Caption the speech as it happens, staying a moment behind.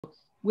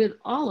with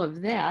all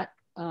of that,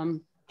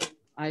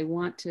 I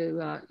want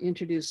to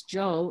introduce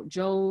Joe.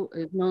 Joe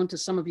is known to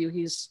some of you.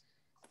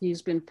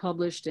 He's been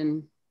published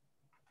in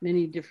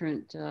many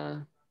different,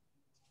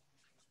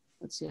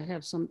 let's see, I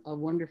have a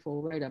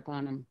wonderful write-up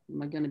on him.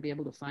 Am I going to be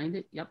able to find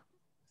it? Yep.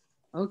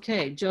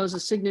 Okay, Joe's a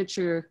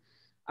signature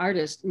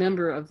artist,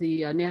 member of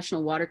the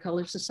National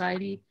Watercolor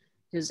Society.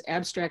 His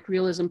abstract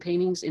realism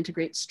paintings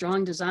integrate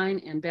strong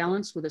design and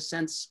balance with a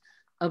sense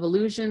of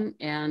illusion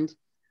and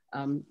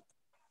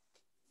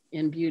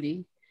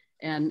beauty.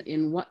 And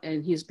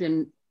he's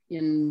been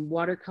in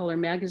Watercolor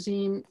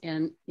magazine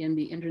and in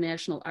the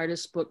International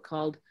Artist book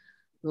called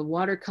The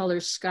Watercolor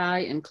Sky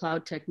and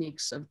Cloud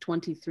Techniques of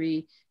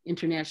 23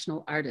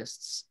 International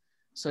Artists.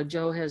 So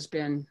Joe has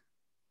been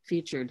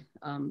featured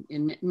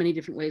in many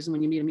different ways. And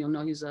when you meet him, you'll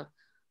know he's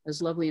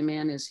as lovely a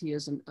man as he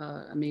is an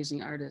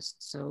amazing artist.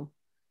 So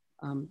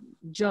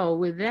Joe,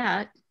 with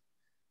that,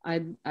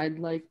 I'd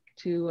like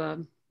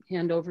to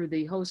hand over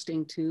the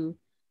hosting to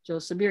Joe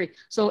Cibere.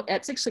 So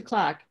at 6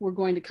 o'clock, we're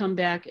going to come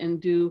back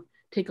and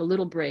take a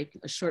little break,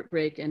 a short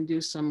break, and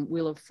do some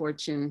Wheel of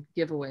Fortune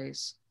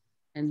giveaways,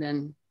 and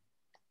then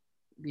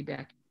be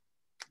back.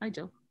 Hi,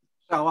 Joe.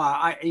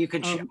 So you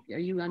can share. Are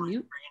you on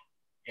mute?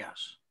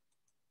 Yes.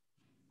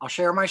 I'll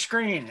share my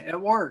screen. It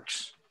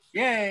works.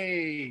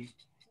 Yay.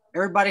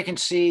 Everybody can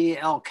see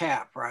El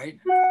Cap, right?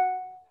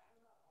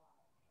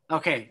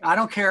 Okay. I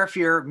don't care if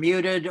you're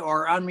muted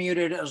or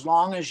unmuted as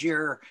long as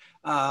you're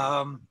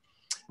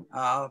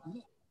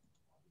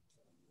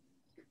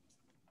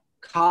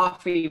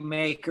coffee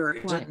maker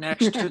isn't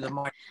next to the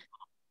microphone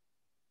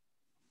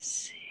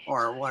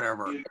or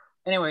whatever.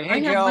 Anyway,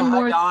 hey Joe,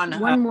 hi Don.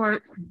 One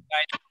more.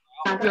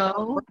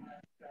 Joe.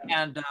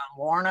 And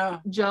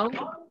Lorna. Joe.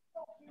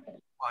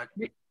 What?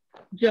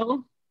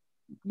 Joe,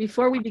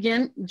 before we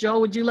begin, Joe,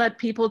 would you let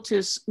people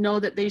know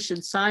that they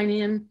should sign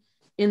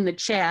in the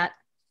chat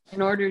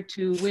in order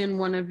to win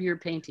one of your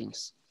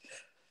paintings?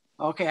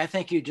 Okay, I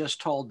think you just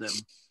told them.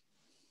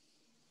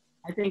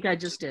 I think I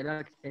just did.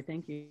 Okay,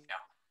 thank you. Yeah.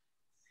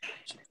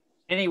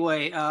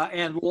 Anyway,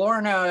 and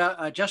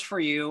Lorna, just for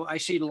you, I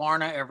see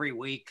Lorna every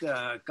week.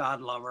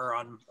 God love her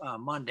on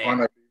Monday.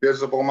 Want to be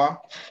visible, Mom?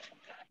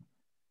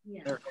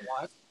 Yeah. There's a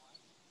what?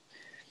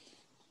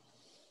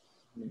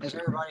 Is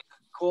everybody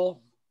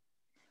cool?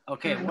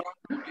 Okay, what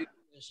I'm going to do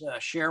is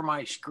share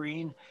my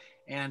screen.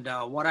 And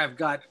what I've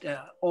got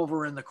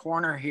over in the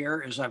corner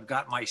here is I've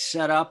got my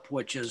setup,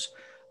 which is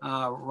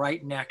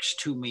right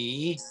next to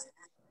me.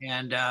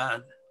 And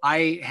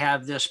I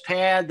have this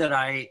pad that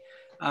I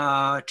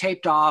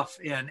taped off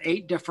in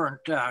 8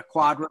 different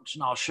quadrants,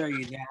 and I'll show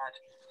you that.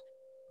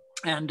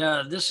 And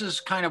this is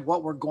kind of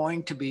what we're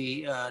going to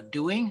be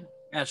doing.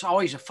 And it's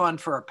always a fun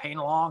for a paint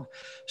along.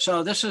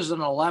 So this is an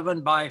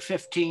 11 by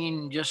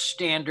 15, just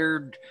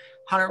standard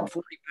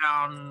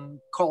 140-pound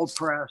cold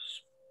press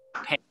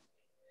paint.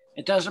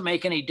 It doesn't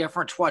make any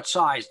difference what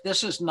size.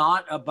 This is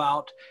not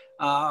about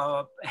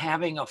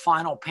having a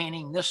final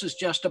painting. This is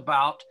just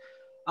about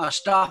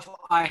stuff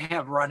I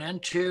have run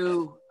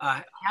into.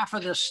 Half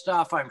of this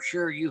stuff I'm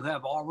sure you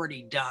have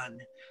already done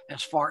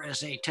as far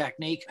as a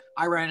technique.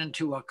 I ran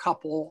into a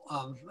couple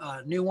of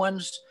new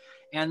ones.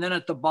 And then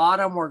at the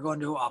bottom, we're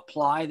going to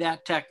apply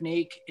that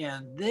technique.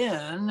 And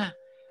then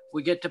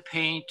we get to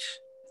paint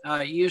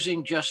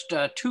using just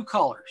 2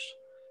 colors,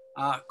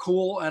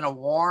 cool and a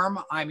warm.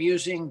 I'm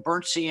using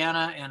burnt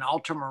sienna and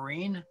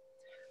ultramarine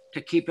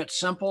to keep it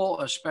simple,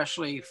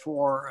 especially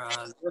for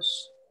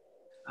this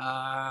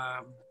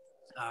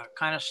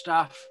kind of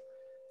stuff.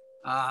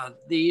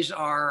 These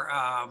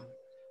are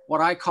what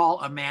I call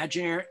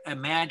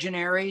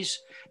imaginaries.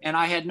 And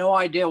I had no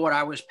idea what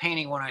I was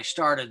painting when I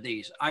started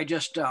these. I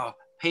just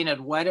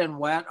painted wet and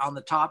wet on the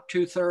top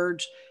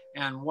 2/3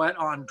 and wet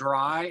on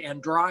dry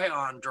and dry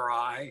on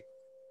dry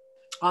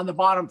on the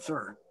bottom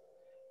 1/3.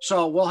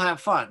 So we'll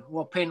have fun.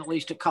 We'll paint at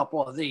least a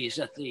couple of these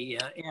at the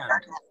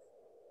end.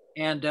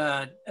 And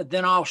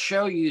then I'll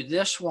show you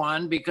this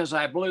one because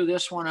I blew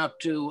this one up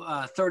to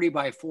 30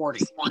 by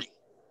 40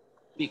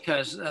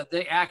 because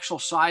the actual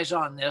size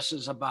on this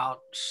is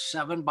about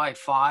 7 by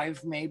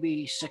 5,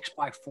 maybe 6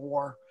 by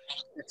 4.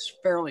 It's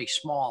fairly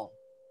small.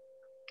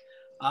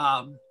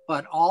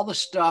 But all the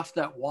stuff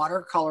that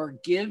watercolor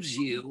gives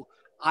you,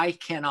 I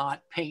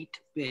cannot paint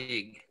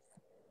big.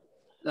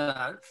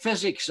 The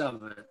physics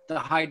of it, the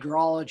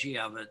hydrology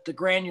of it, the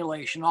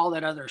granulation, all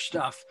that other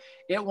stuff,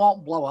 it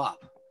won't blow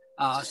up.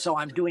 So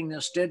I'm doing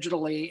this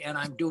digitally and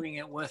I'm doing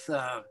it with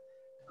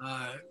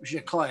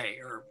giclée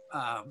or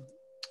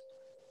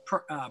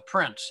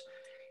prints.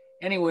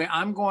 Anyway,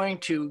 I'm going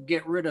to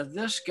get rid of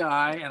this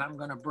guy and I'm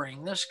going to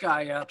bring this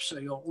guy up so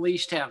you'll at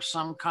least have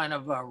some kind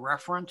of a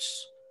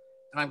reference.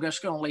 And I'm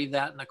just going to leave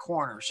that in the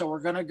corner. So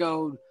we're going to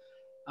go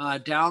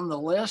down the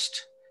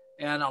list.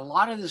 And a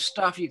lot of this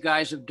stuff you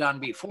guys have done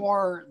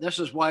before. This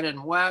is wet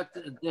and wet.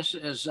 This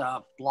is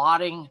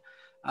blotting.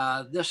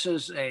 This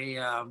is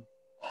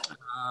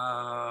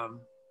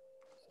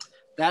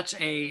that's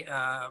a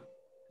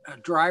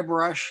dry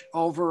brush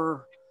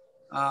over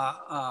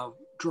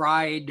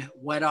dried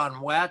wet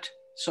on wet.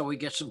 So we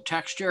get some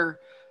texture.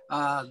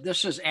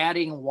 This is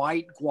adding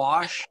white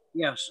gouache.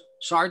 Yes,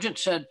 Sergeant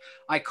said,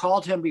 I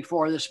called him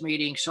before this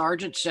meeting.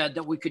 Sergeant said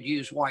that we could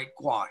use white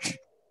gouache.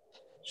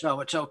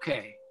 So it's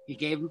okay. He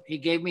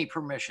gave me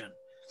permission.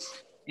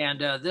 And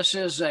this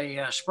is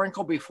a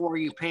sprinkle before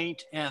you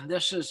paint. And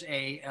this is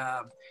a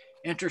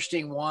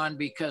interesting one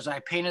because I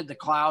painted the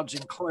clouds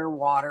in clear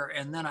water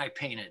and then I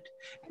painted.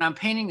 And I'm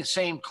painting the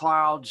same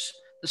clouds,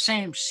 the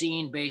same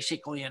scene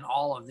basically in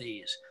all of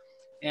these.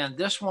 And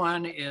this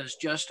one is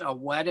just a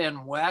wet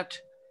and wet,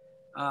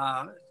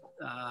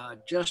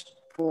 just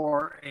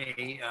for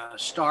a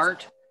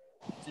start.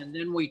 And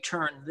then we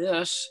turn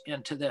this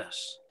into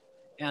this.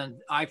 And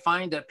I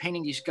find that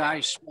painting these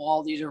guys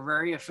small, these are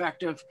very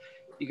effective.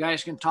 You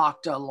guys can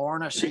talk to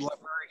Lorna, see what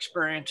her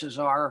experiences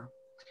are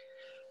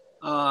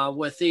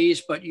with these,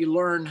 but you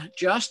learn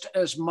just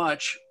as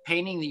much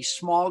painting these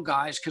small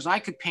guys, because I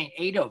could paint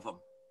 8 of them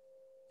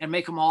and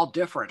make them all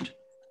different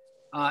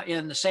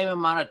in the same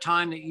amount of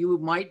time that you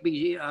might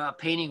be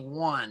painting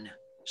one.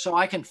 So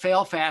I can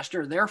fail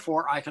faster,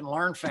 therefore I can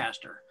learn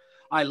faster.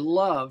 I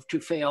love to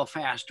fail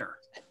faster.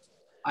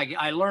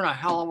 I learn a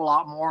hell of a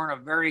lot more in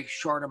a very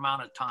short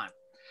amount of time.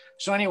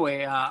 So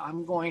anyway,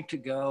 I'm going to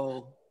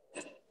go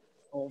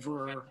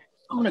over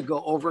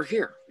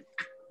here.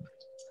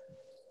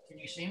 Can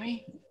you see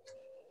me?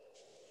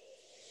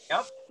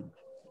 Yep.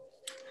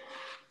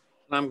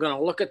 I'm going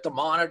to look at the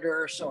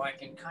monitor so I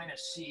can kind of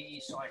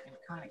see, so I can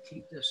kind of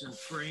keep this in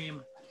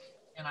frame.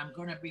 And I'm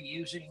going to be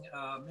using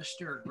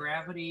Mr.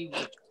 Gravity,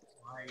 which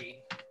is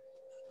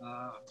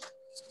my,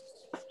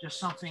 just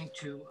something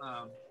to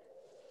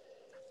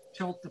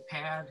tilt the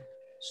pad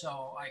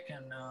so I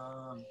can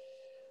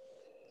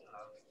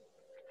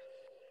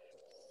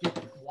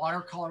get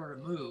watercolor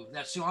to move.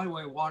 That's the only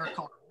way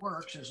watercolor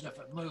works, is if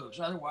it moves.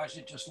 Otherwise,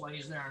 it just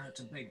lays there and it's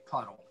a big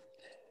puddle.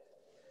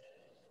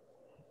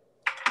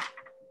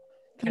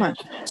 Come on.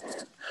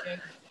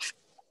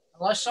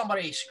 Unless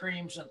somebody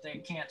screams that they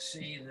can't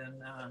see,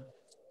 then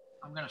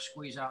I'm going to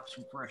squeeze out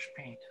some fresh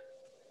paint.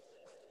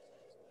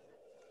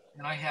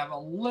 And I have a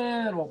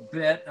little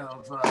bit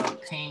of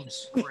paint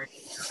spray.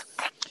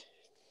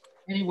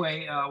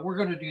 Anyway, we're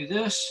going to do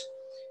this.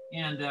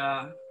 And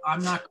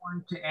I'm not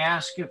going to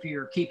ask if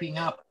you're keeping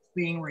up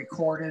being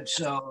recorded.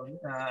 So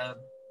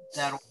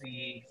that'll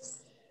be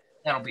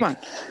fun.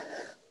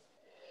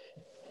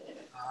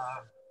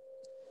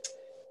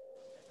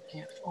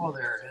 Oh,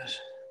 there it is.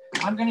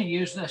 I'm going to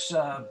use this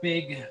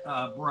big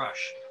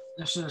brush.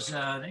 This is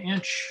an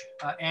inch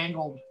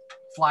angled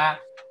flat.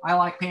 I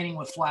like painting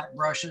with flat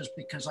brushes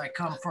because I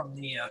come from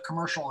the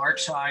commercial art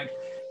side,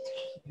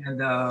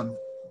 and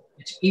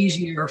it's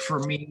easier for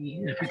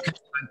me because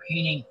I'm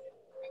painting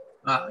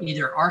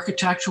either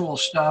architectural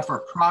stuff or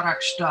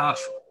product stuff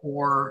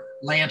or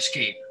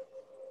landscape.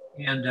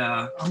 And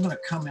I'm going to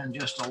come in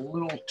just a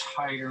little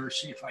tighter,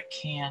 see if I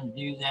can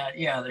do that.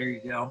 Yeah, there you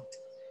go.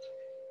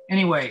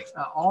 Anyway,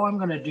 all I'm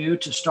going to do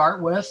to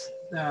start with,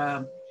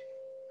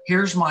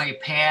 here's my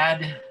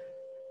pad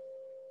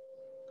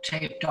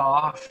taped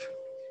off.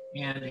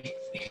 And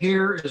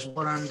here is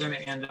what I'm going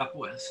to end up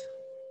with.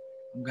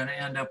 I'm going to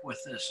end up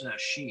with this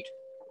sheet,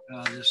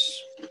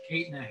 this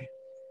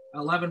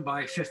 11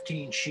 by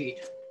 15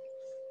 sheet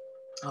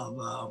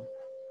of,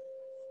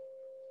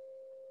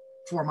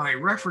 for my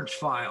reference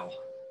file.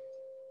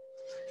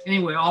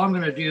 Anyway, all I'm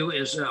going to do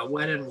is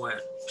wet and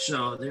wet.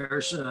 So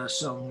there's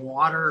some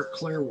water,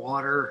 clear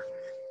water,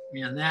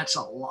 and that's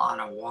a lot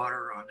of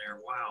water on there.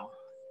 Wow.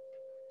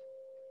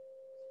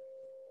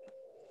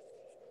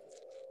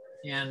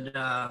 And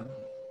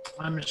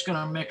I'm just going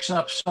to mix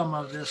up some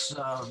of this.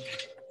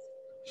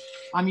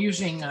 I'm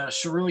using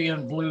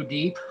cerulean blue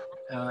deep.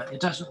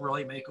 It doesn't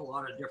really make a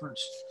lot of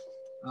difference.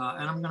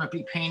 And I'm going to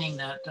be painting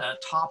that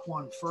top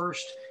one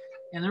first.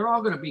 And they're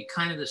all going to be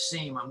kind of the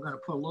same. I'm going to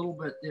put a little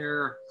bit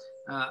there.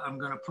 I'm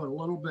going to put a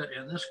little bit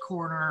in this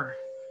corner.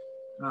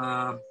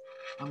 I'm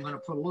going to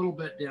put a little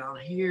bit down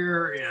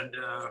here, and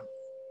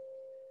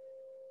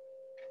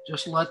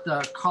just let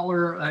the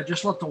color,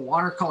 just let the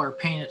watercolor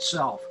paint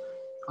itself.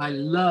 I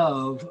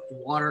love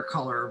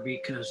watercolor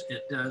because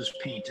it does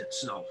paint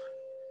itself.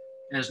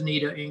 As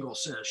Nita Engel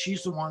says,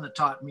 she's the one that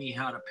taught me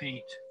how to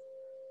paint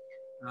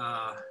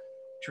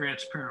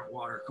transparent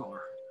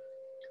watercolor.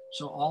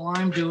 So all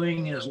I'm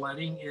doing is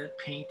letting it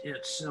paint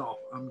itself.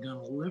 I'm going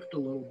to lift a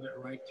little bit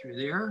right through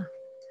there,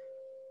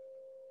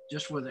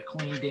 just with a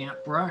clean,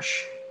 damp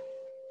brush.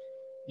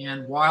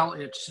 And while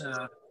it's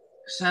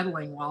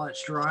settling, while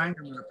it's drying,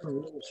 I'm going to put a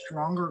little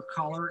stronger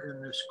color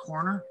in this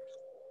corner,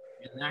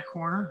 in that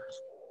corner,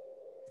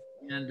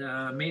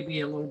 and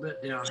maybe a little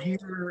bit down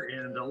here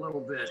and a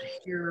little bit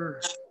here,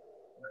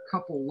 a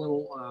couple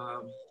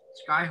little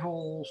sky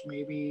holes,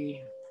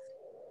 maybe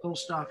little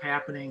stuff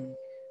happening.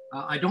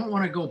 I don't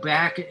want to go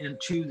back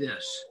into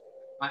this.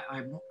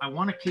 I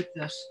want to keep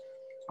this.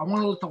 I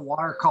want to let the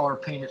watercolor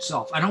paint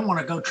itself. I don't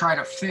want to go try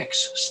to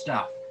fix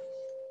stuff.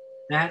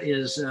 That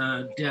is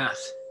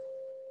death.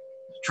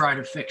 Try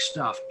to fix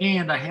stuff.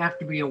 And I have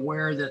to be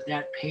aware that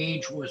that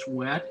page was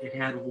wet. It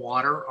had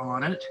water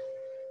on it.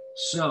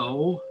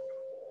 So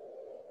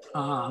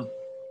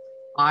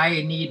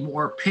I need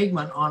more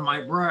pigment on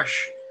my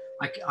brush.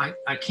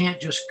 I can't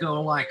just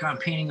go like I'm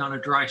painting on a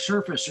dry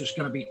surface. There's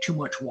going to be too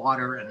much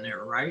water in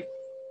there, right?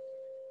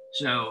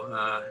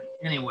 So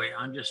anyway,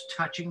 I'm just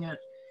touching it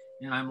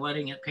and I'm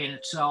letting it paint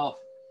itself.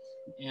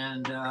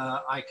 And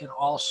I can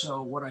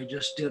also, what I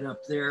just did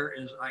up there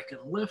is I can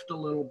lift a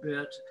little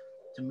bit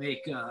to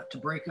make, to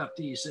break up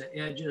these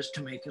edges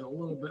to make it a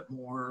little bit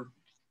more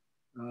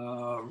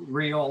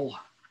real.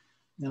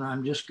 And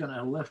I'm just going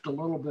to lift a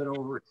little bit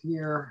over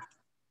here.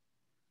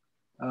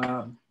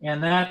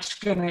 And that's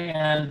going to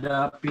end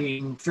up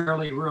being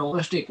fairly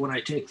realistic when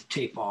I take the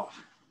tape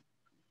off.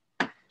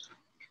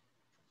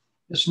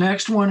 This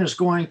next one is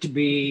going to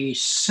be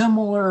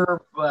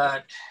similar,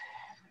 but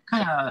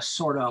kind of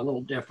sort of a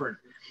little different.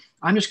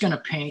 I'm just going to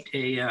paint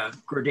a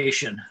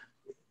gradation.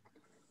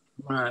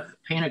 I'm going to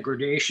paint a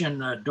gradation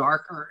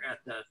darker at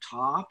the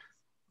top.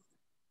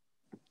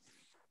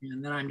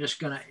 And then I'm just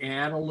going to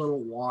add a little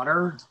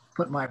water,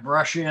 put my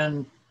brush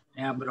in,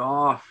 dab it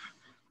off.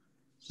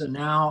 So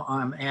now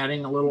I'm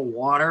adding a little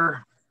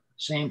water,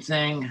 same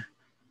thing.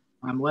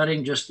 I'm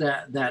letting just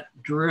that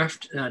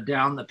drift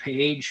down the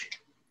page,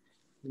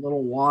 a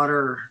little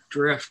water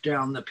drift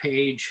down the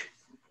page.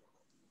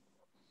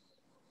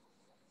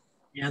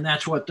 And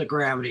that's what the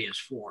gravity is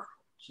for.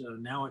 So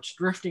now it's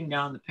drifting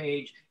down the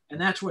page,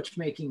 and that's what's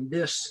making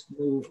this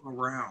move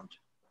around.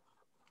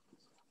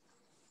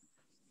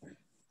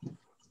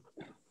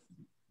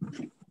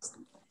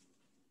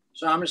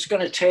 So I'm just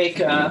going to take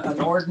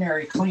an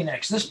ordinary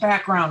Kleenex. This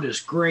background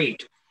is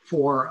great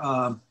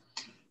for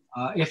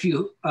if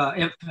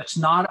it's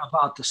not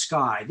about the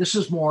sky. This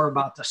is more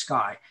about the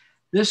sky.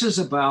 This is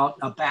about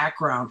a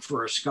background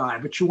for a sky,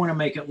 but you want to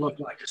make it look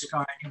like a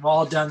sky. You've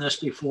all done this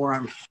before,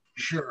 I'm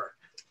sure.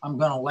 I'm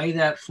going to lay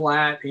that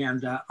flat,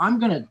 and I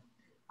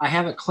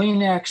have a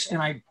Kleenex,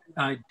 and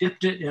I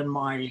dipped it in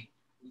my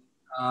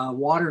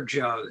water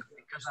jug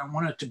because I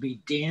want it to be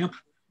damp,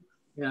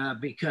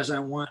 because I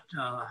want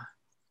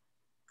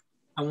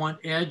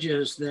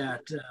edges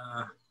that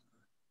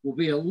will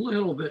be a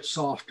little bit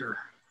softer.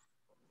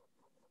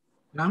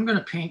 And I'm going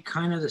to paint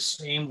kind of the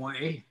same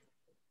way.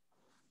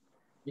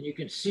 And you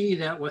can see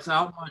that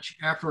without much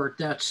effort,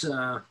 that's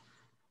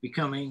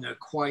becoming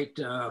quite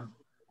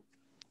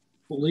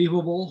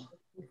believable.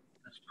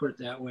 Let's put it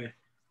that way.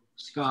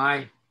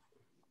 Sky.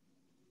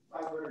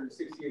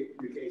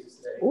 568 new cases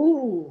today.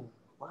 Ooh,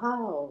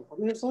 wow. I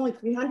mean, it's only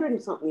 300 and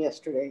something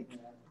yesterday. Yeah.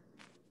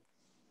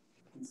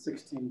 And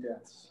 16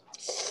 deaths.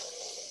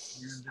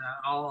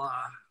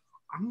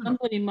 And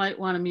Somebody might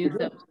want to mute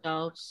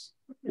themselves.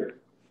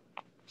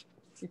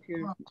 If you're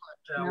not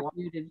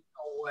muted.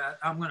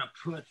 I'm going to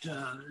put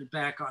it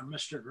back on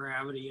Mr.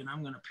 Gravity, and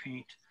I'm going to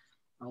paint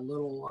a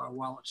little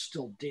while it's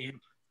still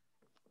damp,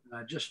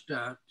 just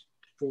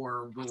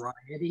for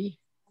variety.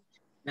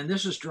 And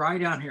this is dry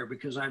down here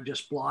because I've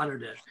just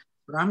blotted it.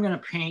 But I'm going to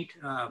paint.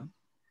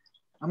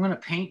 I'm going to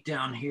paint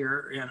down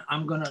here, and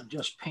I'm going to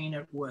just paint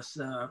it with.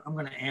 I'm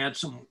going to add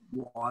some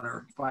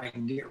water if I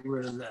can get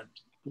rid of that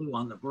blue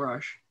on the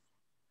brush.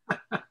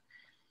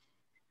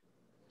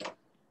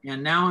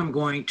 And now I'm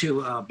going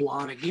to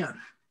blot again.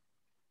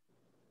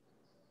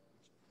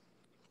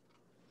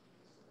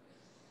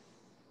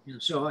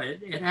 And so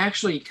it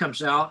actually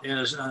comes out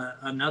as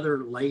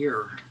another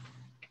layer.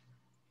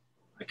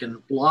 I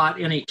can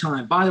blot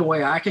anytime. By the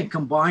way, I can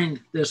combine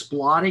this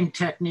blotting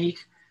technique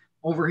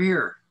over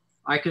here.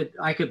 I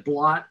could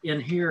blot in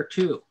here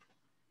too.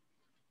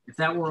 If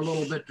that were a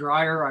little bit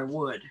drier, I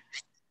would.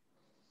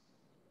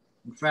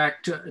 In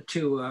fact,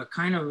 to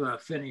kind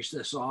of finish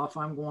this off,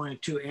 I'm going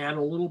to add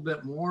a little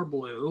bit more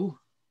blue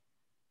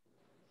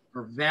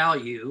or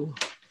value,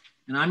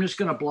 and I'm just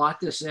going to blot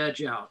this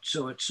edge out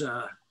so it's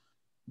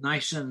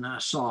nice and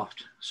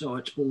soft, so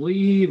it's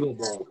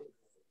believable.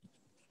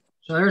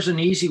 So there's an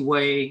easy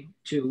way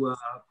to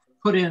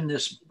put in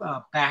this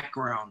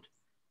background.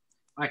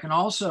 I can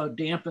also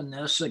dampen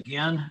this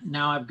again.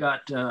 Now I've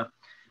got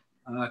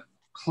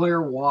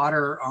clear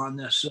water on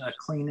this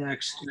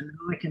Kleenex, and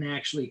now I can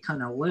actually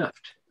kind of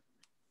lift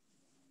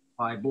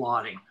by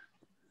blotting.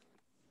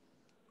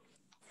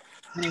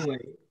 Anyway,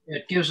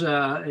 it gives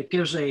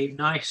a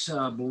nice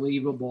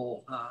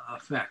believable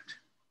effect.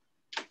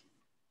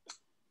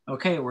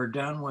 Okay, we're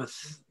done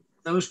with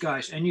those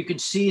guys, and you can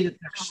see that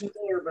they're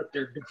similar but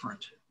they're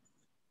different.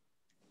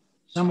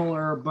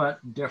 Similar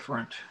but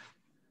different.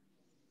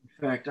 In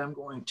fact, I'm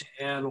going to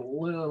add a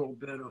little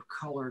bit of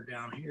color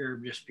down here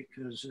just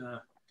because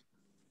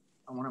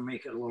I want to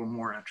make it a little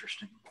more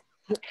interesting.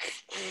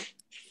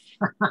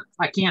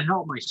 I can't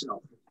help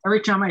myself.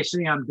 Every time I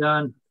say I'm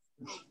done,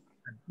 I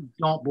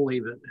don't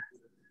believe it.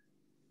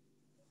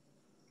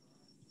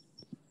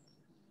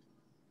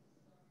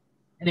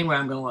 Anyway,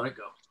 I'm going to let it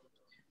go.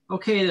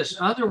 Okay, this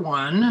other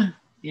one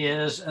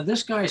is,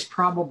 this guy's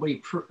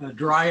probably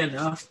dry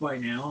enough by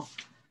now.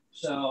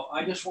 So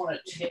I just want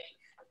to take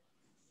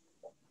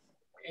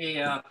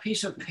a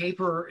piece of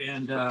paper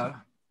and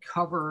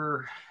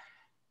cover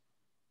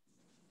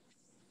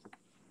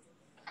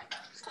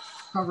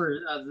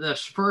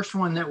this first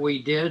one that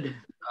we did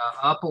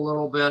up a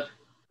little bit.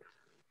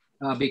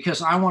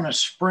 because I want to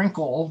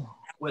sprinkle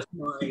with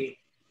my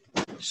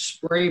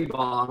spray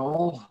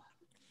bottle.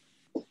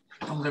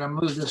 I'm going to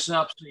move this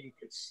up so you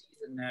can see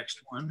the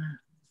next one.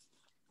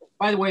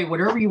 By the way,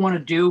 whatever you want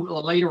to do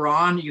later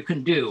on, you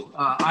can do.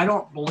 I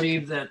don't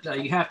believe that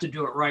you have to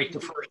do it right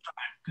the first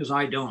time, because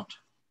I don't.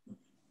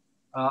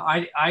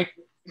 I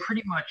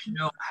pretty much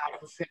know how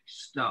to fix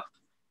stuff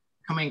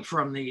coming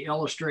from the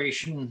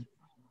illustration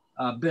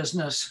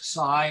business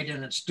side,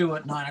 and it's due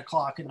at 9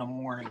 o'clock in the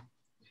morning.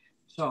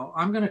 So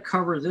I'm going to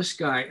cover this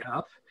guy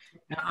up,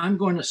 and I'm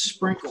going to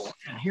sprinkle.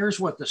 And here's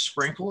what the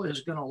sprinkle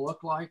is going to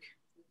look like.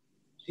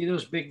 See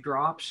those big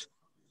drops?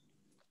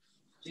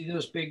 See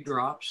those big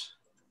drops?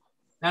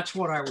 That's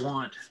what I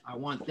want. I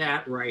want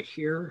that right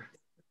here.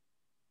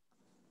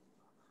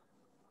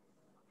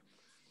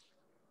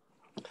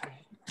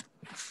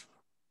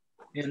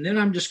 And then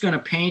I'm just going to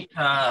paint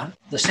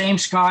the same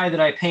sky that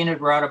I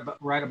painted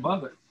right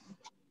above it.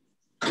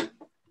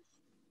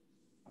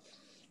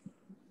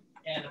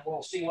 And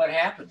we'll see what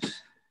happens.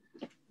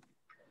 It's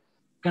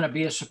going to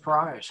be a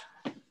surprise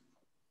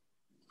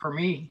for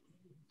me.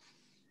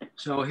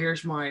 So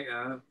here's my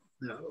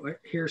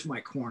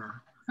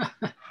corner.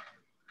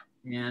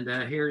 And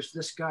here's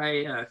this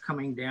guy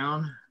coming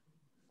down.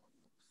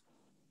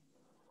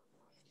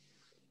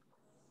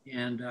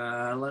 And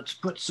let's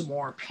put some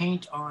more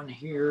paint on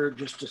here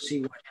just to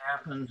see what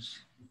happens.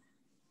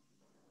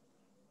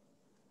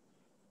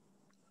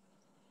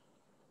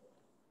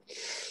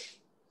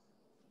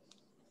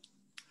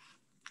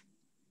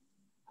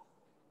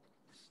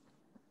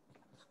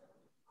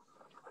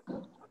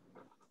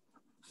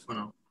 I'm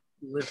gonna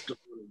lift a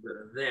little bit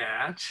of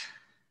that.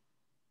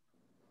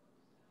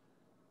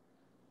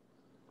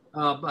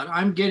 But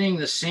I'm getting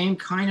the same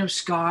kind of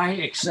sky,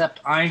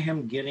 except I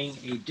am getting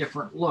a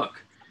different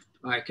look.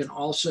 I can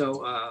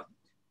also,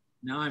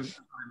 now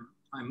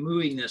I'm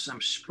moving this,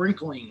 I'm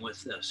sprinkling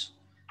with this.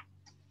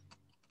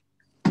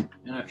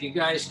 And if you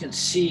guys can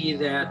see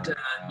that,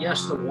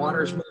 yes, the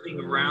water's moving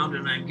around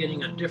and I'm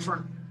getting a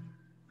different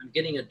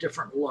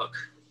look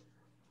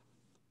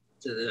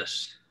to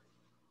this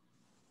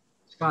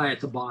sky at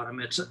the bottom.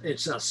 It's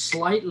a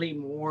slightly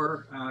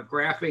more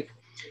graphic.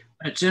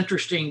 It's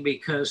interesting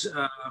because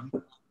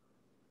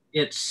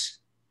it's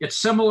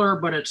similar,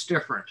 but it's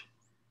different.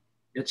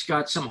 It's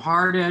got some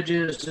hard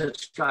edges.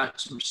 It's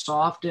got some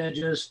soft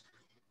edges.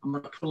 I'm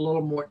going to put a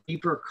little more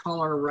deeper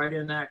color right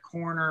in that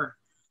corner.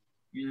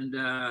 And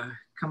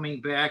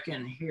coming back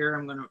in here,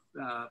 I'm going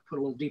to put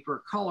a little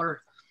deeper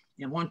color.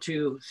 And 1,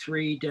 2,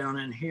 3 down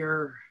in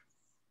here.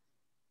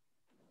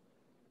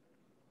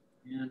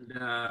 And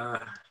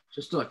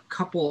just a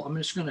couple, I'm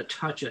just going to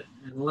touch it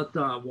and let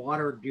the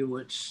water do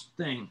its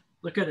thing.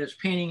 Look at it, it's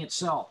painting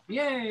itself.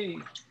 Yay!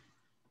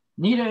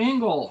 Nita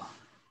Engel.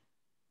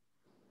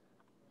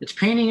 It's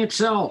painting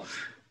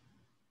itself.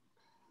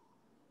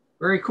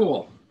 Very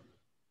cool.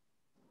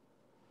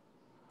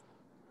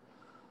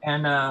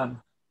 And I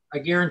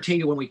guarantee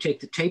you when we take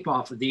the tape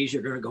off of these,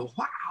 you're going to go,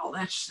 wow,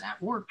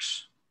 that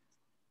works.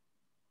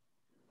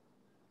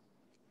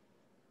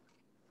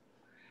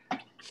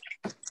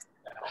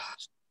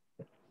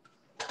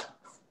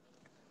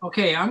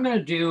 Okay, I'm going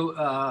to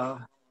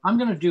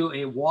do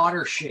a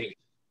water shape.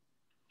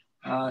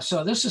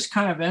 So this is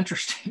kind of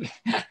interesting.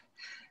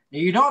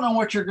 You don't know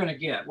what you're going to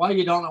get. Well,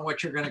 you don't know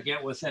what you're going to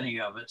get with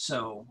any of it.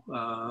 So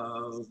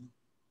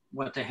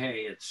what the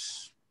hey,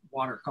 it's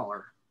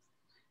watercolor.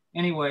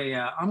 Anyway,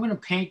 I'm going to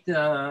paint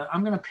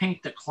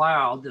the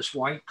cloud, this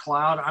white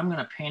cloud. I'm going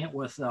to paint it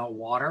with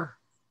water.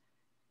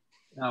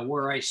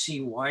 Where I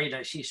see white,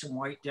 I see some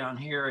white down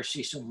here. I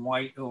see some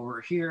white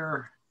over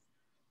here.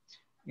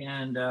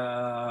 And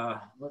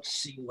let's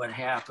see what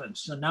happens.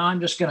 So now I'm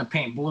just going to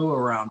paint blue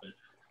around it.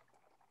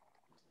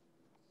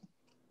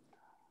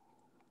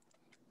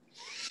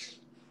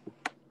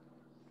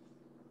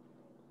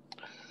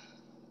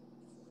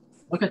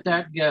 Look at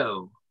that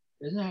go.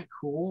 Isn't that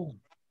cool?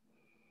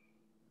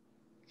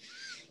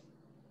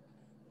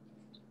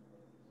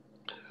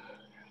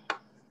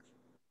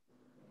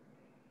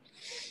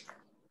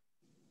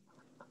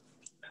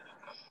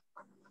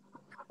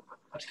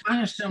 It's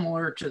kind of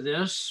similar to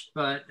this,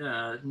 but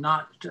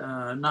not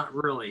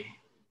really.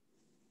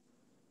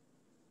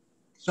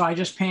 So I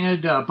just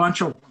painted a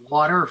bunch of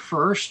water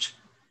first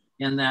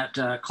in that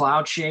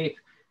cloud shape.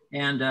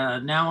 And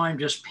now I'm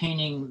just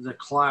painting the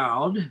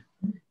cloud.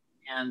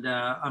 And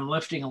I'm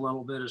lifting a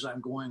little bit as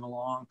I'm going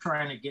along,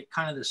 trying to get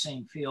kind of the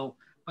same feel.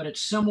 But it's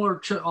similar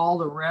to all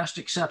the rest,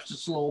 except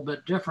it's a little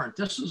bit different.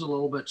 This is a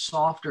little bit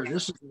softer.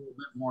 This is a little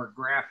bit more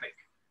graphic.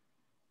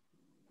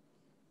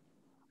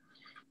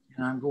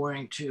 And I'm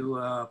going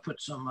to put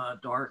some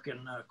dark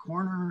in the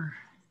corner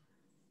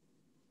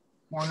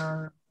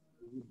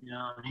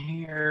down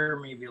here,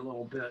 maybe a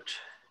little bit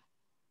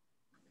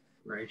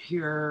right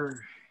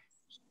here,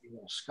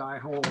 little sky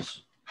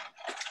holes,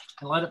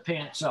 and let it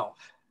paint itself.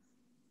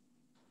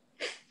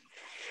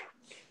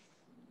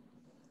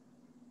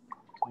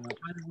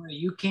 By the way,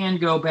 you can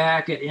go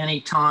back at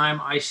any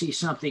time. I see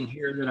something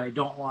here that I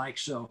don't like,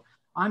 so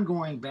I'm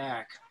going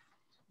back,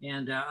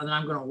 and then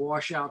I'm going to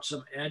wash out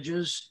some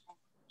edges.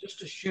 just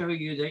to show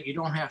you that you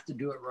don't have to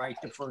do it right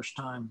the first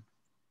time.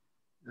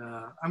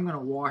 I'm going to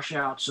wash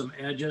out some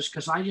edges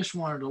because I just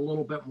wanted a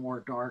little bit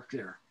more dark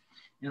there.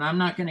 And I'm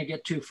not going to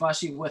get too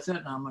fussy with it,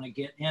 and I'm going to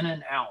get in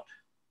and out.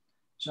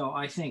 So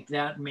I think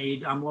that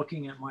made, I'm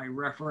looking at my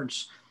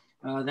reference,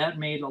 that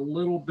made a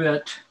little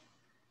bit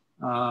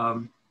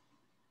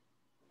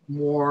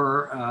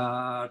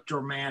more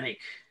dramatic,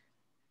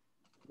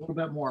 a little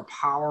bit more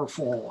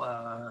powerful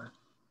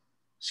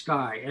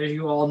sky. As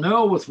you all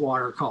know with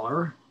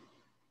watercolor,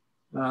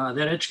 that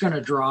it's going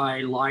to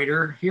dry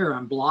lighter. Here,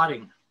 I'm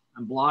blotting.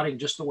 I'm blotting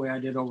just the way I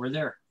did over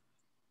there.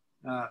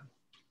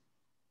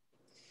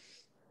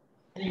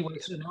 Anyway,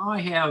 so now I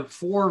have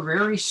 4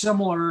 very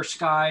similar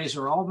skies.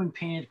 They're all been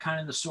painted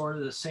kind of the sort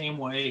of the same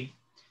way.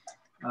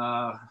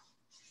 But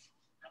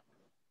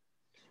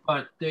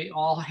they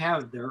all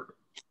have their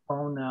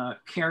own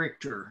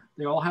character.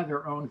 They all have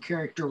their own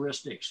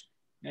characteristics.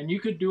 And you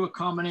could do a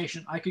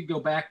combination. I could go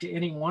back to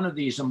any one of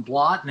these and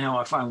blot now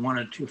if I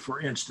wanted to,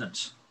 for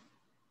instance.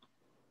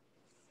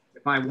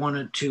 If I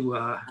wanted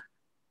to,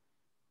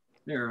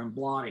 there, I'm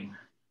blotting.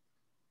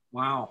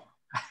 Wow.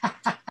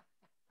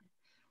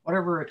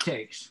 Whatever it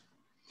takes.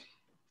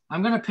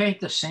 I'm going to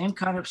paint the same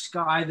kind of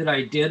sky that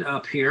I did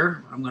up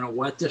here. I'm going to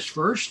wet this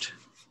first.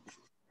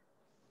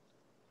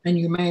 And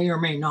you may or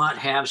may not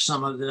have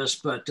some of this,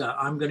 but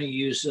I'm going to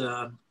use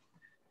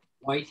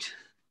white.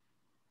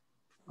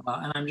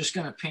 And I'm just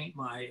going to paint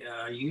my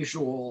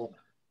usual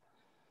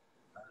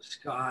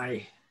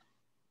sky.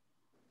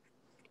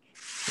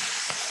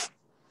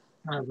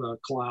 Have a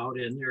cloud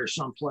in there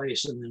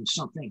someplace, and then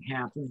something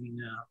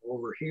happening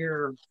over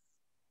here.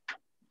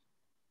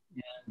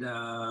 And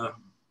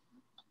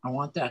I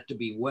want that to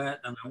be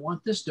wet, and I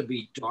want this to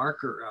be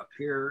darker up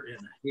here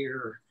and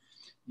here,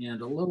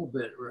 and a little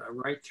bit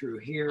right through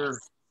here.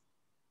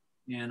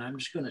 And I'm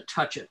just going to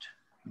touch it.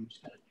 I'm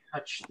just going to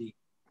touch the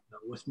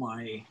with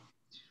my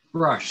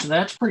brush. So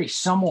that's pretty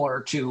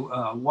similar to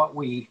what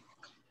we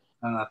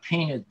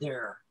painted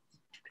there.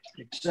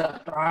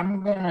 Except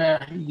I'm going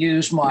to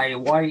use my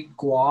white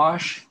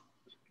gouache,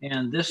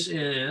 and this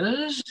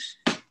is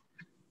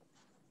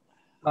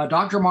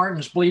Dr.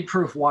 Martin's Bleed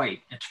Proof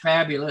White. It's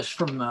fabulous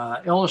from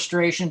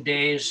illustration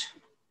days.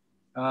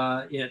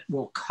 It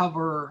will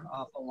cover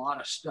up a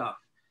lot of stuff.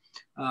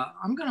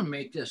 I'm going to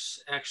make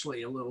this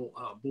actually a little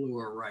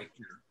bluer right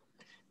here.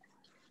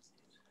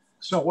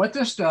 So what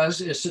this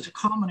does is it's a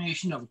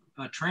combination of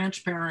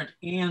transparent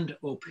and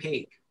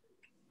opaque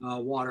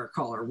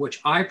watercolor,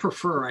 which I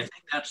prefer. I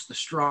think that's the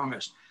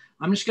strongest.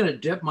 I'm just going to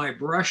dip my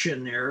brush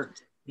in there,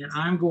 and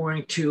I'm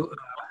going to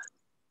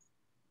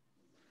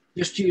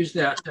just use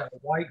that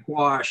white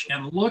gouache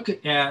and look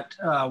at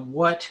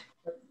what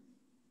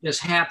is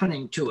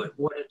happening to it,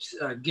 what it's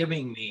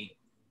giving me.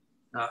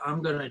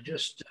 I'm going to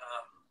just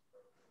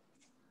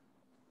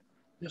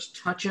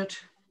touch it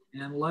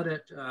and let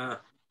it kind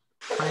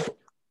of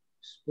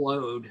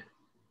explode.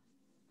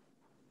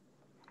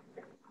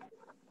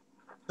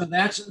 So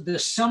that's the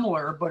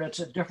similar, but it's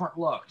a different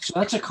look. So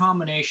that's a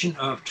combination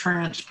of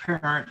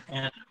transparent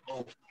and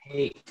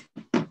opaque.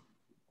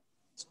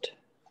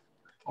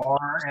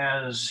 Or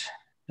as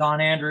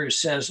Don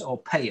Andrews says,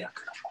 opaque.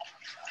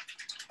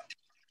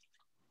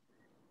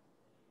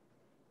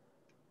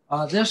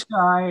 This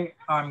guy,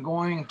 I'm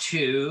going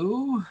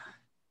to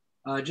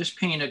just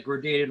paint a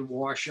gradated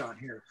wash on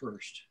here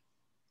first.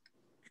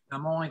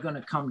 I'm only going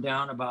to come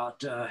down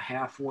about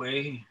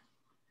halfway.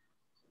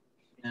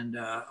 And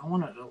I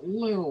want it a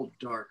little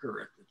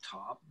darker at the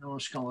top. I'm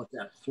just going to let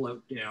that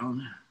float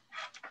down.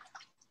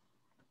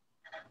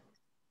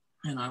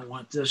 And I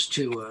want this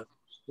to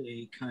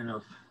stay kind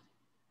of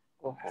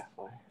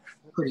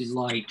pretty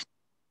light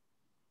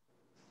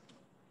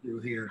through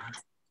here.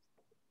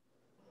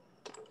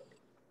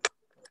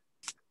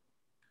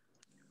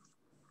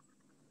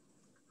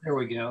 There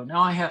we go.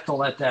 Now I have to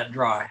let that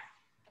dry.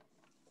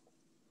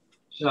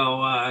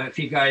 So if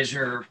you guys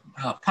are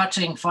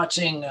putzing,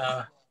 futzing,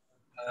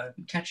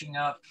 catching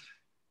up.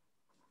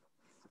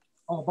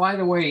 Oh, by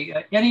the way,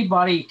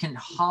 anybody can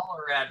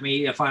holler at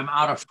me if I'm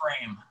out of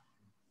frame.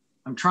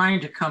 I'm trying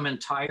to come in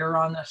tighter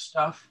on this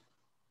stuff.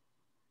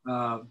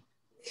 You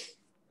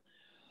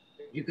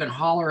can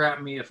holler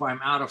at me if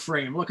I'm out of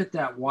frame. Look at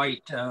that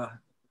white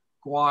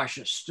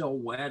gouache is still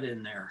wet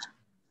in there.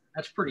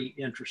 That's pretty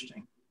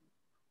interesting.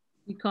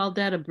 You called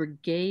that a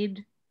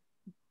brigade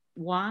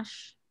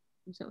wash?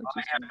 Is that what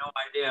you said? I have no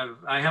idea.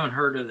 I haven't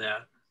heard of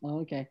that.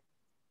 Oh, okay.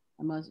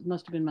 I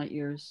must have been my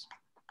ears.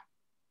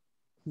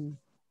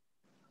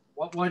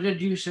 What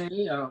did you say?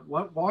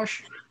 What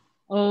wash?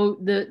 Oh,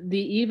 the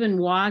even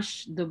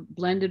wash, the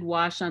blended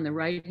wash on the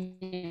right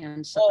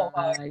hand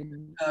side.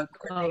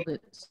 Called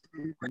it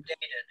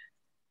Gradated.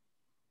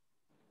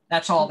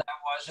 That's all that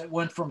was. It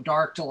went from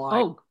dark to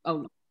light.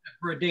 Oh,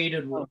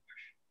 gradated wash.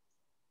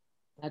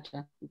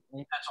 Gotcha.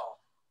 Okay. That's all.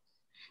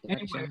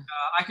 Gotcha. Anyway,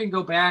 I can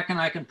go back and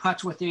I can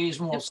putz with these,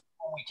 and we'll see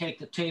when we take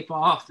the tape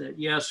off that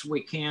yes,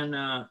 we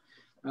can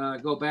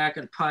go back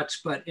and putz,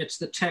 but it's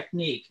the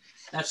technique.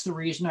 That's the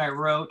reason I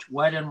wrote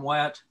wet and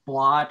wet,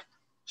 blot,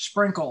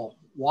 sprinkle,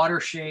 water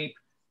shape,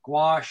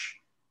 gouache,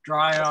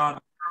 dry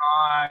on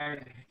dry,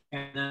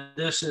 and then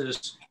this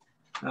is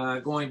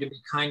going to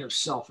be kind of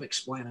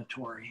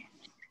self-explanatory.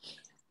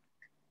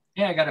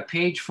 Yeah, I got a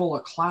page full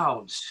of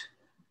clouds.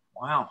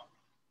 Wow.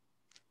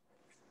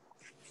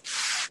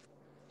 So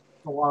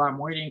while I'm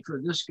waiting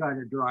for this guy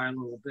to dry a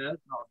little bit,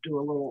 I'll do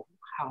a little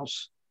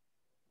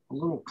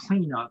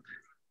cleanup.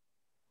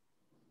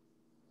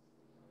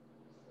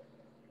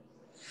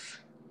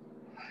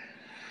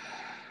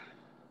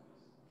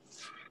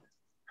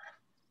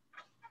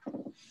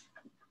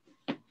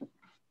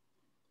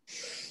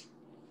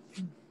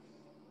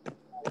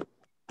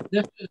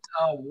 This is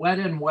wet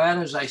and wet,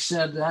 as I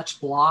said, that's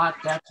blot,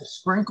 that's a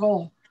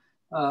sprinkle.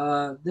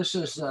 This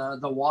is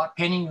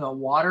painting the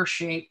water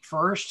shape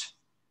first,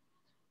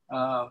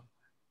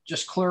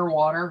 just clear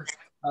water.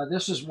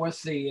 This is with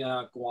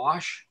the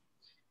gouache.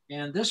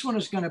 And this one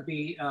is going to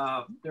be,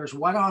 there's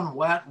wet on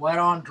wet, wet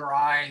on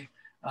dry,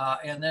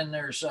 and then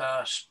there's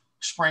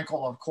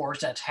sprinkle, of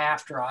course, that's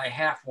half dry,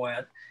 half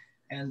wet.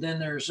 And then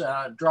there's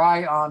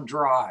dry on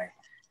dry.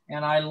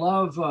 And I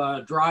love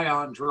dry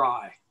on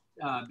dry.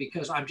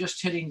 Because I'm just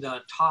hitting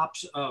the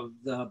tops of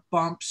the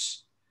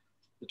bumps,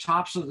 the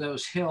tops of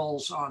those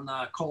hills on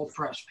the cold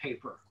press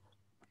paper.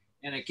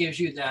 And it gives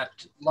you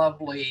that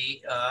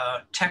lovely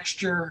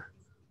texture,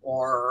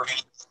 or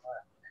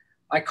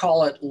I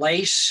call it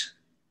lace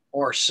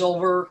or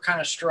silver kind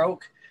of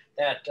stroke,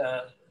 that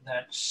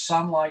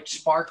sunlight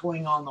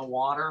sparkling on the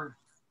water.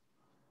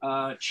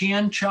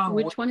 Chien Chung.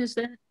 Which one is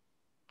that?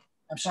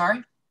 I'm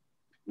sorry?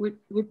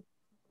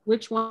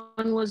 Which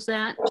one was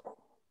that?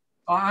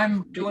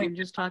 I'm doing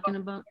you're just talking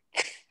about,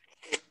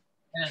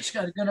 and it's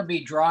going to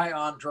be dry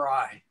on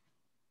dry.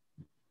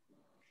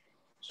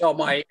 So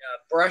my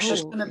brush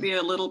is going to be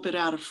a little bit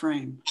out of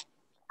frame.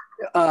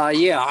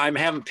 Yeah, I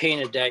haven't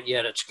painted that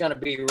yet. It's going to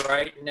be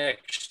right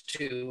next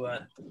to.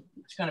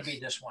 It's going to be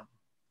this one.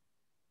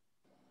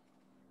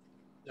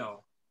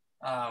 So,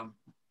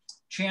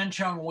 Chan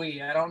Chung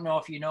Wei. I don't know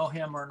if you know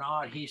him or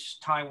not. He's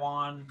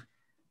Taiwan,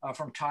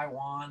 from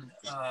Taiwan.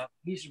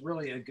 He's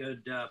really a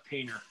good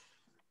painter.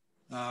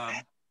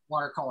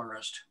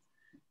 Watercolorist.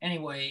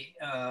 Anyway,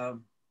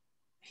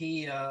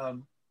 he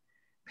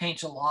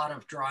paints a lot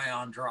of dry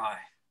on dry.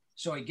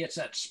 So he gets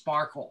that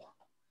sparkle.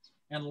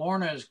 And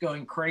Lorna is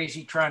going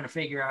crazy trying to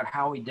figure out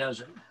how he does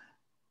it.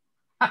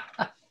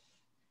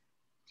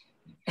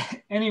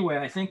 Anyway,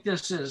 I think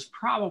this is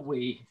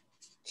probably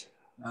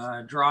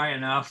dry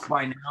enough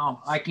by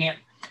now. I can't,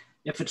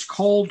 if it's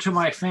cold to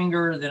my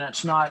finger, then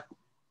it's not,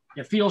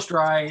 it feels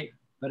dry,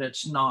 but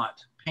it's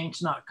not.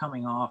 Paint's not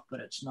coming off, but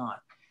it's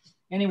not.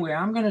 Anyway,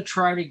 I'm going to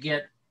try to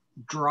get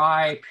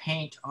dry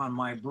paint on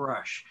my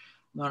brush.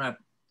 I'm going to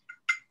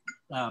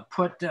I'm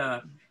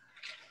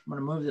going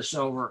to move this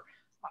over.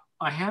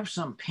 I have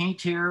some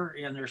paint here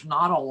and there's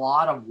not a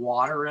lot of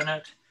water in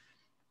it.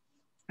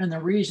 And the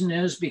reason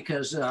is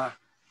because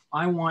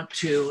I want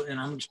to, and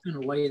I'm just going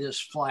to lay this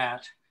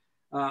flat.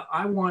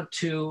 I want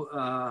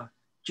to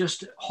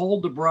just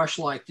hold the brush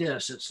like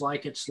this. It's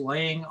like it's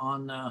laying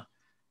on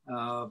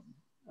the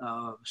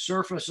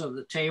surface of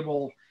the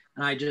table,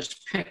 and I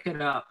just pick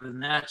it up,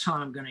 and that's how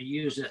I'm going to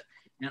use it.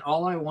 And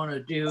all I want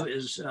to do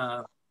is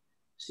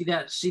see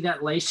that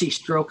lacy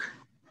stroke.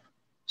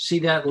 See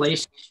that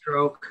lacy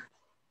stroke.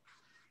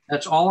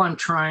 That's all I'm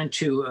trying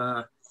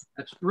to.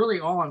 That's really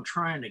all I'm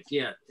trying to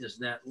get is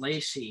that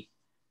lacy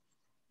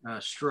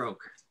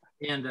stroke,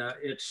 and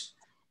it's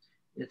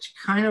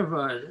kind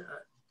of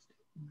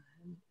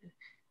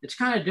it's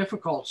kind of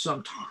difficult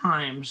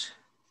sometimes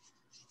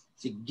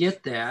to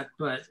get that,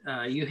 but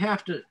you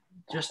have to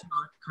just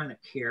not kind of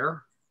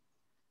care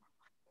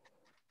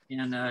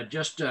and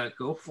just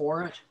go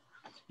for it.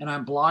 And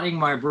I'm blotting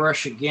my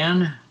brush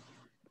again,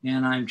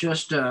 and I'm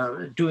just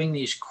doing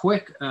these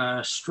quick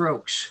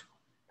strokes.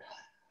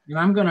 And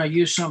I'm going to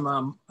use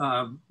some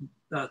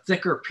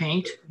thicker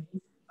paint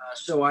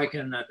so I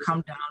can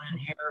come down in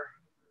here.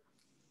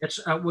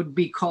 It would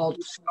be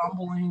called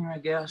scumbling, I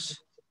guess.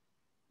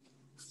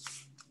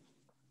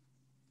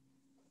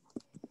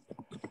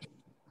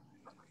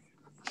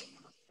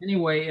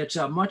 Anyway, it's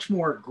a much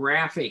more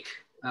graphic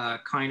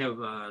kind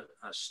of a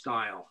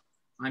style.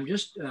 I'm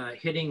just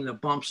hitting the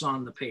bumps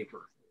on the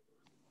paper.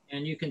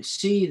 And you can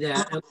see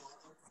that it's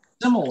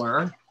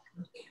similar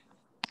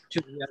to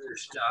the other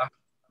stuff,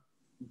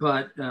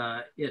 but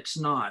it's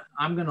not.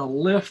 I'm going to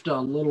lift a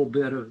little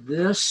bit of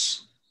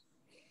this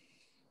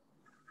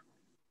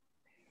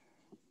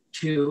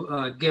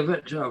to give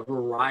it a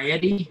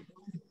variety.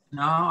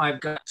 Now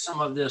I've got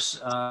some of this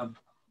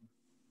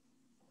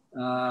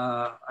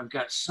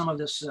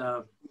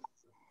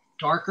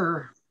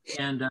darker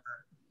and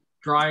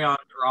dry on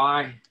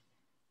dry.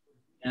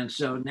 And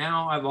so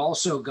now I've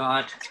also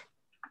got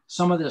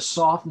some of this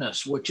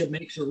softness, which it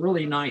makes a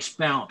really nice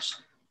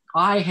bounce.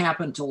 I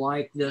happen to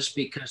like this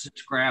because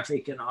it's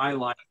graphic and I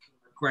like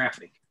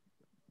graphic.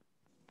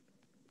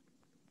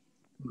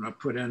 I'm gonna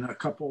put in a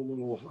couple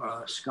little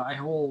sky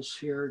holes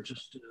here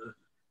just to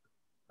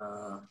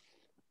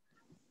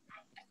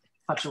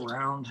touch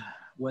around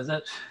with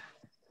it.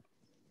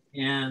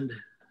 And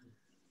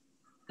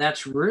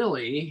that's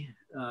really,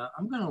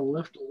 I'm going to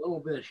lift a little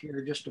bit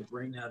here just to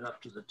bring that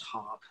up to the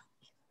top.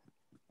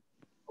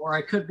 Or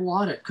I could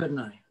blot it, couldn't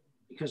I?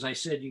 Because I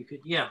said you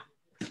could, yeah,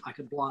 I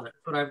could blot it.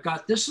 But I've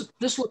got this,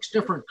 this looks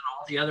different than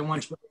all the other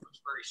ones, but it looks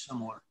very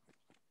similar.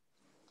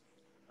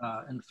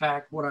 In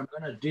fact, what I'm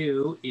going to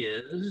do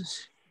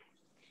is,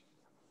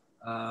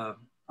 I'm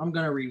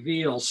going to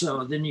reveal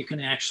so then you can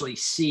actually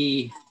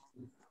see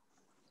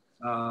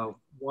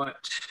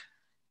what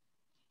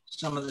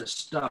some of this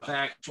stuff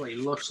actually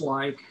looks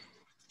like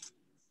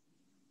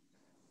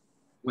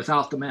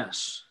without the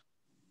mess.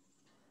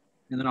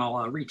 And then I'll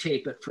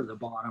retape it for the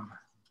bottom.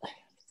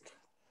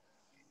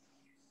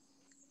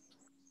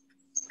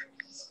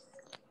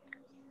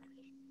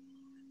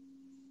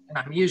 And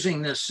I'm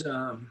using this,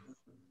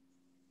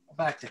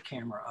 back the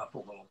camera up a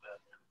little bit.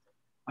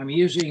 I'm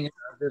using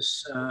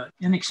this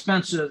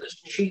inexpensive, this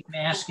cheap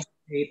masking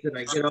tape that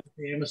I get off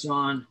of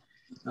Amazon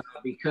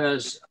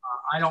because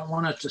I don't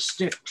want it to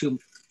stick too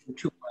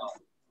well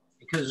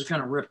because it's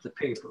going to rip the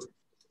paper.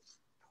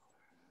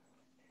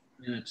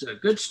 And it's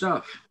good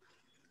stuff.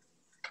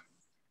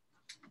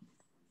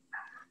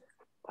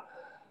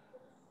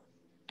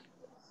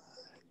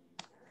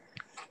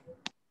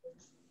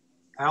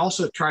 I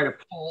also try to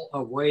pull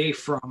away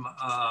from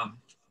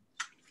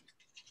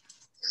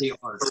the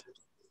art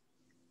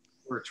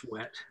where it's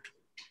wet.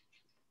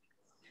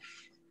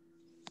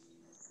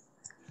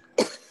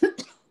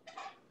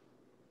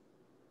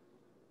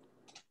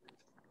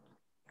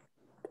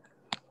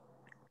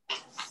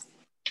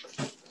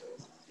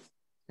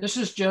 This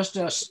is just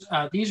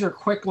these are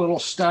quick little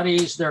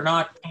studies. They're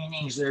not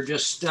paintings, they're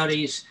just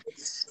studies.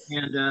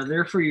 And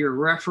they're for your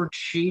reference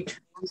sheet.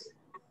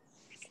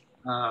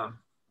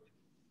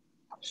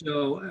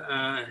 So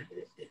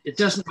it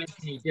doesn't make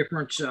any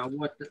difference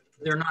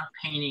they're not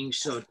paintings,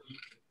 so don't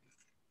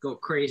go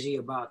crazy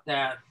about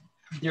that.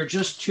 They're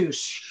just to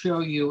show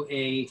you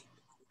a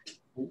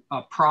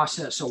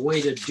process, a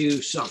way to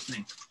do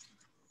something.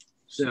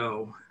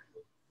 So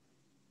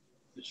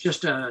it's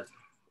just a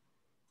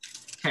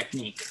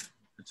technique,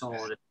 that's all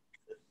it is.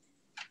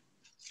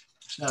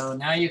 So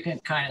now you can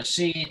kind of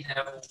see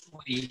that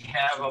we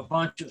have a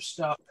bunch of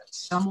stuff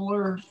that's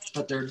similar,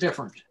 but they're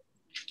different.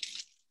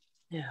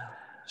 Yeah.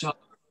 So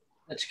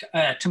that's,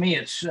 to me,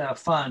 it's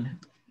fun,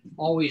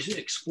 always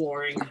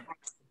exploring,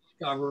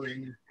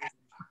 discovering.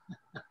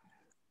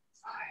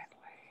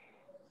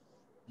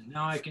 And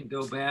now I can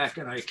go back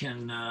and I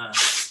can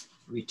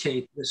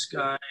retape this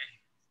guy.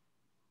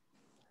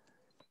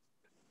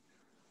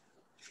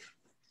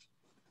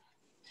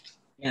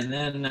 And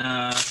then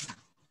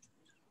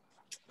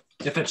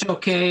if it's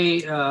okay,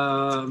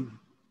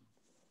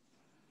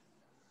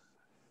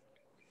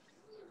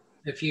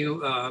 if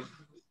you,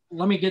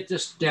 let me get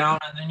this down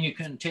and then you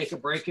can take a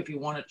break if you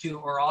wanted to,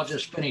 or I'll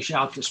just finish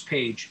out this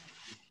page,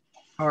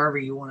 however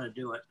you want to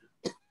do it.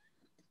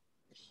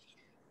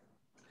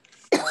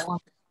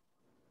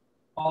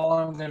 All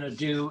I'm going to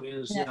do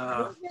is...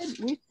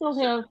 we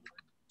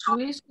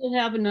still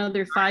have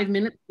another 5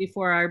 minutes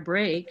before our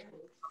break.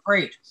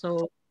 Great.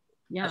 So,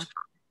 yeah.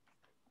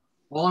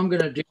 All I'm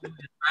going to do is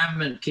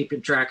I'm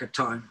keeping track of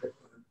time.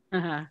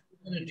 Uh-huh.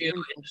 What I'm going to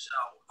do is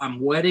I'm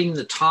wetting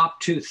the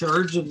top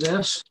 2/3 of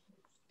this.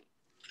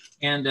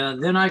 And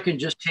then I can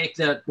just take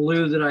that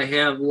blue that I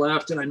have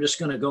left and I'm just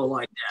going to go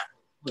like that.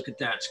 Look at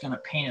that. It's going to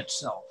paint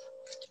itself.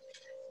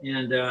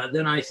 And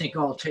then I think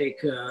I'll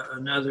take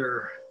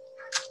another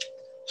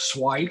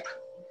swipe.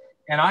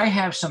 And I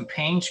have some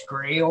Payne's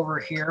gray over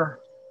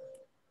here.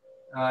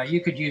 You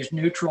could use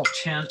neutral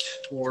tint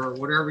or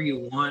whatever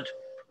you want.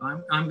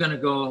 I'm going to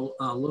go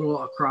a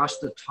little across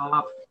the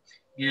top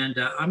and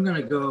I'm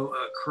going to go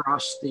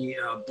across the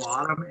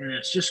bottom and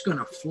it's just going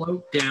to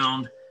float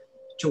down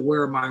to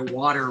where my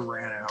water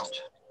ran out.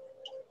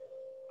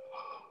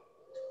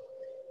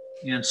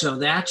 And so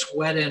that's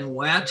wet and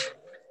wet.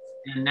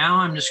 And now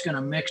I'm just going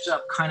to mix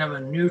up kind of a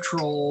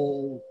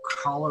neutral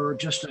color,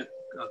 just a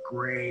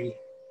gray.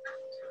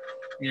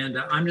 And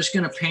I'm just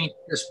going to paint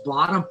this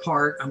bottom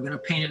part. I'm going to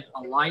paint it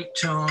a light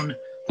tone,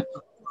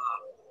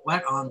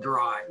 wet on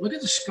dry. Look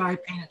at the sky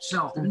paint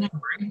itself. Isn't that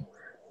great?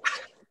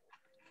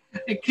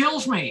 It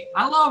kills me.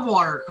 I love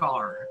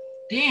watercolor.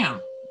 Damn.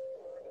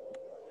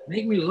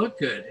 Make me look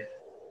good.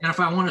 And if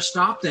I want to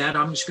stop that,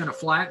 I'm just going to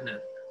flatten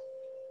it.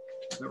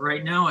 But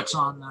right now it's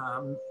on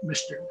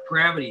Mr.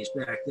 Gravity's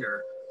back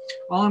there.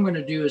 All I'm going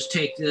to do is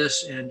take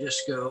this and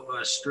just go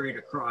straight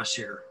across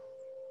here.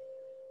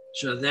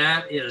 So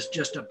that is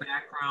just a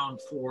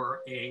background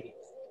for a,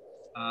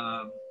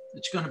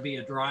 it's going to be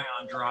a dry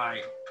on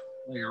dry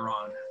later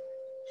on.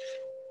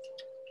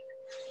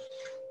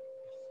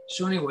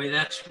 So anyway,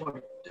 that's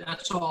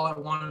all I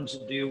wanted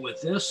to do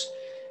with this,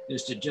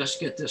 is to just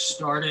get this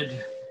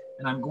started.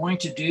 And I'm going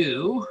to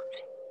do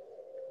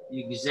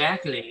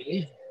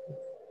exactly the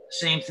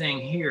same thing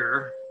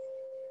here.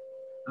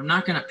 I'm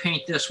not going to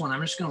paint this one.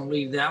 I'm just going to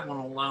leave that one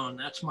alone.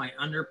 That's my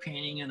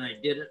underpainting, and I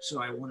did it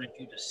so I wanted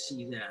you to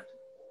see that.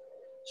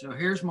 So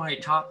here's my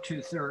top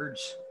 2/3,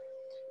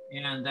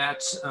 and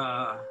that's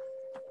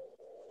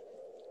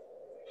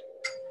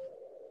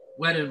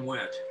wet and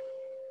wet.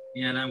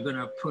 And I'm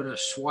gonna put a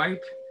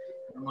swipe.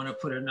 I'm gonna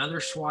put another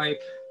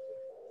swipe.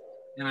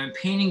 And I'm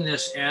painting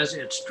this as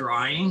it's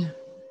drying.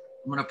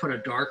 I'm gonna put a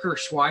darker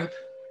swipe.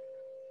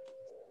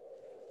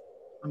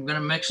 I'm gonna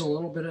mix a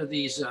little bit of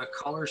these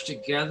colors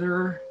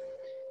together.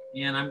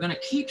 And I'm gonna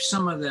keep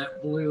some of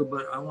that blue,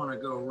 but I wanna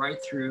go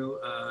right through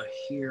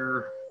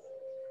here.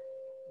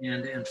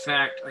 And in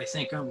fact, I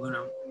think I'm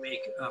gonna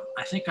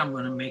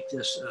make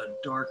this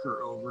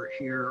darker over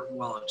here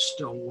while it's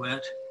still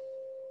wet.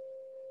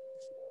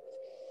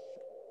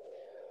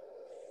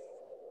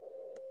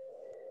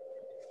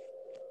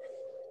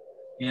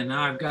 And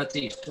now I've got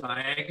these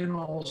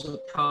diagonals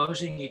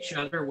opposing each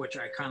other, which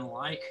I kind of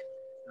like.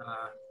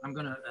 I'm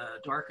gonna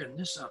darken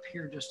this up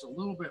here just a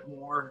little bit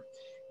more.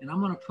 And I'm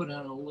gonna put in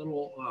a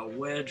little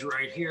wedge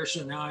right here.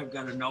 So now I've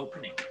got an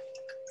opening.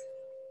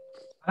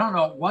 I don't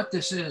know what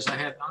this is. I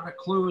have not a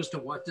clue as to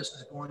what this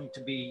is going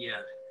to be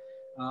yet.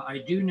 I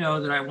do know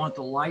that I want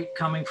the light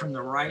coming from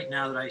the right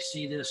now that I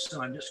see this.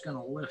 So I'm just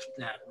gonna lift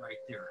that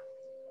right there.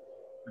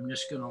 I'm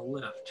just gonna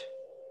lift.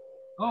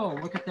 Oh,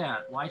 look at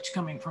that. Light's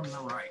coming from the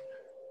right.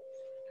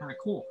 Kind of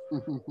cool.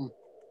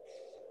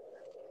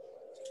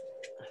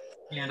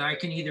 And I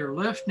can either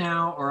lift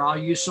now or I'll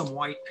use some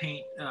white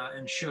paint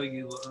and show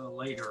you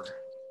later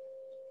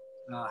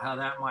how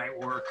that might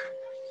work.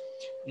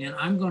 And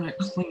I'm going to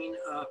clean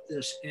up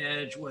this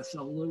edge with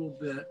a little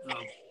bit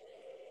of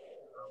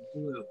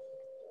blue.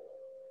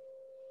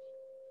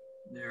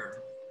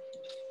 There.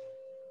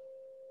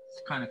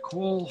 It's kind of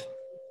cool.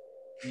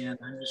 And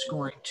I'm just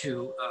going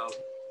to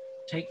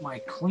take my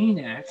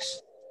Kleenex.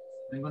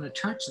 I'm going to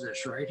touch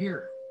this right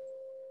here.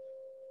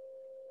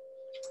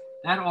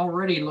 That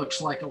already looks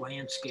like a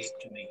landscape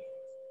to me.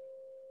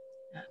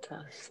 That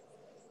does.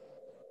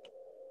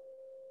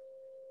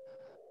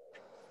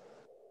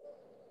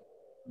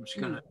 I'm just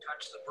going to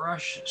touch the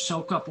brush,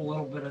 soak up a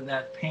little bit of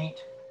that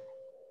paint,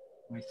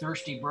 my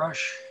thirsty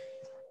brush.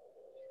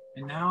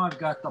 And now I've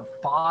got the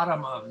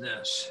bottom of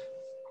this.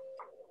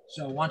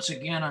 So once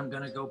again, I'm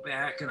going to go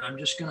back and I'm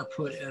just going to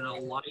put in a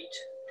light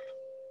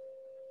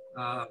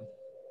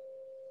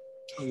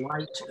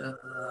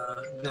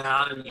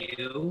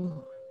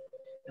value.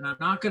 And I'm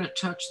not going to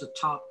touch the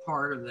top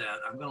part of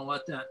that. I'm going to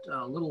let that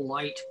little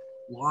light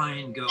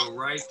line go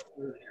right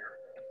through there.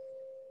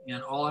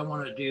 And all I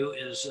want to do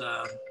is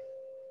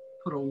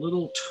put a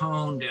little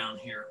tone down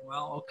here.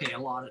 Well, okay, a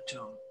lot of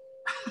tone.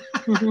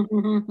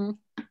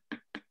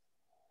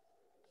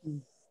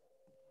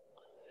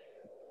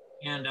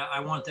 And I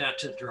want that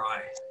to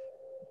dry.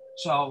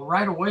 So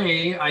right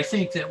away, I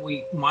think that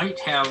we might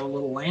have a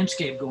little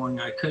landscape going.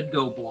 I could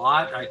go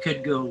blot, I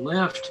could go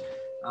lift.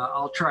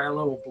 I'll try a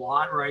little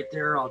blot right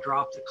there. I'll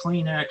drop the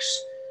Kleenex.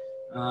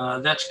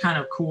 That's kind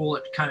of cool.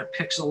 It kind of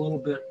picks a little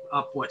bit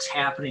up what's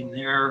happening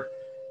there.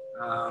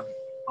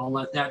 I'll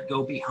let that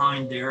go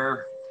behind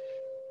there.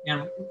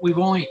 And we've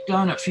only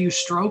done a few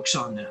strokes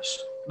on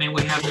this. I mean,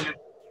 we have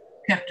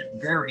kept it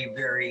very,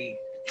 very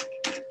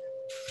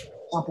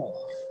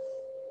simple.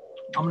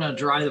 I'm going to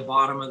dry the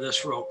bottom of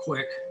this real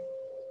quick.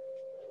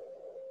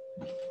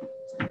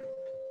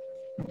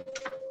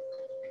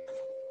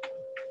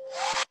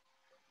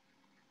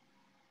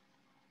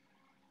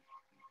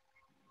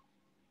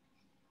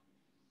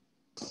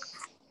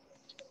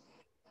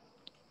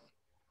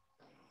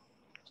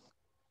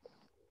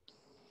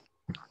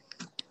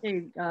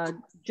 Hey,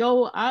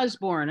 Joe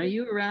Osborne, are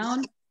you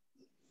around?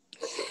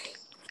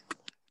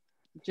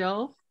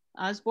 Joe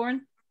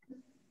Osborne?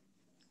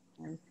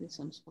 I guess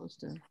I'm supposed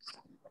to.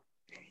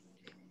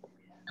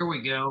 There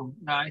we go.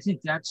 I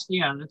think that's,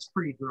 yeah, that's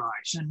pretty dry.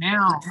 So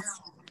now.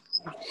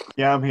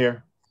 Yeah, I'm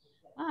here.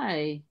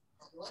 Hi.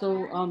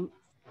 So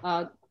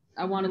I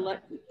want to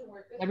let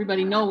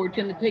everybody know we're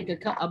going to take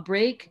a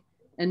break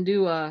and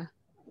do a.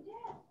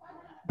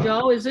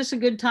 Joe, is this a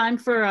good time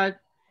for a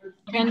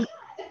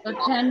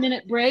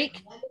 10-minute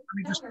break?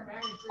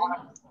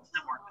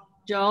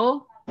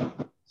 Joe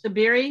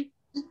Cibere?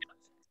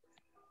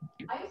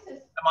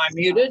 Am I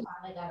muted?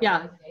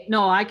 Yeah,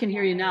 no, I can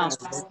hear you now.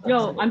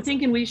 Joe, I'm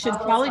thinking we should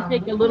probably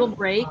take a little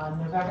break.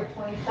 November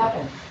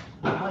 22nd.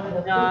 One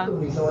of the Uh,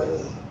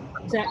 resorts.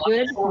 Is that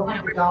good?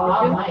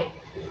 $400 a night.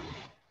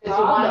 If you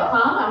want to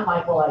come, I'm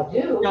like, well, I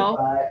do. No,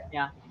 but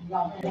yeah. you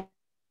don't.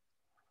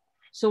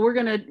 So we're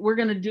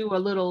gonna do a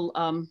little.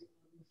 I'm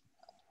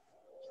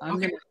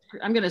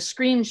gonna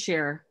screen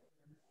share.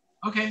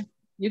 Okay.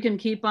 You can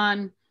keep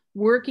on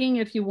working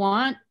if you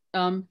want.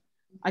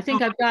 I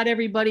think I've got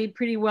everybody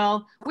pretty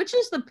well. Which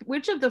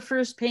of the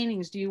first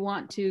paintings do you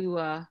want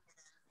to,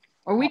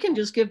 or we can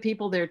just give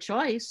people their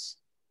choice.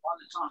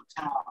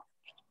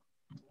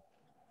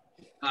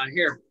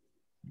 Here,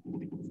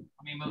 let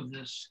me move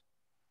this.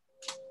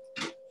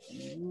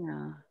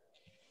 Yeah.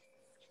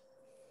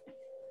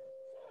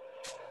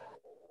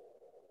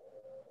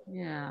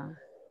 Yeah,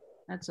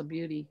 that's a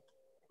beauty.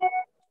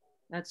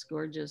 That's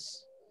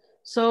gorgeous.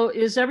 So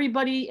did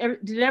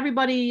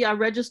everybody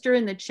register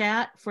in the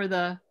chat for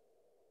the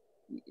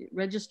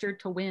register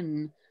to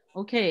win?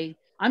 Okay,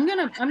 I'm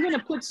gonna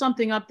put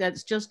something up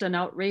that's just an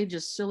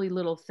outrageous, silly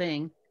little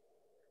thing.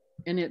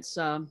 and it's,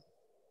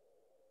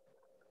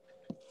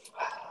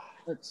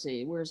 let's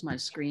see, where's my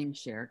screen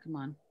share? Come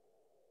on.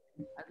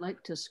 I'd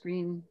like to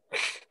screen,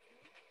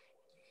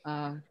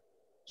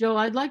 Joe,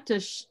 I'd like to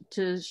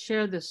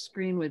share the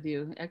screen with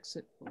you.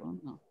 Exit, oh,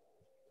 no.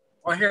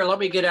 Well, here, let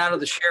me get out of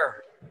the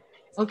share.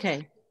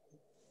 Okay.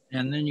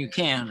 And then you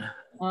can.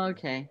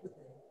 Okay.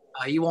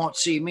 You won't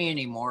see me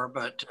anymore,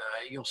 but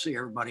you'll see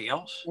everybody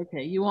else.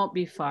 Okay, you won't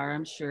be far,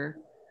 I'm sure.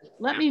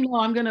 Let me know.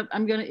 I'm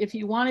gonna. If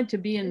you wanted to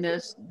be in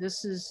this,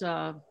 this is.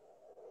 We're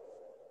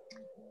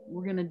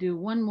gonna do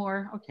one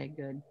more. Okay,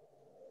 good.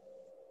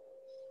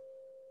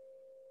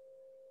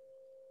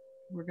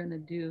 We're gonna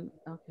do.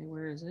 Okay,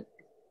 where is it?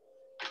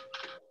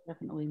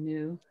 Definitely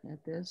new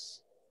at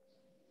this.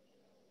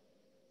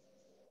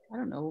 I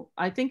don't know.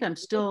 I think I'm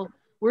still.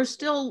 We're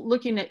still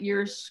looking at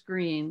your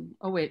screen.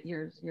 Oh wait,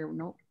 yours. Here.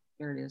 Nope.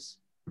 There it is.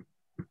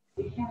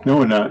 No,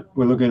 we're not.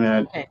 We're looking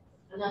at Okay.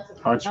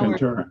 Arch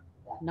Ventura.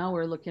 Now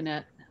we're looking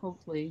at,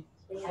 hopefully.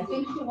 I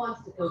think she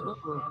wants to go.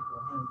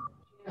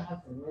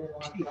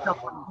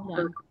 Hold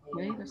on.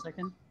 Wait a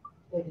second.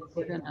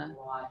 We're gonna.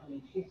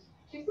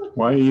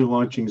 Why are you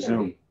launching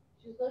Zoom?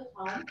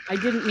 I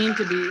didn't mean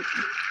to be.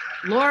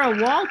 Laura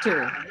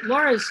Walter.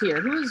 Laura's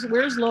here.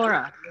 Where's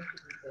Laura?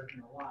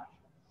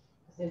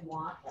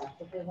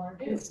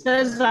 It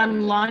says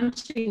I'm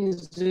launching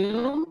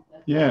Zoom.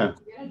 Yeah.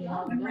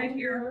 I'm right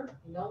here.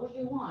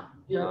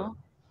 Joe?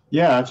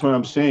 Yeah, that's what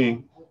I'm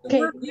saying. Okay,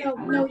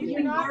 no,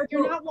 you're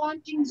not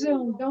launching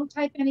Zoom. Don't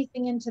type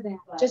anything into that.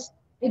 Just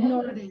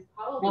ignore it.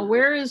 Well,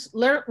 where is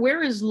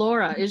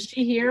Laura? Is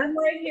she here? I'm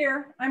right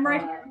here. I'm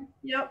right here.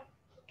 Yep.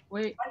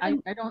 Wait, I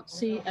don't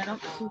see you.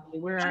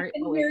 Where I are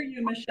can you? hear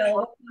you,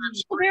 Michelle.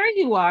 Oh, there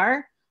you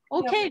are.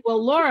 Okay,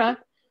 well, Laura,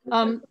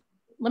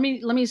 let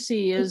me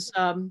see. Is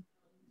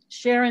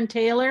Sharon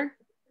Taylor?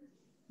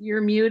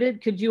 You're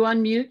muted. Could you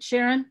unmute,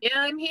 Sharon? Yeah,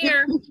 I'm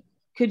here.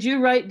 Could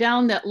you write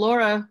down that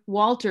Laura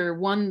Walter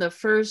won the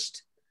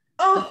first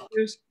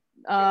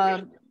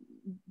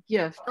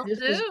gift?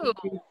 This is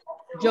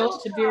Joe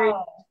Cibere.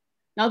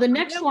 Now the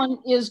next one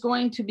is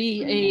going to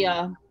be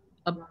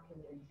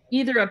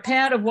either a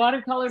pad of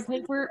watercolor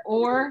paper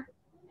or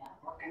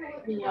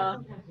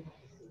the,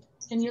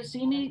 can you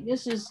see me?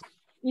 This is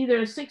either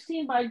a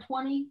 16 by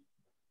 20,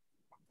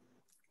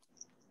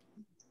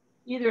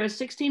 either a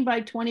 16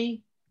 by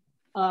 20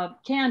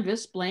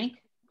 canvas, blank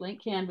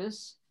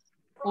canvas,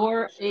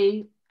 or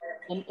an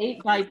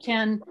 8 by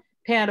 10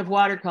 pad of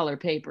watercolor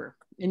paper,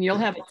 and you'll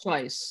have a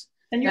choice.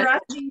 And you're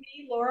asking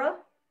me, Laura?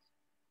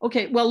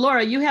 Okay, well,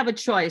 Laura, you have a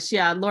choice.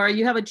 Yeah, Laura,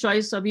 you have a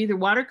choice of either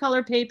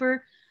watercolor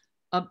paper,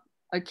 a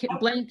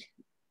blank.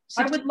 16.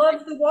 I would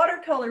love the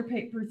watercolor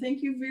paper.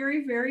 Thank you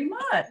very, very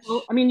much.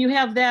 Well, I mean, you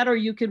have that, or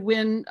you could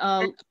win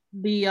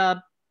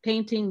the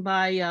painting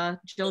by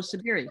Joe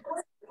Cibere.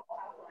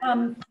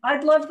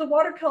 I'd love the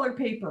watercolor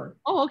paper.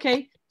 Oh,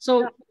 okay.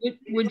 So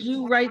would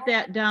you write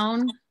that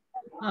down?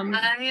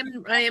 I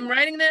am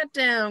writing that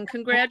down.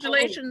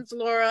 Congratulations,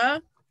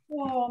 Laura.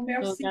 Oh,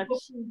 merci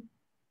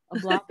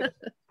beaucoup.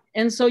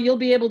 And so you'll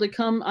be able to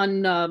come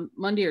on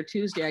Monday or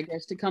Tuesday, I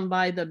guess, to come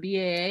by the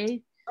BAA,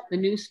 the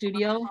new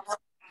studio.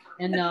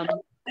 And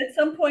at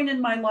some point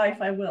in my life,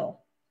 I will.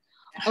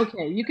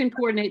 Okay, you can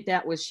coordinate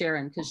that with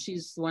Sharon because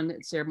she's the one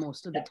that's there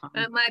most of the time.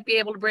 I might be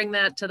able to bring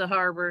that to the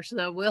harbor,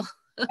 so we'll.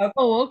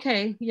 Oh,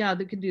 okay. Yeah,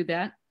 they could do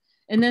that.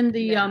 And then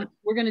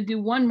we're going to do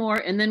one more,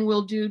 and then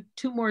we'll do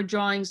 2 more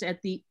drawings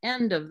at the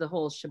end of the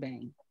whole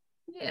shebang.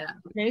 Yeah.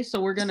 Okay, so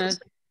we're going to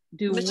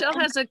do. Michelle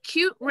has a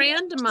cute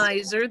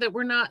randomizer that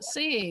we're not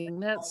seeing.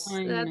 That's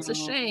a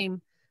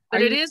shame.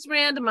 But it is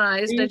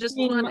randomized. I just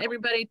want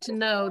everybody to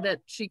know that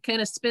she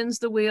kind of spins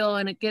the wheel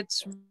and it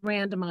gets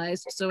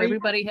randomized, so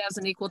everybody has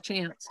an equal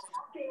chance.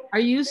 Are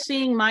you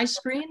seeing my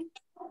screen?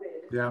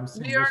 Yeah, I'm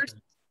seeing. We are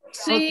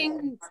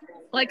seeing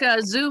like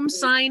a Zoom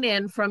sign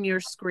in from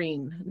your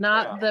screen,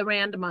 not the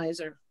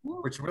randomizer.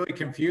 Which really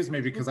confused me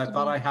because I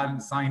thought I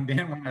hadn't signed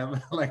in when I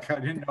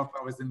didn't know if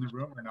I was in the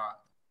room or not.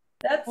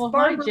 That's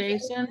hi,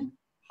 Jason.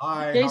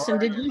 Hi. Jason,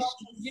 did you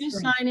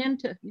sign in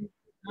to?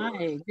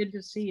 Hi, good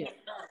to see you.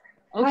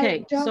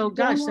 Okay, so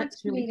gosh,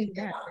 that's really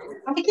bad.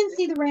 I can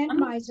see the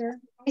randomizer.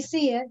 I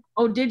see it.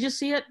 Oh, did you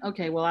see it?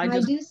 Okay, well, I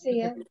do see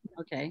it.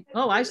 Okay.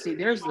 Oh, I see.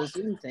 There's the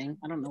Zoom thing.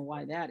 I don't know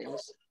why that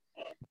is.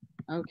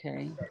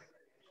 Okay.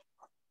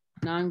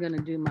 Now I'm going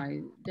to do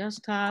my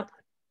desktop.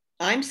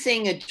 I'm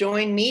seeing a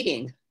join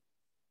meeting.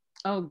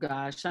 Oh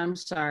gosh, I'm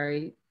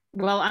sorry.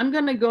 Well, I'm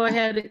going to go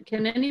ahead.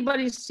 Can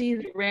anybody see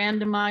the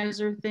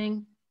randomizer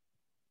thing?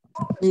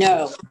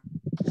 No.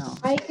 No.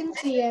 I can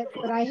see it,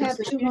 but I have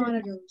 2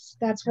 monitors.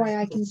 That's why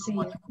I can see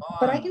it.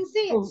 But I can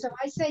see it, so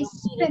I say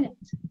spin it.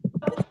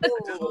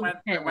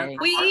 Okay.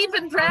 We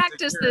even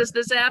practiced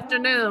this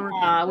afternoon.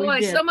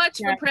 Boy, so much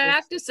for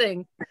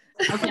practicing.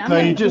 Okay, No,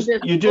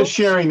 you're just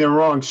sharing the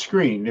wrong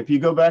screen. If you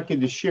go back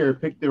into share,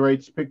 pick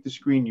the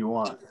screen you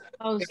want.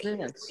 How's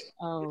this?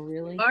 Oh,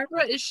 really?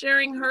 Barbara is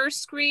sharing her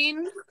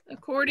screen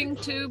according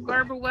to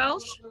Barbara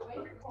Welsh.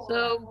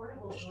 So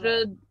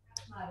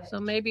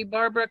maybe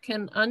Barbara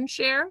can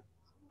unshare.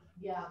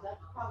 Yeah,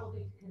 that's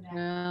probably connected.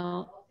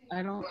 Well,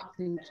 I don't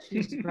think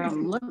she's the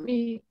problem. Let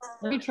me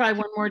try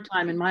one more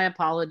time, and my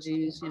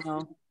apologies, you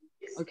know.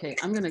 Okay,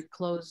 I'm gonna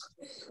close.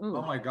 Ooh.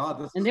 Oh my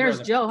God. And there's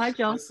Joe. Hi,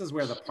 Joe. This is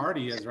where the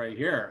party is right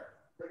here.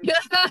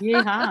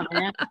 Yeehaw,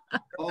 man.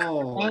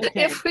 Oh.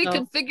 Okay, If we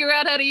could figure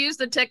out how to use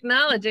the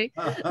technology.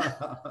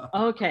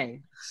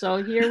 Okay,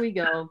 so here we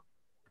go.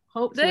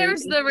 Hopefully.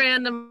 There's the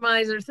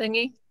randomizer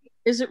thingy.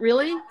 Is it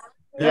really?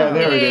 Yeah,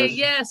 there it is.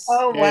 Yes.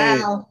 Oh,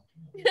 wow.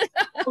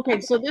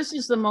 Okay, so this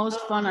is the most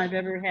fun I've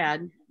ever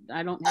had.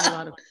 I don't have a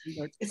lot of fun,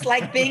 but It's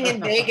like being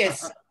in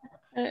Vegas.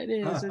 it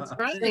is. It's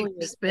Right.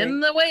 really Spin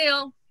the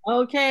wheel.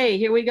 Okay,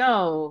 here we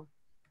go.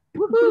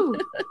 Woohoo!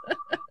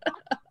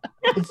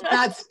 It's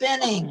not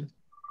spinning.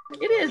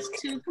 It is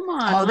too. Come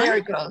on. Oh, there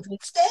it goes.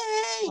 Stay.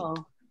 Oh.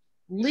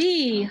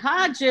 Lee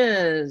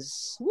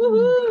Hodges.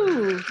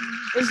 Woohoo!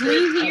 Is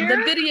Lee here?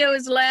 The video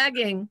is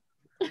lagging.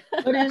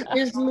 But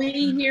is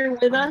Lee here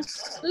with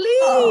us? Lee!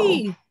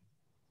 Oh.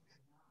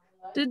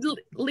 Did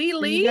Lee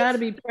leave? You got to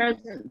be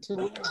present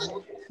to.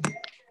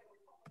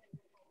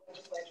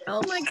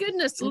 Oh my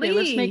goodness, Okay, Lee.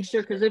 let's make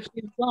sure, because if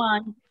she's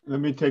gone, Let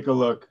me take a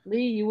look.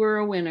 Lee, you were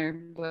a winner,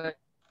 but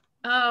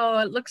Oh,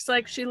 it looks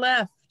like she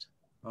left.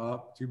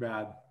 Oh, too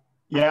bad.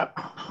 Yep,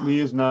 Lee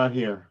is not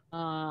here.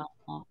 I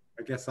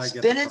guess I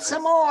get Spin it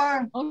some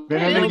more. okay,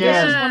 Spin it well, this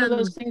is again. one of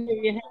those things where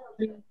you have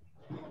to.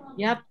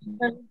 Yep,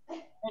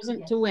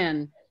 present to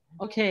win.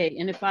 Okay,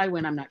 and if I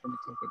win, I'm not going to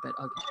take it,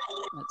 but okay,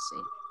 let's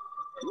see.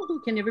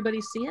 Ooh, can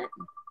everybody see it?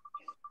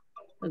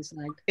 It's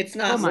like, It's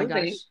not oh my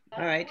moving. gosh.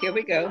 All right, here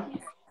we go.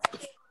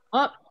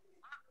 Oh,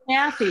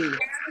 Kathy.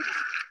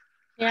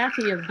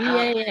 Kathy of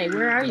BAA.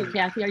 Where are you,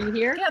 Kathy? Are you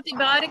here? Kathy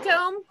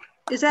Bodycomb.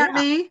 Is that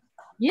me?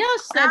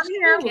 Yes, that's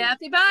here. you.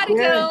 Kathy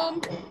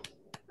Bodycomb.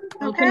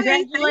 Well, Okay,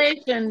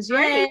 congratulations.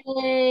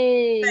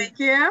 Yay. Thank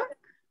you.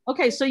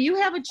 Okay, so you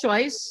have a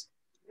choice.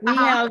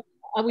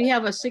 We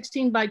have a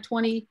 16 by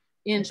 20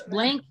 inch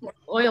blank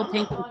oil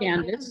painting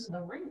canvas,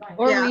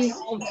 or we Yes.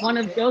 have one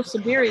of Joe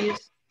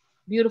Cibere's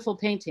beautiful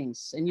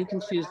paintings, and you can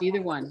choose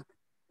either one.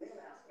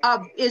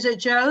 Is it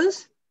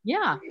Joe's?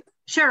 Yeah.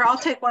 Sure, I'll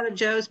take one of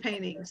Joe's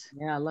paintings.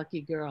 Yeah,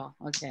 lucky girl.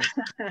 Okay.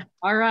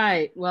 All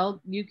right.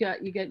 Well, you got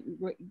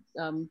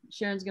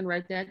Sharon's gonna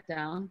write that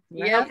down.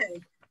 Right? Yep.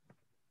 Okay.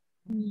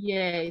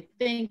 Yay!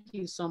 Thank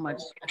you so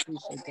much. I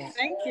appreciate that.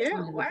 Thank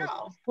you.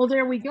 Wow. Well,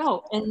 there we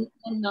go. And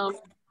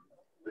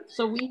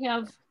so we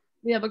have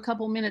a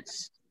couple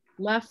minutes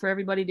left for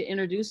everybody to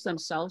introduce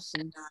themselves.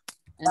 And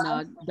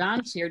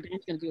Don's here.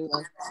 Don's gonna do in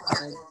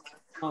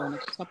a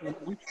couple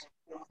of minutes.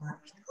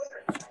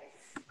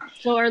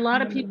 So are a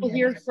lot of people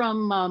here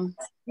from,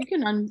 you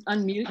can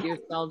unmute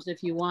yourselves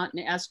if you want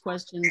and ask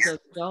questions of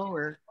Joe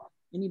or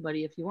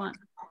anybody if you want.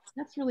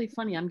 That's really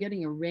funny. I'm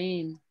getting a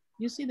rain.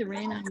 You see the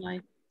rain on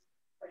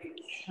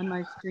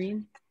my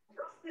screen?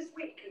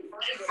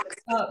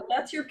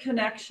 That's your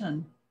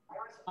connection.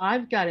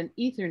 I've got an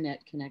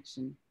Ethernet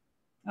connection.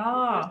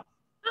 Ah.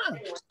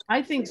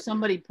 I think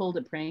somebody pulled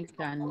a prank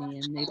on me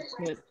and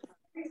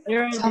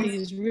there are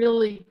these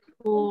really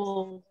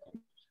cool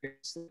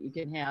pictures that you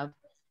can have.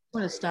 I'm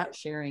going to stop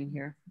sharing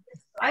here.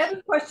 I have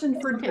a question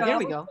for Joe. There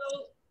we go.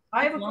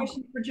 I have a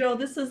question for Joe.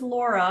 This is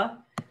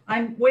Laura.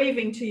 I'm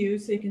waving to you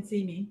so you can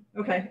see me.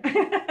 Okay.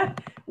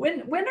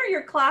 When are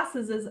your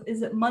classes?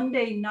 Is it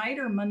Monday night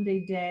or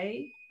Monday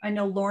day? I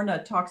know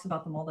Lorna talks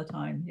about them all the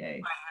time.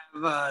 Yay.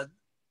 I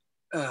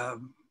have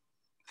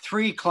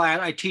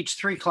I teach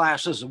 3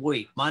 classes a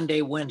week,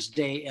 Monday,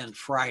 Wednesday, and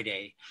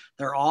Friday.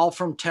 They're all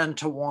from 10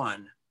 to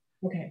 1,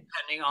 okay,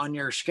 depending on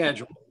your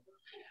schedule.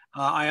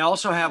 I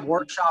also have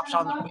workshops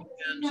on the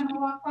weekends.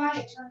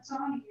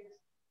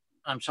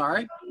 I'm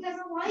sorry?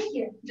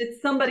 it's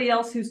somebody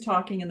else who's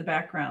talking in the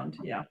background.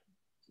 Yeah.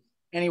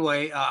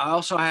 Anyway, I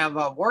also have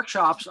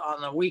workshops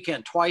on the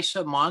weekend twice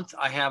a month.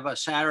 I have a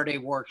Saturday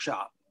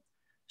workshop.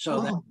 So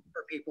that's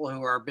for people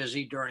who are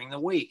busy during the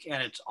week.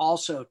 And it's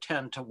also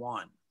 10 to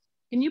 1.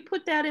 Can you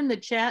put that in the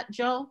chat,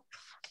 Joe?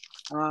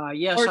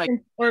 Yes,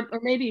 or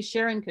maybe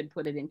Sharon could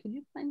put it in. Could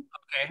you find?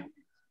 Okay.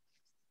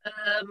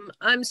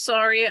 I'm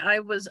sorry, I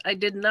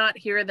did not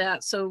hear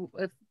that. So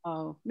if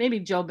maybe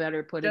Joe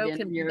better put Joe it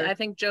in. can, I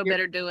think Joe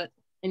better do it.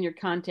 In your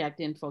contact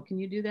info. Can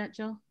you do that,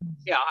 Joe?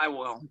 Yeah, I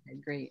will. Okay,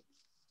 great.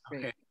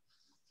 Okay.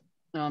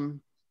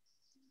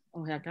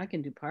 Oh heck, I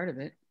can do part of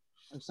it.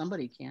 Or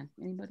somebody can.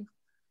 Anybody?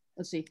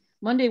 Let's see.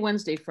 Monday,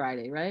 Wednesday,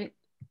 Friday, right?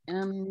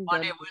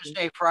 Monday,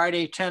 Wednesday,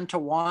 Friday, 10 to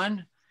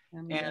 1.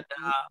 And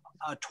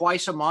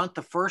twice a month,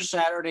 the first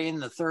Saturday and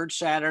the third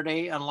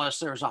Saturday, unless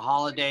there's a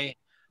holiday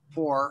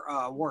for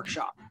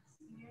workshop.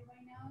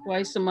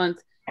 Twice a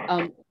month.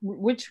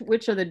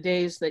 Which are the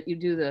days that you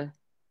do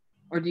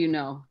or do you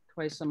know,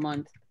 twice a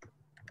month?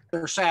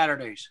 They're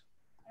Saturdays.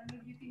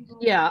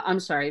 Yeah, I'm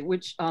sorry.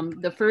 Which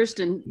the first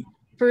and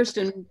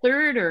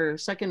third, or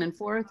second and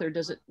fourth, or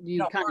do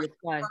you kind of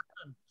fly?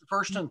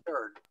 First and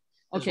third.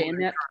 Okay,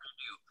 and that.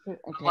 Okay.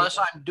 Unless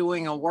I'm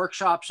doing a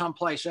workshop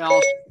someplace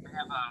else,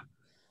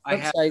 I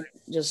have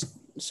a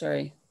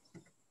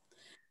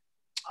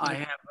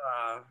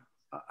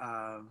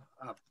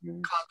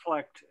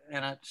conflict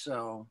in it,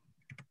 so.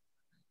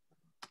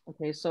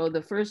 Okay, so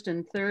the first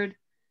and third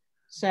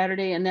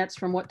Saturday, and that's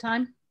from what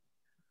time?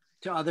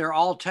 They're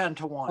all 10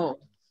 to 1.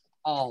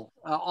 Oh.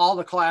 All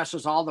the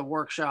classes, all the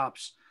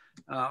workshops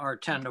are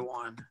 10 to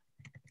 1.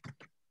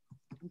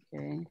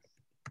 Okay.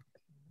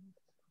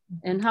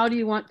 And how do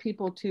you want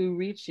people to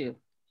reach you?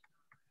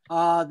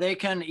 They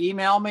can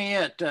email me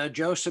at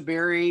Joe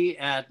Cibere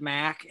at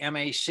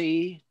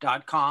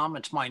macmac.com.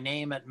 It's my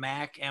name at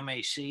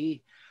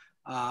macmac.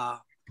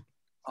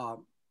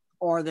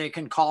 Or they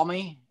can call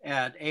me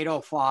at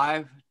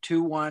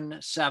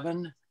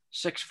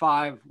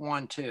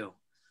 805-217-6512.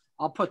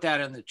 I'll put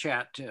that in the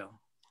chat too.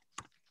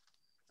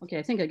 Okay,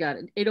 I think I got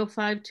it.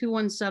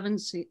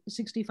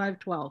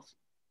 805-217-6512.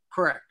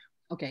 Correct.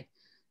 Okay.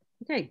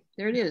 Okay,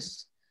 there it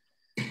is.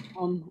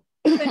 Thank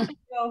you,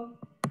 Joe.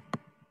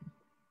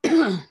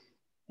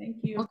 Thank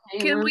you. Okay,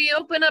 Can we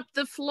open up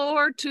the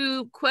floor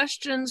to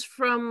questions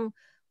from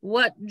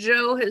what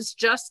Joe has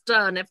just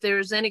done? If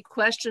there's any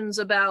questions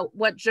about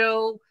what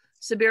Joe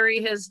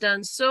Cibere has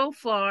done so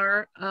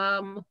far,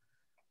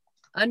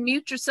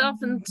 unmute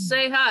yourself and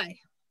say hi.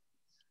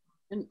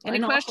 Any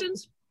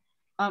questions?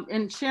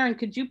 And Sharon,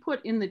 could you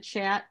put in the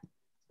chat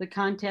the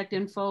contact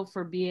info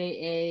for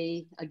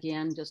BAA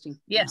again, just in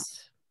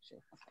yes. Sure.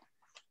 Okay.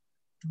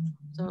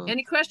 So,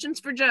 any questions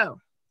for Joe?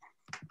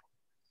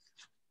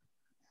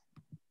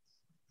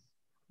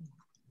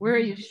 where are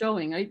you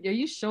showing? Are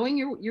you showing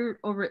you're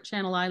over at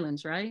Channel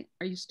Islands, right?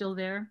 Are you still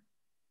there?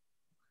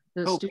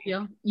 The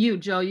studio? You,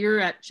 Joe, you're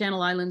at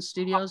Channel Islands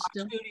Studios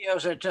still?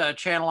 Studios at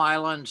Channel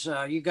Islands.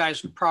 You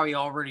guys probably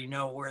already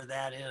know where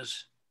that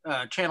is.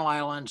 Channel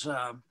Islands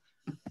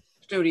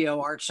Studio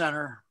Art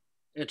Center.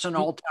 It's in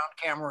Old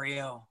Town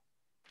Camarillo.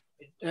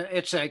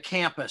 It's a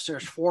campus.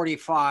 There's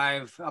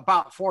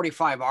about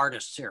 45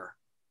 artists here.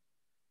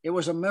 It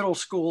was a middle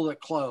school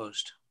that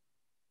closed.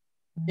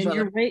 And so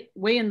you're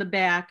way in the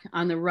back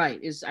on the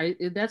right.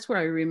 That's where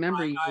I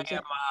remember you. I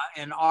am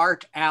an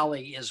art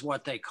alley is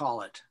what they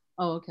call it.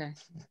 Oh, okay.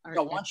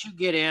 So once you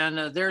get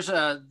in, there's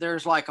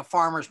like a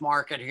farmer's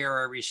market here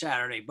every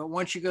Saturday. But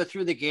once you go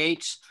through the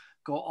gates,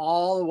 go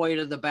all the way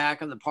to the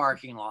back of the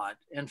parking lot.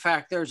 In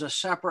fact, there's a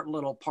separate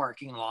little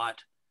parking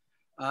lot,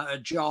 a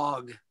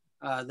jog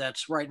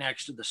that's right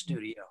next to the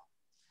studio.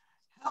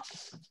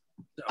 So.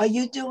 Are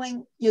you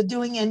doing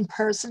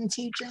in-person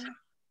teaching?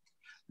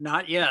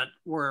 Not yet.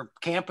 We're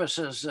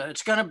campuses.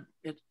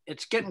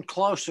 It's getting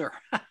closer.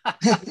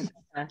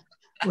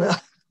 Well,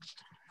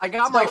 I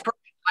got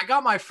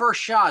my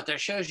first shot.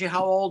 That shows you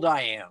how old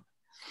I am.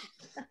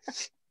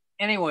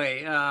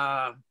 Anyway,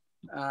 no,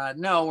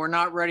 we're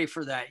not ready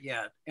for that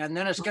yet. And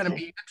then it's going to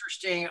be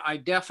interesting. I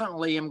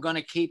definitely am going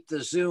to keep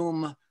the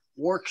Zoom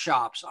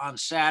workshops on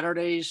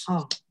Saturdays.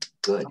 Oh,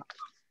 good.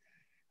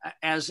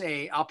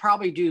 I'll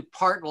probably do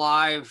part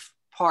live,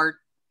 part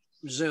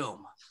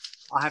Zoom.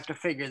 I'll have to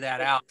figure that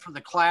out for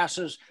the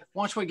classes.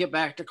 Once we get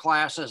back to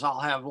classes,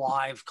 I'll have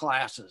live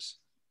classes.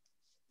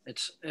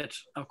 It's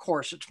of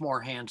course it's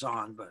more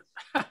hands-on, but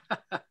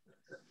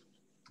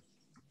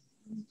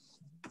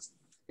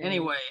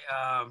anyway,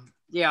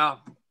 yeah,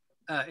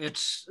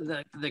 it's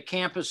the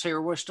campus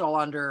here. We're still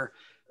under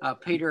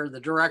Peter, the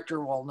director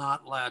will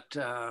not let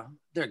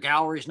their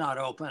gallery's not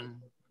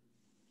open.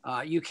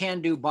 You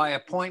can do by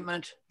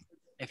appointment.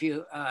 If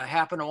you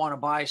happen to want to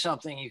buy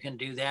something, you can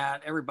do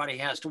that. Everybody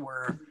has to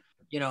wear,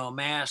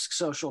 mask,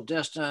 social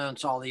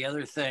distance, all the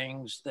other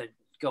things that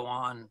go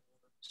on.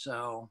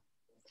 So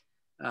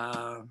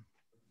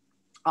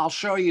I'll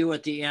show you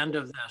at the end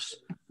of this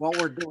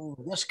what we're doing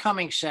this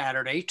coming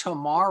Saturday,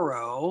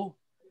 tomorrow,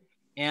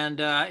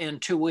 and in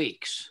 2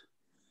 weeks.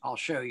 I'll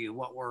show you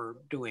what we're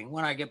doing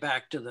when I get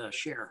back to the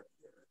share.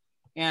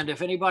 And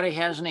if anybody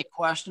has any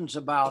questions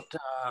about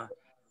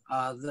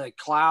the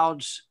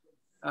clouds,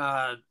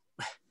 I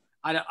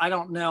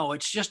don't know.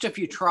 It's just if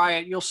you try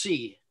it, you'll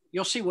see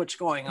what's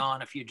going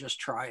on if you just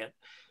try it.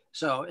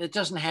 So it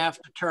doesn't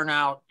have to turn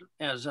out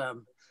as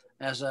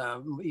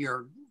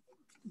your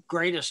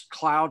greatest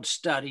cloud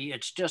study.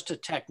 It's just a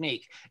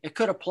technique. It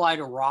could apply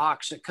to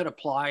rocks. It could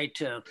apply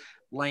to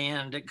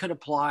land. It could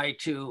apply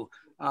to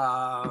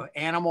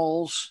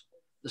animals.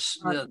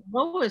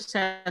 Lois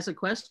has a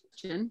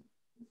question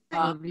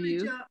of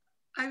you.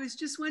 I was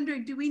just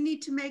wondering, do we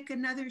need to make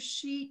another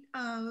sheet,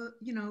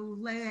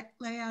 lay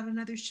out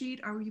another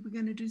sheet? Are we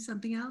going to do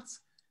something else?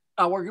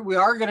 We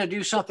are going to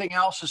do something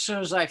else as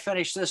soon as I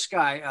finish this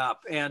guy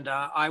up. And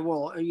I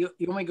will, you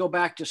want me to go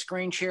back to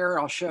screen share?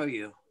 I'll show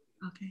you.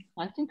 Okay.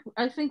 I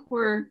think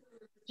we're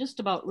just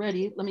about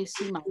ready. Let me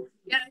see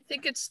Yeah, I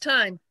think it's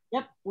time.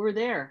 Yep, we're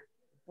there.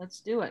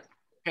 Let's do it.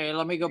 Okay,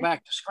 let me go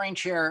back to screen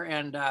share.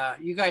 And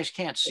you guys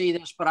can't see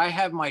this, but I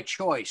have my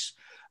choice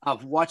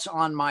of what's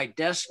on my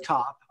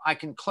desktop. I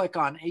can click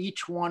on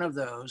each one of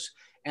those,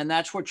 and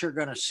that's what you're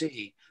going to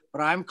see.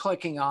 But I'm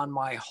clicking on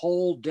my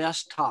whole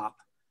desktop.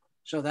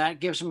 So that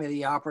gives me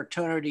the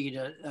opportunity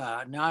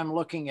to, now I'm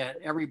looking at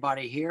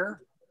everybody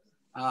here.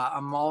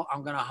 I'm going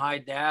to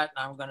hide that.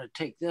 And I'm going to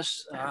take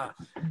this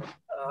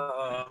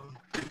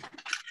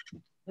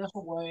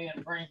away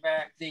and bring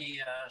back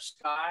the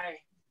sky.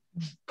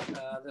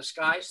 the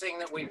skies thing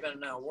that we've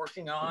been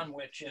working on,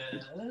 which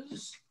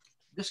is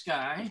this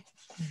guy.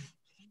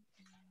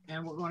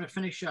 And we're going to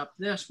finish up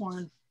this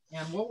one.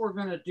 And what we're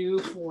going to do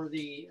for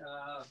the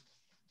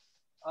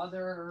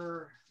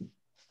other,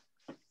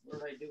 what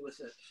did I do with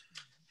it?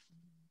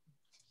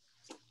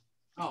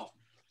 Oh,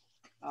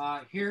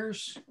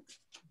 here's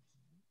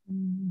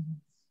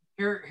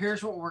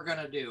what we're going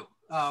to do.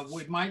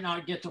 We might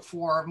not get to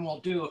 4 of them.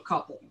 We'll do a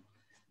couple.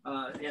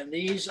 And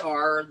these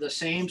are the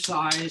same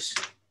size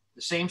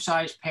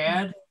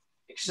pad,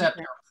 except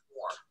they're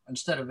 4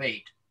 instead of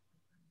 8.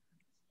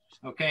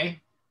 Okay.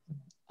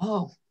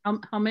 Oh.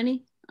 How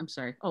many? I'm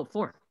sorry. Oh,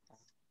 4.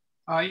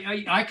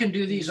 I can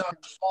do these on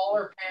a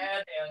smaller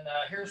pad, and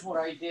here's what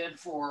I did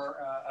for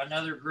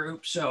another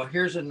group. So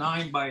here's a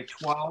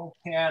 9x12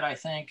 pad, I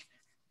think.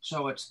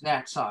 So it's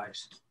that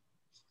size.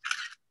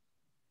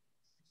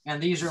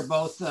 And these are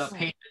both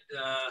painted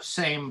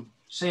same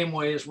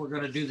way as we're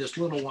going to do this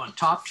little one.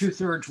 Top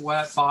 2/3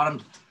 wet,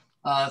 bottom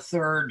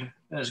third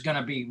is going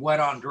to be wet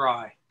on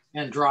dry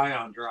and dry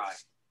on dry.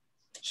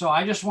 So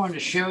I just wanted to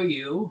show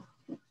you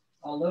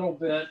a little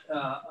bit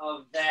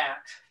of that.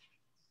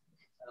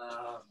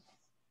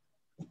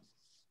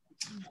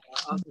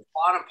 Of the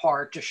bottom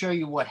part to show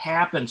you what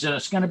happens, and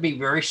it's going to be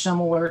very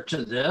similar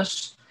to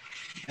this.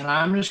 And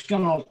I'm just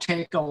going to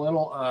take a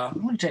little,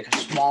 I'm going to take a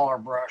smaller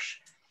brush,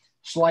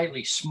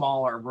 slightly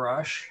smaller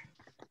brush,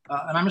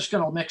 and I'm just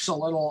going to mix a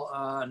little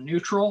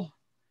neutral,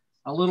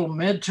 a little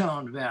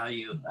mid-tone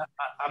value.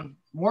 I'm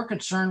more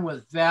concerned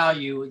with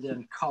value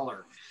than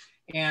color,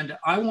 and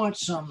I want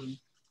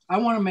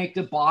to make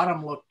the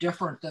bottom look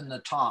different than the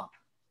top.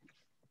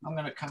 I'm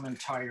going to come in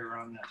tighter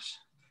on this.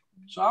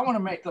 So I want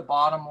to make the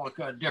bottom look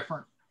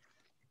different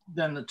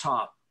than the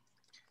top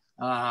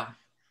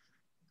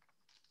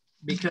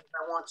because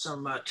I want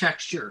some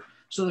texture.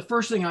 So the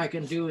first thing I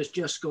can do is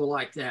just go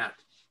like that.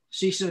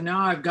 See, so now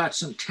I've got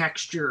some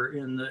texture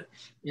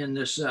in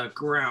this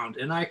ground,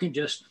 and I can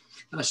just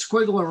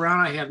squiggle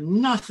around. I have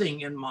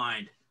nothing in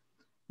mind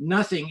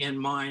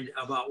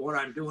about what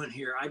I'm doing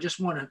here. I just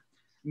want to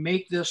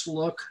make this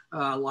look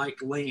like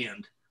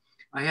land.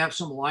 I have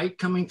some light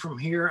coming from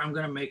here. I'm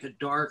going to make a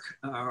dark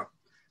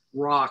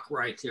rock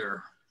right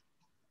there.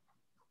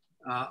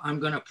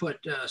 I'm going to put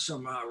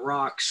some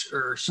rocks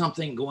or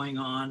something going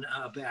on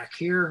back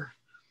here.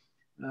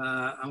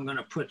 I'm going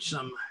to put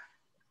some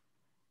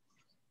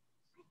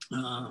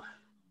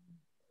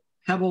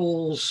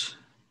pebbles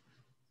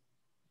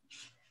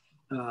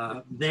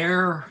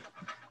there.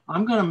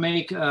 I'm going to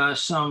make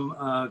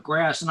some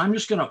grass, and I'm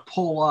just going to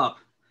pull up.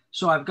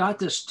 So I've got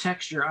this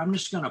texture. I'm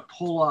just going to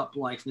pull up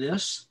like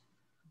this.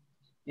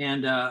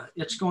 And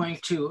it's going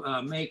to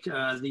make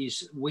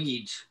these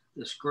weeds,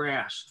 this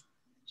grass.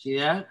 See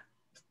that?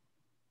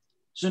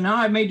 So now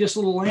I made this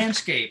little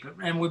landscape,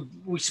 and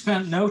we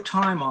spent no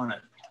time on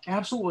it.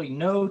 Absolutely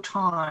no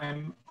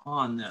time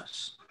on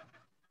this.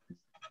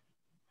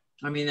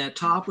 I mean, that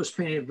top was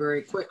painted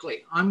very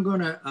quickly. I'm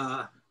going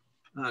to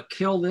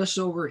kill this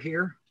over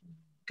here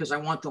because I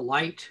want the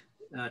light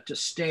to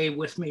stay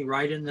with me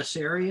right in this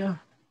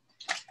area.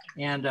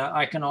 And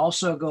I can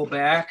also go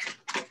back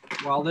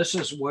while this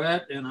is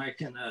wet, and I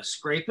can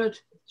scrape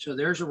it. So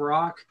there's a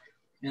rock,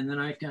 and then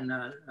I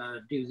can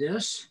do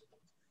this.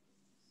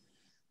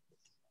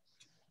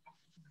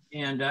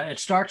 And it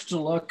starts to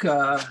look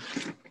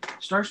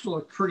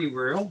pretty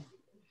real.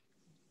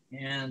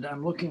 And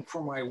I'm looking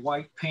for my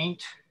white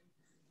paint.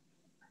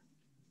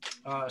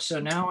 So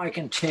now I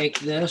can take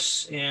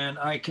this and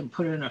I can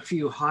put in a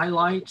few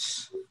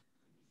highlights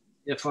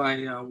if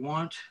I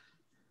want.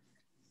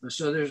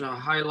 So there's a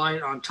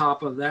highlight on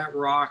top of that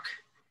rock.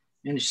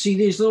 And you see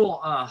these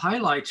little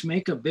highlights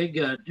make a big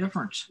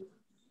difference.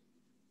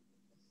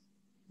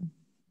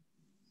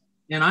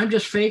 And I'm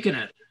just faking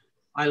it.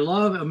 I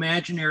love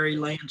imaginary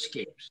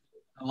landscapes.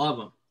 I love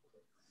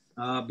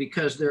them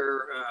because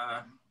they're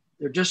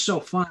just so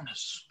fun,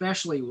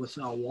 especially with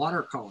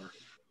watercolor.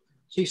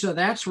 See, so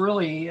that's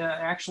really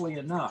actually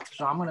enough.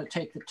 So I'm going to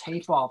take the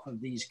tape off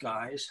of these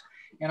guys.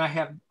 And I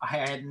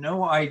had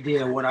no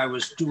idea what I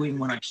was doing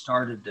when I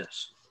started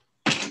this.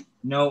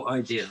 No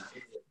idea.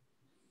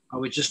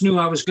 I just knew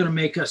I was going to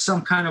make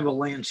some kind of a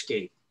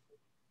landscape.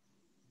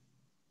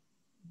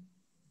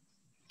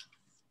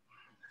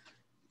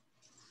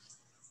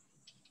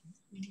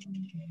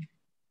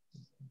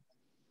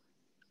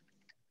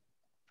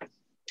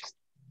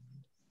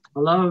 I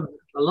love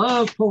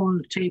pulling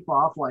the tape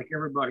off like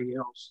everybody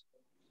else.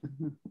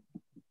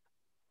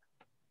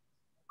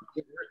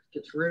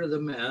 Gets rid of the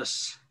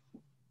mess.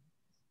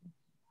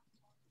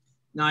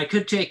 Now I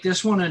could take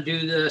this one and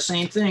do the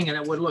same thing and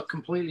it would look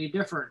completely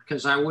different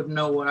because I wouldn't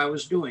know what I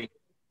was doing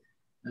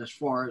as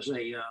far as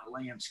a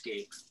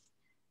landscape.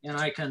 And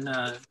I can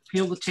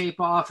peel the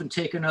tape off and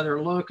take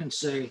another look and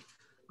say,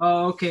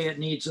 oh, okay, it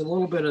needs a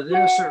little bit of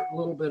this or a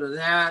little bit of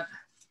that.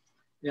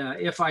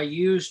 If I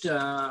used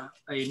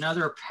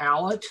another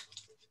palette,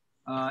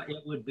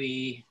 it would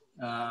be,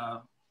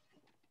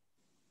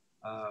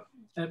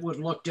 it would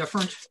look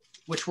different,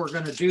 which we're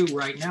going to do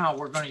right now.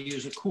 We're going to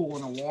use a cool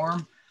and a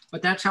warm.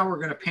 but that's how we're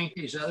going to paint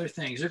these other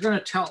things. They're going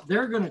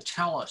to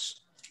tell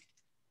us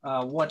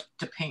what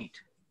to paint.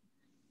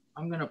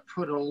 I'm going to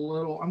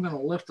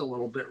lift a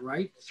little bit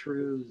right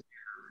through there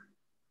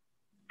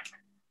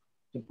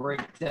to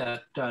break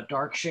that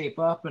dark shape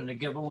up and to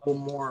give a little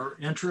more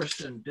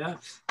interest and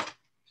depth.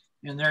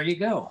 And there you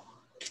go.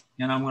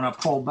 And I'm going to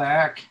pull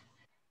back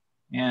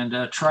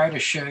and try to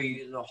show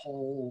you the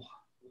whole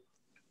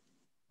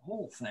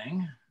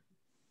thing,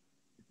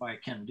 if I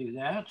can do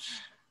that.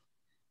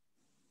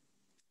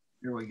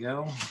 Here we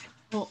go.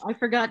 Oh, I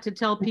forgot to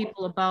tell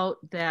people about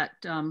that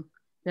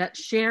that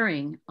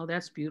sharing. Oh,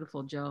 that's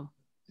beautiful, Joe.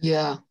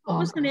 Yeah. What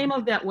was the name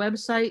of that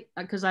website?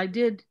 Because I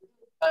did.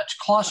 That's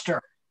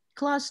Cluster.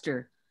 Cluster.co.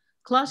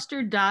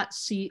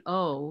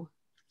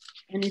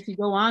 And if you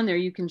go on there,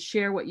 you can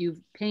share what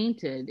you've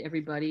painted,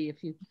 everybody.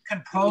 If you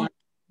can post,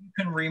 you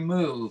can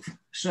remove.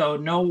 So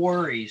no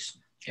worries.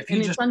 If you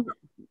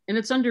and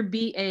it's under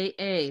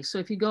BAA. So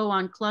if you go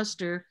on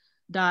cluster.co,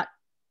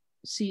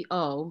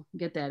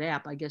 get that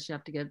app. I guess you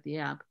have to get the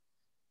app.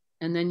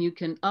 And then you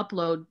can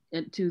upload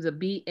it to the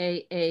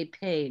BAA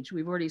page.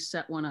 We've already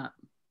set one up.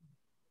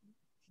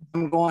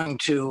 I'm going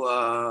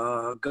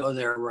to go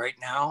there right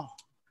now.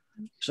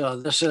 So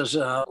this is,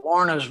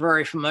 Lorna is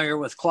very familiar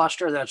with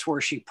Cluster. That's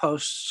where she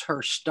posts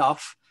her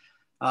stuff.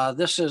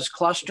 This is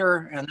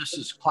Cluster and this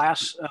is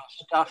class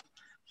stuff.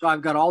 So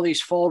I've got all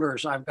these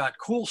folders. I've got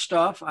cool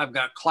stuff. I've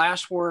got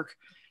classwork.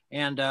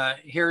 And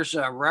here's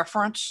a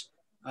reference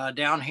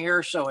down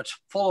here. So it's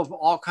full of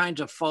all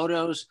kinds of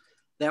photos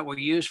that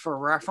we use for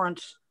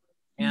reference.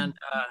 And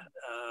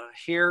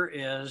here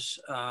is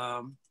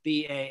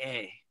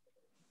BAA.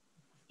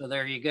 So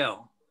there you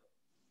go.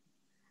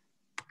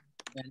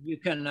 And you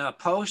can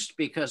post,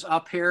 because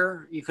up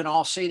here, you can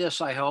all see this,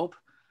 I hope.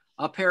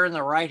 Up here in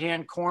the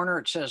right-hand corner,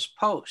 it says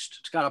post.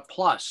 It's got a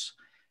plus.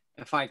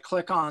 If I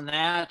click on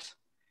that,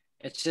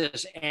 it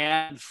says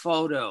add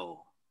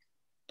photo.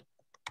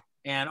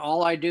 And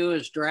all I do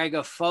is drag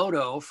a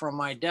photo from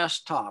my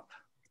desktop.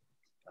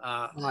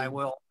 I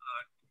will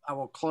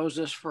close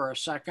this for a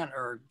second,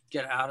 or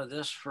get out of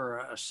this for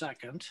a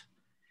second.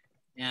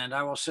 And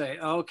I will say,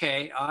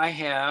 okay, I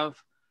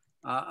have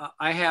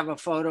a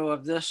photo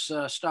of this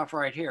stuff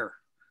right here.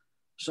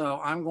 So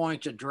I'm going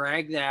to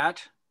drag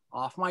that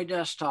off my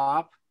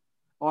desktop.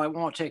 Oh, I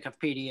won't take a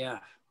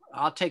PDF.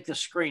 I'll take the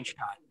screenshot.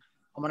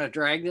 I'm going to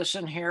drag this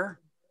in here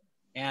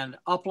and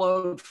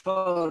upload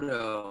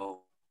photo.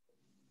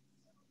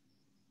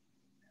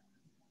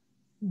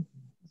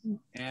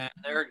 And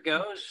there it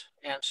goes.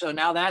 And so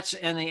now that's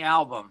in the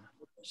album.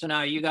 So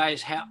now you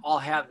guys all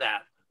have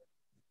that.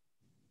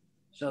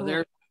 So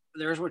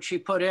there's what she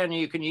put in.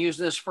 You can use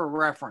this for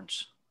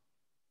reference.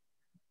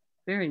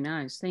 Very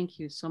nice. Thank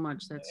you so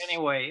much. That's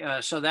anyway.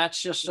 So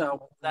that's just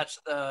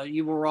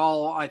you were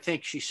all. I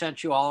think she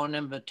sent you all an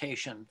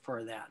invitation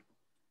for that.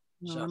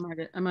 No, so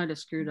I might have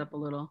screwed up a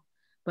little,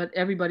 but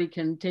everybody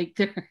can take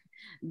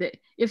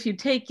if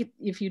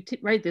you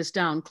write this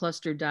down,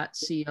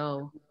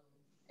 cluster.co,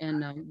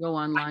 and go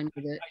online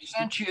with it. I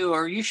sent you,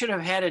 or you should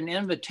have had an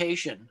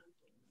invitation.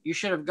 You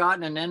should have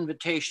gotten an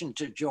invitation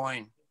to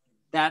join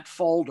that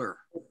folder.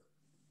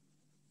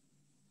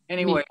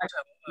 Anyway,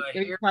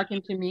 are you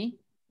talking to me?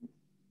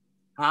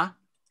 Huh?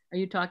 Are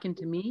you talking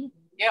to me?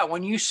 Yeah,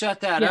 when you set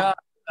that up.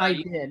 I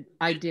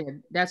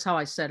did. That's how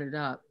I set it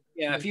up.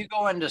 Yeah, if you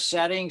go into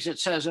settings, it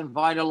says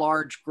invite a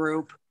large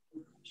group.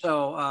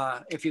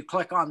 So if you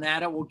click on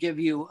that, it will give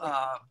you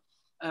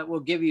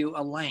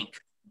a link.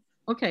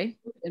 Okay,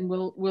 and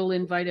we'll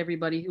invite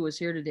everybody who was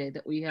here today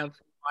that we have.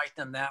 Invite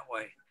them that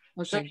way.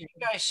 Okay. So you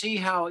guys see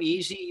how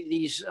easy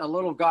these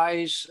little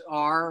guys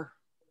are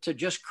to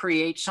just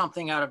create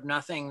something out of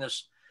nothing,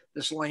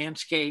 this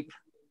landscape.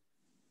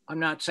 I'm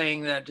not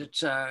saying that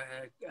it's a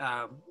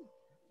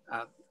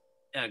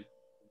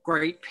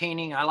great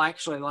painting. I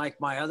actually like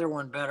my other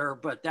one better,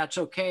 but that's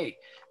okay.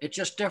 It's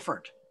just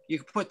different. You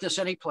could put this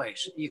any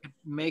place. You could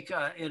make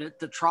it at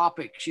the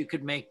tropics. You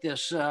could make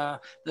this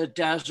the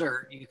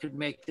desert. You could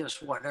make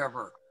this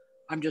whatever.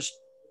 I'm just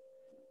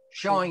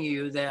showing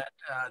you that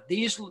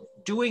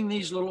doing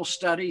these little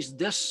studies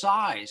this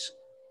size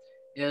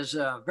is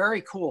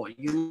very cool.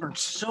 You learn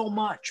so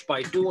much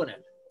by doing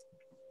it.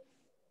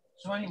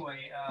 So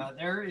anyway,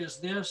 there is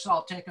this.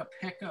 I'll take a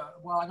pic.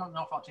 Well, I don't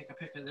know if I'll take a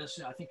pic of this.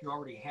 I think you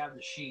already have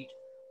the sheet.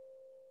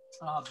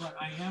 But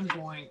I am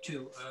going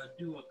to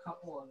do a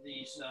couple of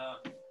these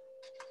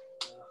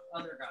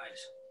other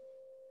guys.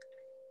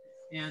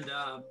 And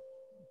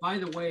by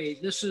the way,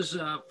 this is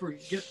for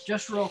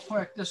just real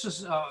quick. This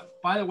is,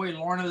 by the way,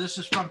 Lorna, this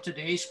is from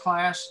today's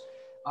class.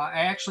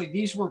 Actually,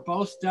 these were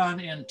both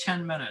done in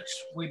 10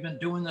 minutes. We've been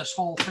doing this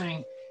whole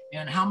thing.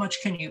 And how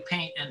much can you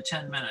paint in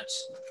 10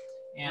 minutes?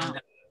 And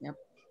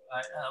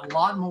a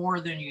lot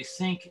more than you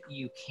think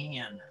you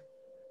can.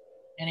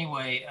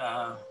 Anyway,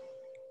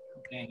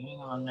 okay, hang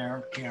on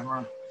there,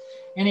 camera.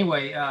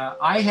 Anyway,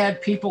 I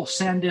had people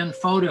send in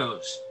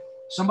photos.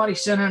 Somebody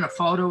sent in a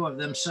photo of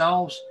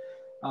themselves.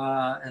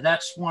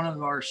 That's one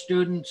of our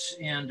students,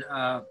 and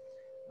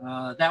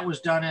That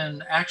was done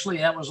in, actually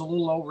that was a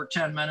little over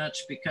 10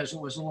 minutes because it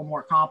was a little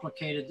more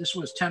complicated. This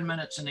was 10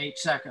 minutes and 8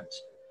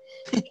 seconds.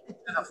 A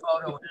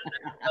photo,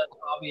 that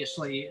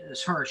obviously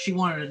is her. She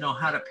wanted to know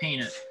how to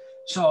paint it.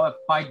 So if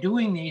by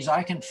doing these,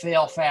 I can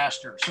fail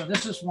faster. So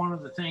this is one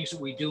of the things that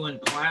we do in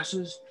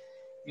classes.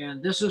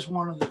 And this is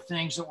one of the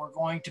things that we're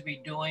going to be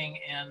doing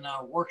in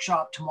a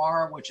workshop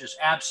tomorrow, which is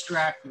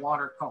abstract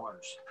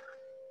watercolors.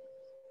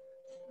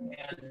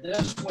 And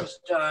this was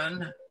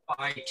done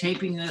by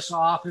taping this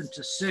off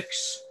into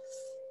 6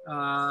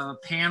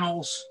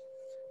 panels,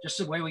 just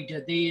the way we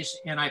did these.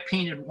 And I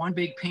painted one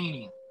big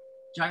painting.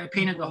 I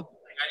painted the whole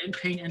thing. I didn't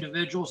paint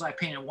individuals. I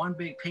painted one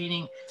big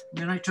painting.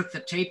 And then I took the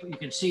tape. You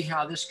can see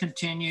how this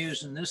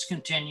continues and this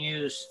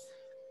continues.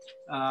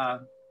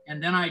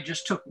 And then I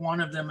just took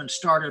one of them and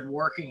started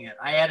working it.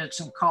 I added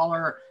some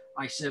color.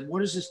 I said,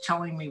 what is this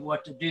telling me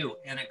what to do?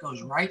 And it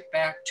goes right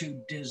back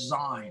to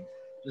design.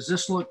 Does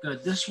this look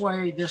good this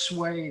way, this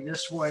way,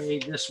 this way,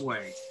 this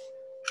way?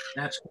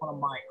 That's one of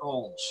my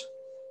goals.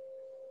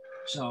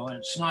 So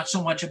it's not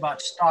so much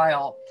about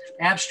style.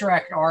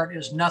 Abstract art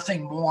is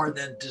nothing more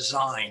than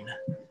design.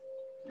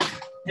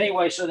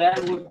 Anyway, so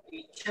that would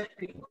be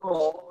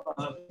typical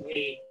of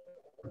a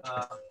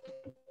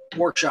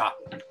workshop.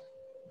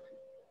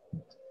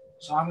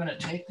 So I'm going to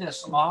take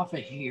this off of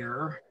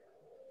here,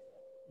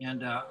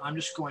 and I'm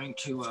just going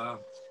to, oh,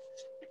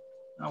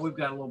 we've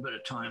got a little bit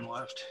of time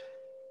left.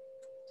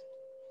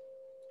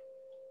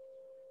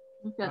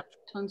 We've got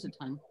tons of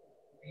time.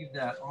 Leave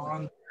that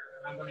on.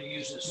 I'm going to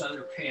use this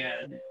other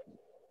pad.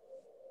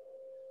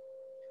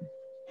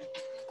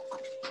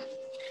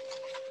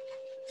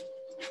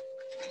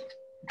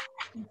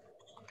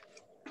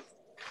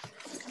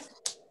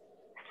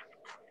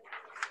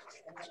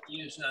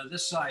 Use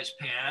this size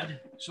pad,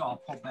 so I'll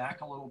pull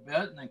back a little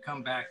bit and then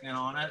come back in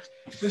on it.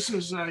 This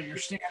is your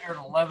standard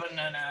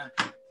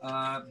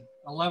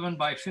 11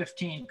 by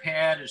 15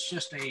 pad. It's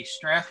just a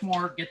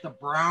Strathmore. Get the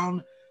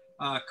brown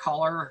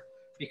color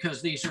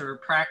because these are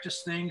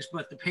practice things,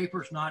 but the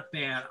paper's not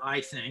bad,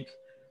 I think.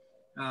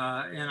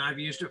 And I've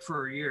used it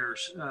for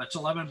years. It's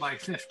 11 by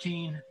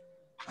 15,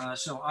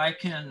 so I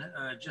can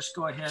just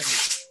go ahead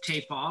and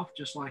tape off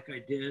just like I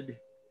did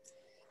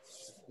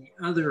the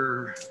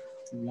other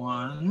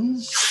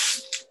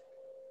ones.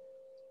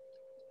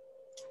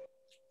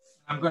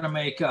 I'm going to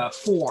make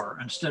 4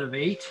 instead of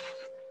 8.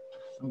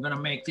 I'm going to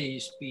make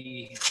these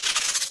be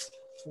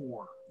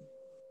 4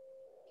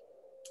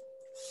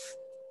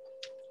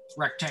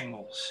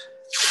 rectangles.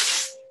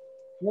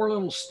 4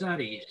 little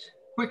studies,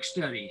 quick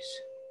studies.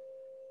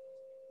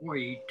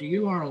 Boy, do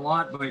you learn a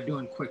lot by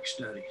doing quick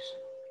studies.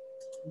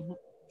 Mm-hmm.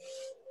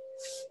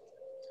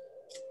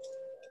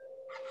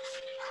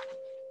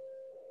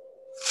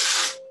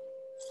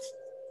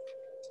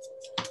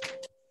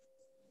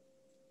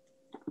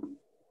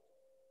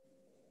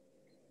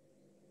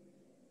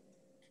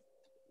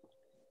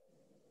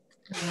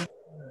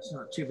 That's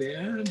not too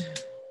bad.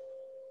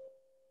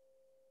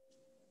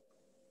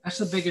 That's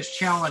the biggest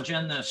challenge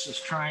in this, is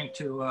trying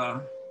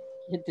to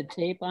get the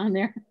tape on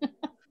there.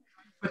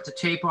 Put the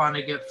tape on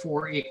to get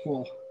 4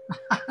 equal.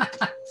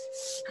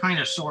 Kind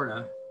of, sort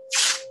of.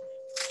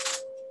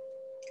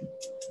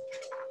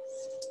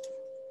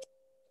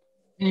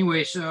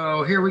 Anyway,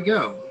 so here we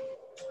go.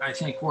 I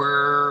think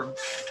we're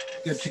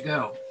good to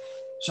go.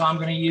 So I'm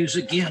going to use,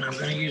 again, I'm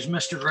going to use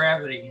Mr.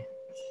 Gravity.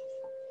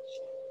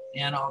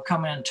 And I'll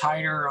come in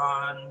tighter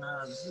on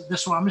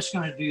this one. I'm just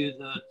going to do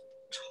the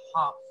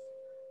top.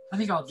 I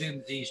think I'll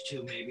do these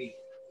 2 maybe.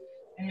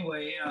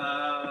 Anyway,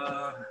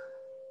 I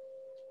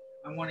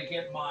want to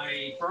get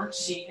my burnt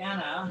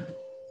sienna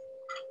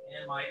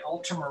and my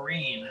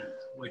ultramarine,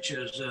 which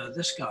is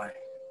this guy.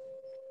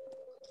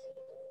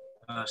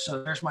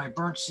 So there's my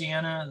burnt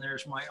sienna and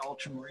there's my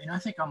ultramarine. I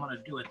think I'm going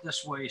to do it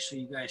this way so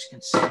you guys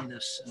can see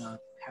this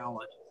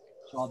palette.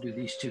 So I'll do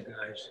these 2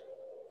 guys.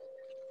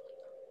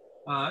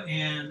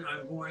 And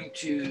I'm going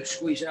to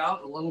squeeze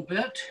out a little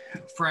bit,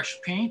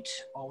 fresh paint.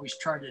 Always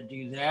try to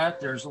do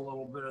that. There's a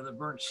little bit of the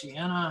burnt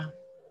sienna.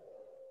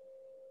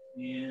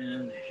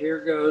 And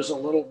here goes a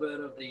little bit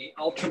of the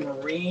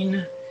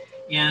ultramarine.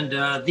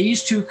 And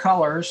these 2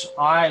 colors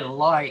I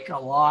like a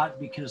lot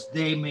because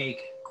they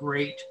make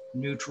great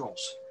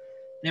neutrals.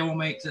 They will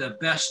make the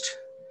best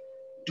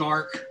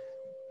dark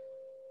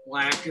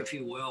black, if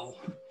you will.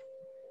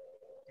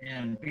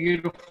 And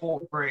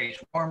beautiful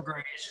grays, warm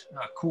grays,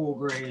 cool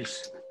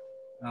grays,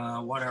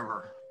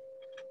 whatever.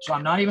 So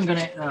I'm not even going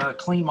to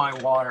clean my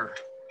water.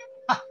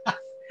 How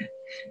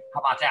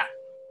about that?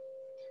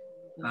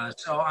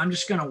 So I'm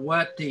just going to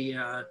wet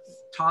the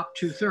top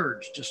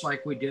 2/3, just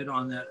like we did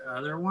on that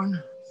other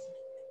one.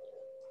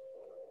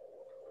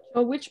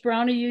 Oh, which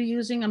brown are you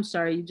using? I'm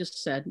sorry, you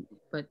just said,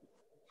 but.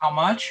 How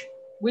much?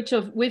 What's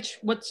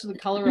the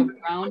color of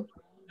brown?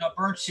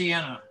 Burnt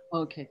sienna.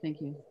 Okay, thank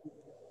you.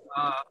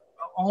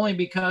 Only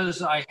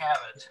because I have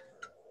it.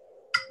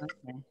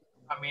 Okay.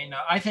 I mean,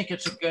 I think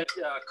it's a good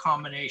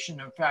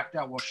combination. In fact,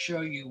 I will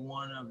show you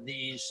one of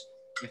these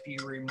if you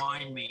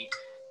remind me.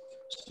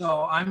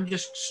 So I'm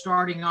just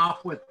starting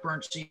off with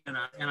burnt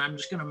sienna, and I'm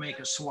just going to make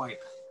a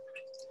swipe.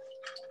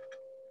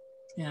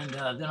 And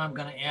then I'm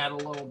going to add a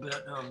little bit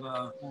of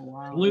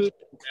blue.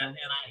 And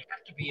I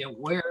have to be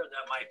aware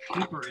that my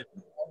paper is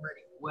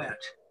already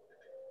wet.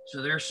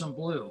 So there's some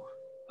blue.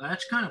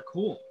 That's kind of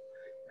cool,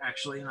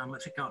 actually. And I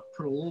think I'll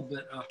put a little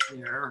bit up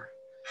there.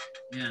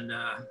 And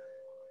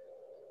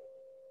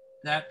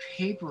that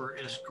paper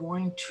is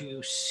going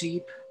to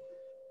seep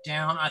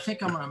down. I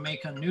think I'm going to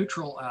make a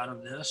neutral out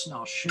of this, and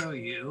I'll show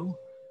you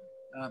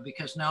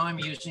because now I'm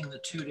using the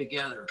two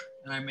together.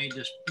 And I made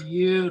this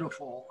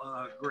beautiful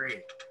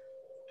gray,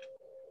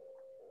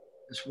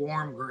 this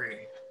warm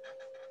gray.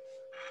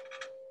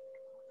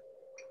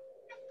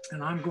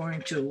 And I'm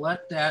going to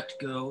let that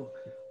go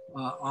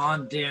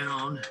on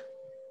down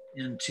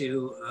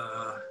into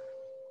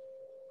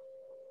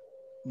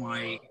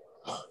my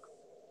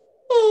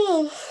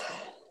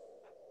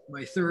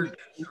third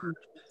picture.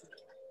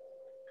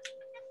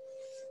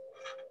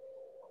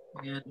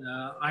 And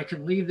I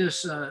can leave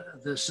this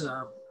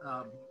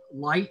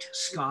light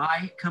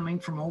sky coming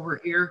from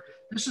over here.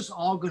 This is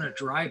all going to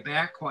dry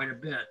back quite a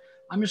bit.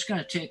 I'm just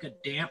going to take a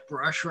damp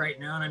brush right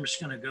now, and I'm just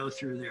going to go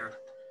through there.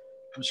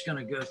 I'm just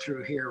going to go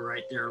through here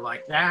right there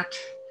like that.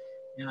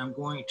 And I'm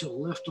going to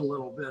lift a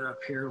little bit up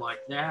here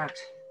like that.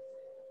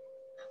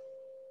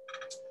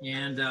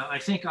 And I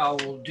think I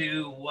will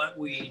do what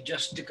we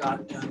just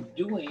got done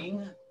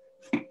doing.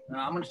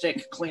 I'm going to take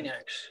a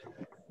Kleenex.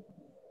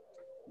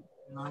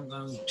 And I'm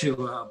going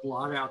to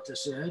blot out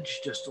this edge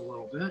just a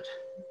little bit.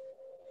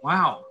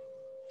 Wow,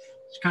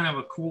 it's kind of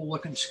a cool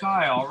looking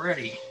sky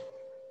already.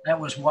 That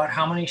was what,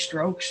 how many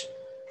strokes?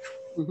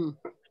 Mm-hmm.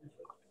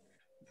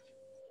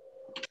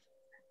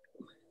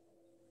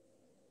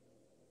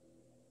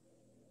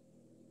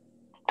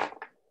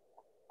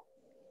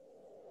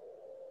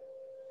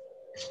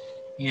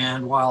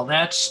 And while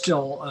that's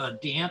still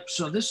damp,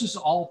 so this is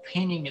all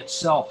painting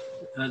itself.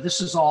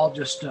 This is all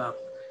just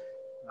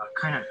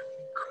kind of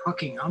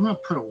cooking. I'm gonna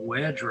put a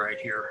wedge right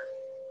here.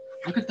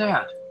 Look at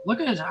that. Look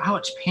at how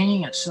it's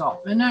painting itself.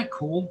 Isn't that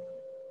cool?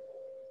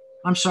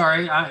 I'm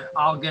sorry,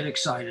 I'll get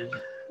excited.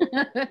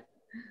 I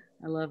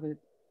love it.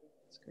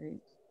 It's great.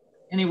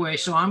 Anyway,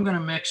 so I'm gonna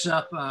mix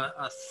up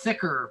a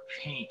thicker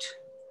paint,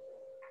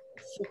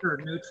 thicker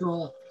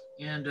neutral.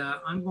 And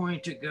I'm going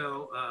to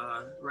go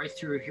right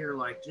through here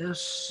like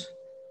this.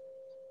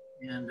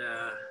 And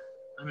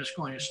I'm just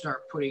going to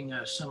start putting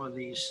some of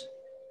these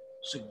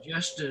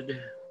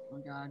suggested. Oh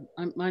my God,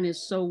 mine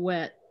is so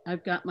wet.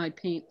 I've got my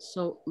paint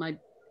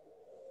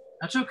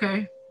That's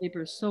okay.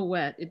 Paper is so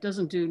wet. It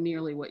doesn't do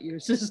nearly what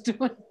yours is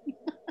doing.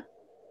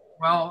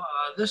 Well,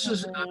 this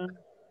is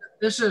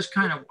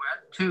kind of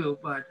wet too,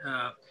 but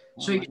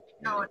so you see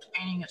how it's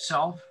painting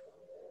itself?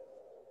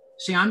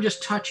 See, I'm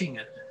just touching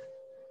it.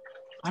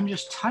 I'm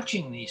just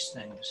touching these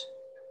things,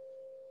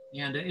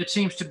 and it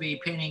seems to be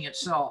painting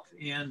itself.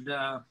 And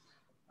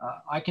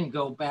I can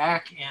go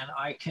back, and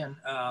I can.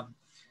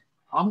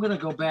 I'm going to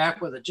go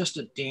back with just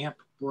a damp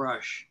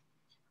brush,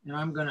 and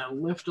I'm going to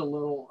lift a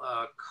little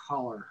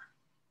color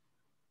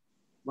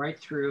right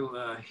through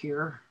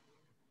here.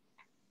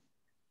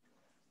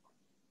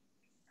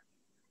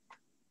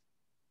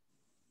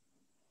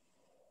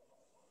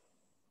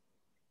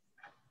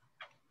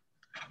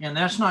 And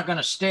that's not going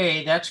to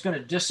stay, that's going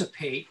to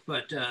dissipate,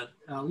 but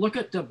look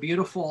at the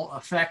beautiful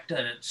effect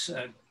that it's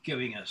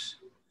giving us.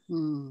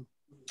 Mm.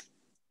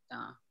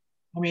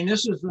 I mean,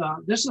 this is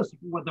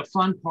what the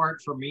fun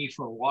part for me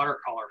for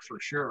watercolor for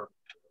sure.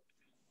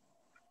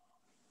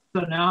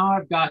 So now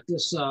I've got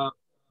this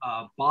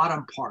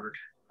bottom part.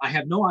 I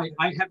have no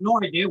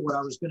idea what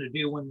I was going to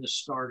do when this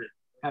started.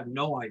 I have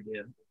no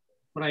idea,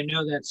 but I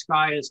know that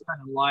sky is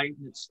kind of light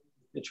and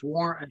it's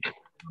warm.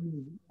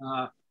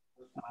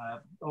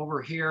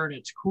 Over here, and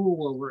it's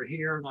cool over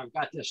here, and I've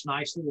got this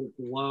nice little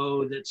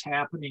glow that's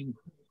happening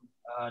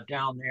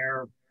down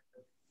there,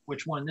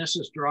 which when this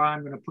is dry,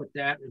 I'm going to put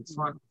that in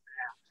front of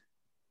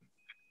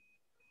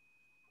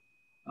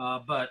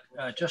that. But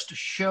just to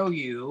show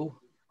you,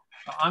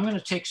 I'm going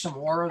to take some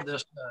more of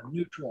this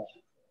neutral.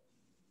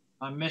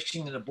 I'm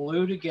mixing the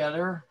blue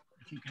together.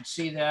 If you can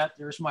see that,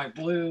 there's my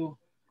blue,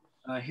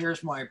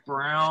 here's my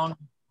brown.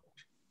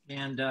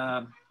 And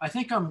I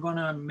think I'm going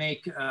to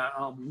make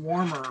a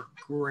warmer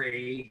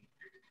gray.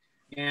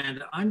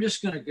 And I'm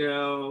just going to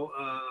go,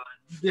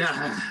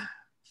 I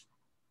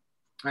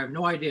have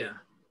no idea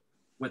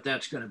what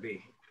that's going to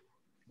be.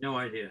 No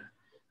idea.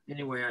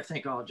 Anyway, I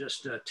think I'll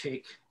just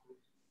take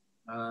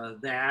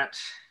that.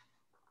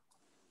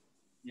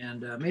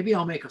 And maybe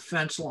I'll make a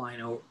fence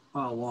line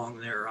along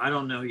there. I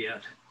don't know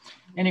yet.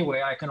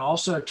 Anyway, I can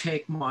also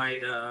take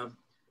my,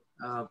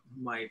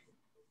 my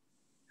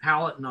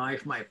palette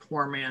knife, my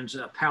poor man's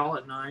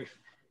palette knife,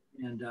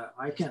 and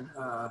I can,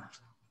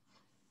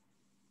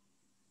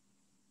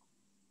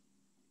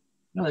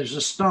 no, there's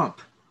a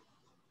stump.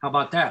 How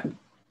about that?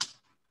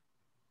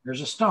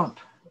 There's a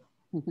stump.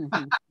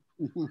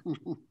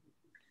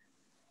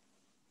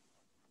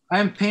 I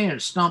haven't painted a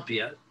stump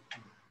yet,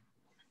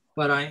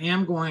 but I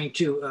am going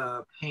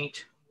to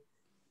paint.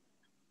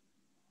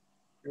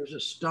 There's a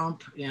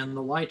stump and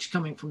the light's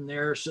coming from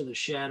there, so the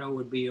shadow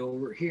would be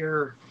over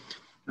here.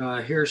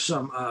 Here's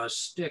some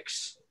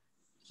sticks,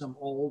 some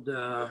old,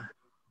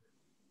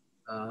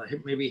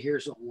 maybe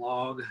here's a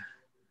log.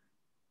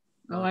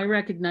 Oh, I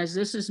recognize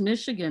this is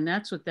Michigan.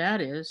 That's what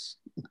that is.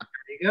 There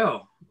you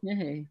go.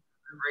 Yay.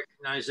 I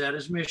recognize that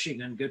as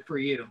Michigan. Good for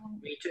you.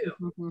 Me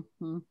too.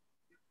 Mm-hmm.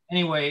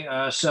 Anyway,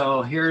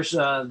 so here's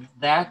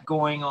that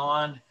going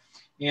on,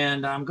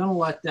 and I'm going to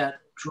let that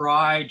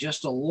dry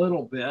just a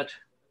little bit.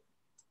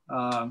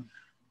 I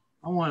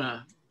want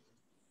to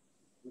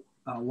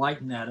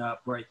lighten that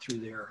up right through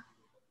there.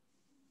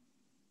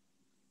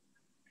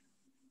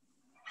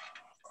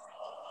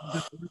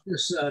 Let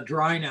this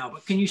dry now,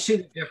 but can you see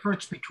the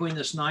difference between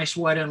this nice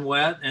wet and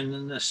wet and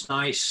then this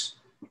nice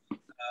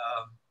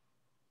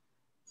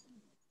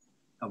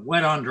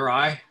wet on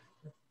dry?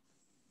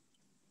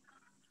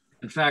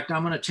 In fact,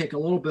 I'm going to take a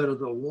little bit of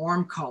the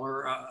warm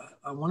color.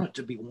 I want it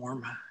to be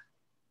warm.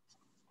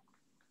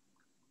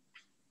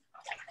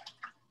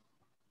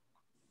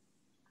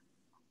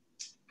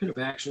 Could have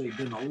actually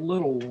been a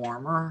little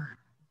warmer.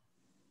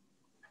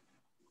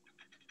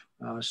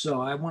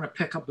 So I want to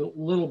pick up a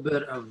little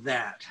bit of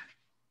that.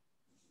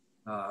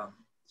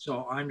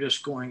 So I'm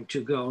just going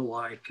to go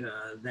like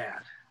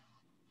that.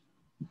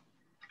 I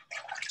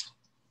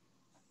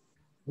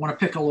want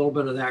to pick a little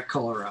bit of that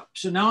color up.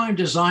 So now I'm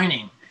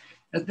designing.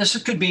 This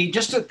could be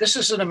just this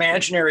is an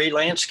imaginary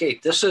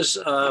landscape. This is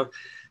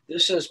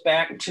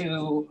back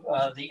to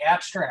the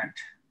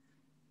abstract.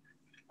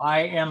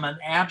 I am an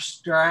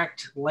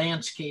abstract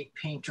landscape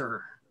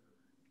painter,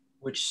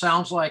 which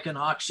sounds like an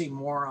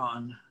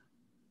oxymoron.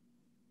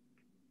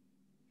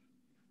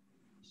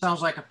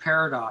 Sounds like a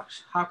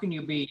paradox. How can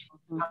you be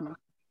that?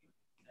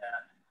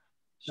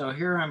 So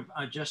here I'm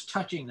just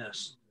touching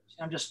this.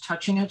 I'm just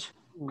touching it.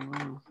 And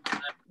I'm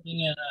putting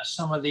in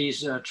some of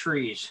these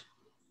trees.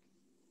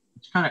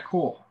 It's kind of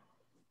cool.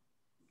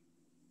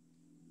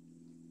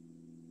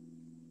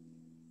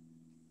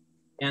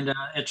 And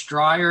it's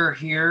drier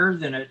here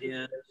than it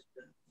is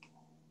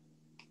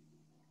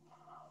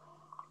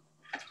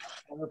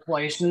other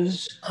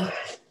places.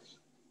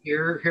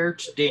 Here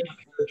it's damp,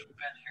 here it's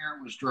wet, here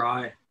it was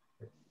dry.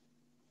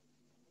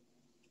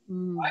 I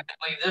can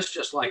leave this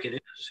just like it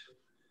is,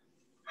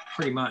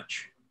 pretty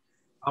much.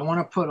 I want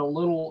to put a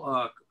little,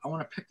 I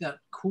want to pick that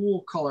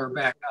cool color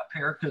back up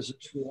here because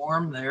it's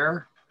warm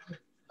there.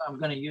 I'm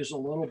going to use a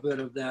little bit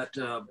of that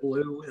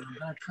blue, and I'm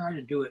going to try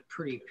to do it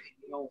pretty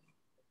pale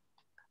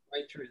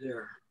right through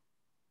there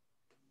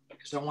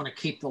because I want to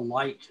keep the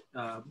light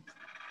up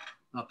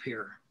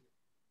here.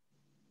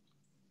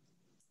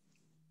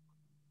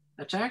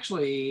 That's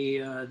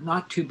actually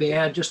not too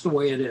bad, just the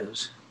way it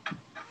is.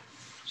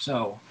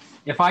 So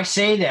if I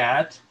say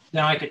that,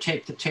 then I could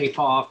take the tape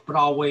off, but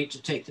I'll wait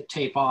to take the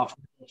tape off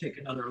and take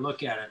another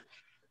look at it.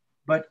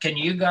 But can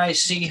you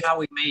guys see how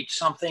we made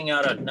something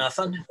out of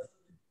nothing?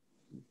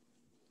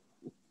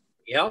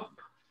 Yep.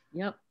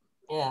 Yep.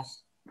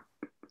 Yes.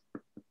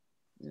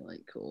 Really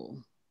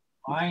cool.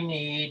 I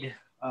need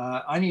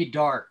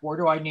dark. Where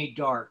do I need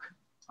dark?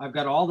 I've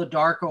got all the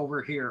dark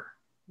over here.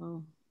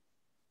 Oh.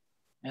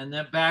 And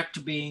then back to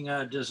being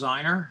a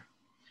designer.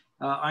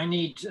 I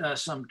need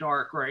some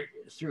dark right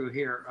through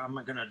here. I'm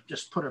gonna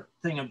just put a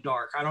thing of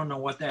dark. I don't know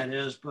what that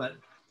is, but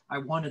I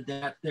wanted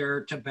that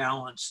there to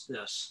balance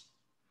this.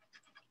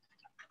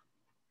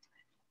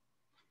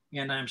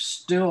 And I'm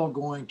still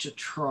going to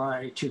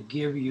try to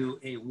give you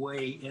a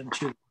way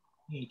into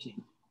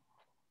painting.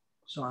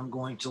 So I'm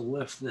going to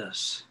lift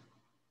this.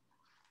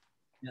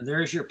 And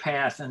there's your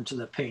path into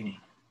the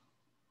painting,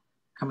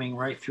 coming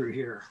right through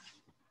here.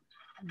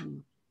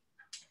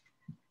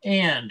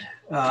 And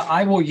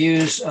I will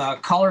use a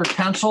colored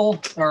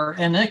pencil, or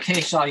in that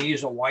case, I'll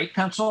use a white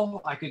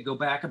pencil. I could go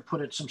back and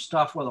put in some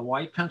stuff with a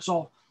white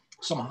pencil,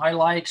 some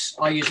highlights.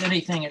 I'll use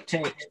anything it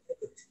takes.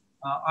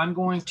 I'm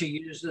going to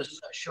use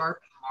this sharp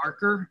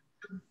marker,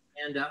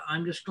 and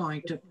I'm just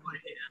going to put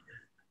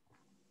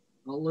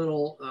in a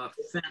little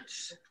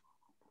fence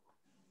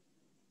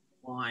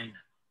line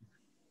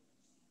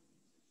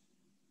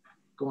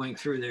going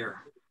through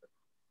there.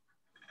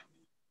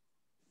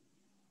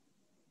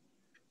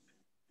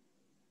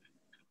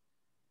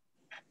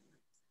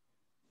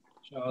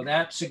 So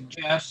that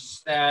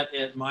suggests that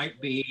it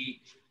might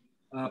be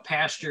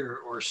pasture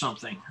or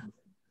something.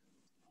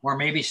 Or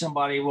maybe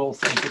somebody will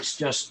think it's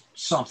just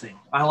something.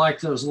 I like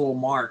those little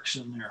marks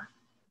in there.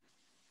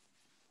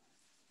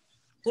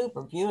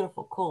 Super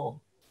beautiful,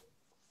 cool.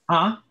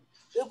 Huh?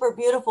 Super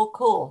beautiful,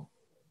 cool.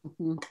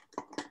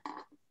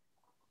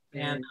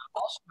 And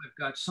also I've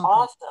got something.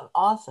 Awesome,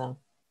 awesome.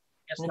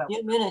 Yes, in a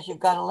few minutes, you've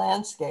got a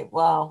landscape.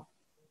 Wow.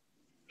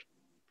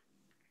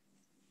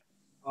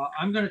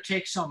 I'm going to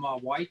take some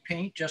white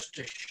paint just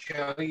to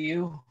show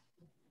you.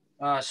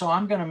 So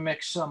I'm going to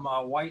mix some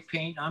white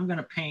paint. I'm going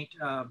to paint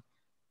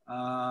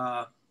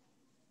dry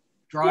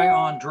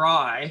on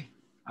dry.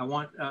 I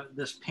want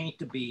this paint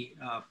to be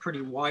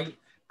pretty white,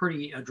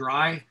 pretty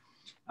dry,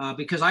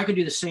 because I could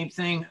do the same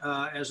thing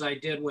as I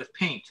did with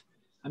paint.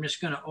 I'm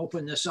just going to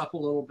open this up a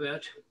little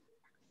bit,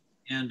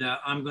 and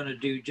I'm going to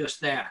do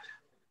just that.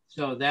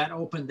 So that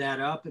opened that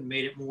up and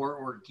made it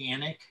more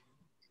organic.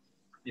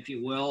 if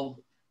you will.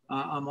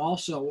 I'm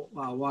also,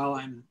 while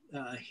I'm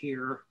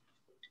here,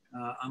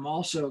 I'm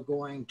also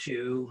going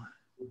to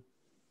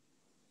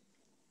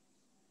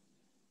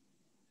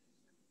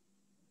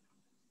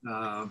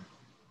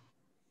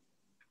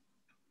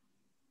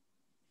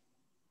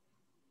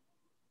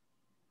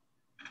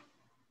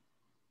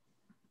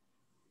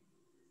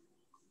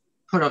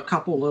put a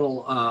couple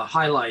little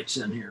highlights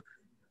in here.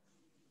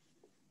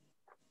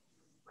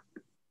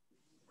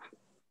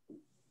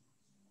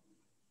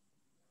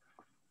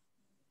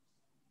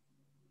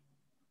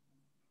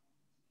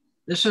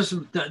 This is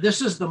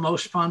the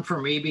most fun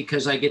for me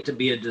because I get to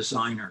be a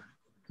designer.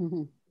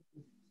 Mm-hmm.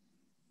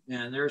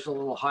 And there's a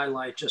little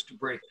highlight just to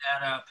break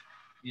that up.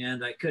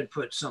 And I could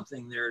put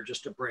something there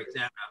just to break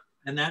that up.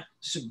 And that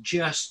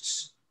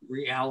suggests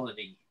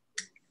reality.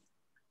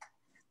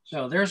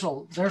 So there's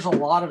a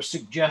lot of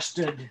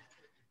suggested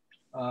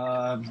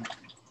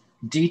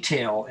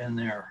detail in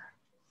there.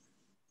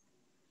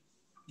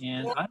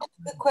 And yeah, that's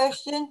the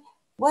question.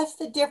 What's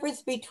the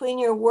difference between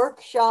your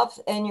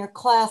workshops and your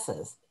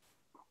classes?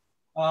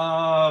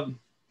 The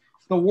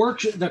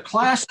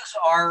classes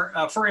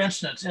are, for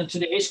instance, in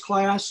today's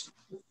class,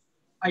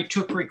 I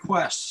took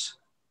requests.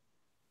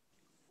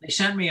 They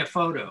sent me a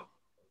photo.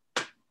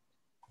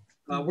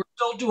 We're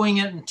still doing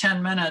it in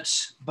 10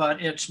 minutes,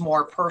 but it's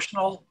more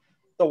personal.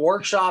 The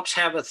workshops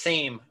have a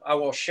theme. I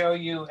will show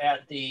you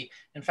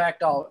in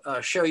fact, I'll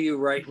show you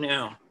right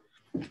now.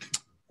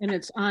 And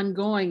it's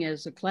ongoing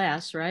as a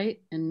class,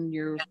 right? And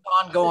it's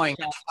ongoing.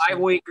 It's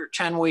 5-week or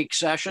 10-week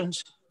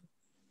sessions.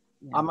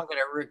 Yeah. I'm going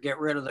to get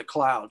rid of the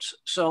clouds.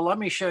 So let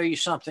me show you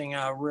something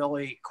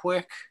really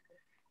quick.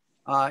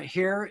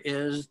 Here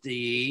is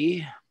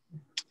let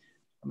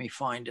me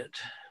find it.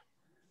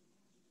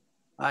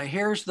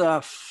 Here's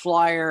the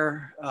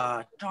flyer.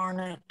 Darn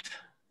it.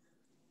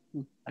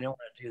 I don't want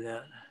to do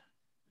that.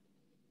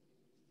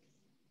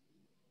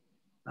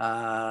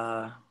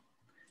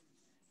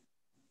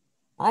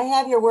 I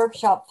have your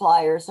workshop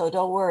flyers, so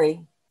don't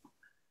worry.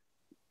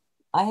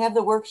 I have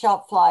the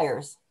workshop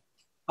flyers.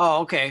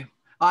 Oh, okay.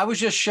 I was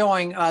just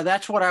showing,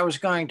 that's what I was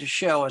going to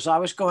show, is I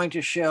was going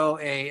to show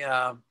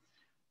I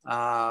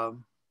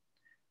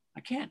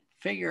can't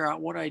figure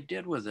out what I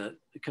did with it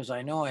because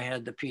I know I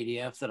had the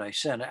PDF that I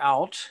sent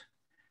out.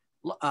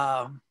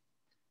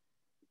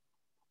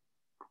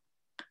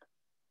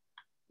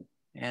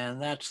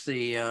 And that's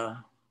the,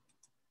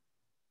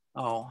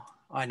 oh,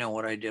 I know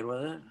what I did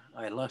with it.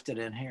 I left it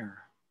in here,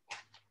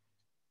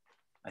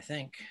 I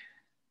think.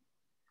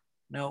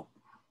 Nope.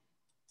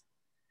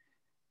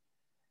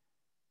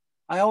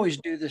 I always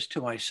do this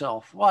to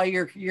myself. Well,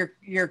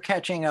 you're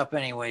catching up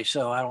anyway,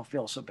 so I don't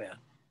feel so bad.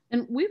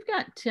 And we've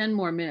got 10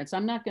 more minutes.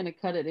 I'm not going to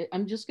cut it.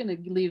 I'm just going to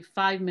leave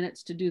 5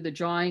 minutes to do the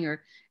drawing,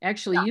 or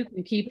actually you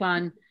can keep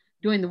on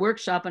doing the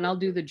workshop and I'll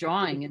do the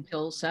drawing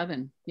until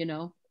 7, you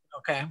know?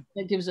 Okay.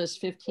 That gives us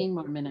 15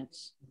 more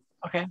minutes.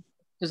 Okay.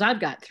 Because I've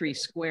got 3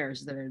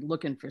 squares that are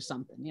looking for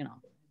something, you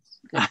know.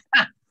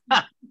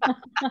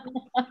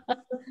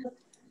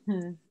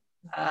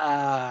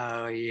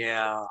 Oh,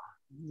 yeah.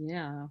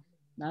 Yeah,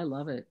 I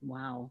love it.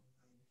 Wow.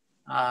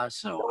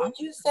 So would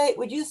you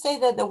say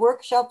that the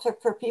workshops are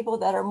for people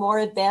that are more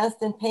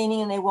advanced in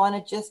painting and they want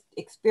to just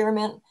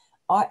experiment,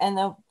 and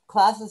the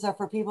classes are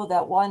for people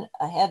that want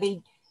a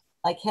heavy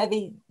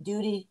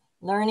duty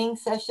learning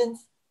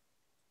sessions?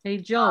 Hey,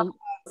 Joe,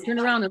 turn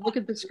around and look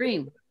at the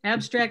screen.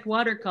 Abstract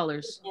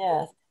watercolors.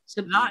 Yes.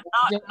 Not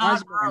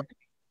really.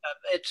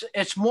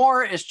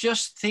 It's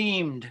just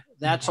themed.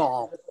 That's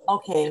all.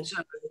 Okay. It's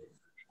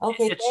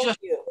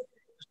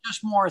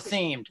just more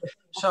themed.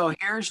 So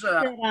here's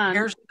the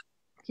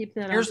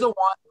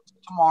one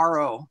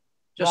tomorrow.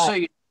 Just so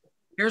you,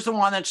 here's the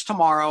one that's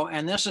tomorrow,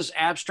 and this is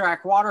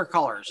abstract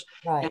watercolors.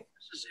 Right. And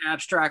this is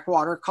abstract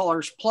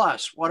watercolors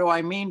plus. What do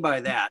I mean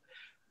by that?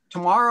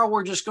 Tomorrow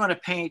we're just going to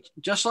paint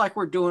just like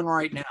we're doing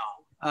right now.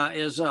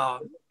 Is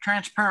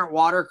transparent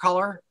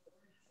watercolor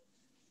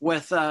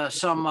with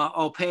some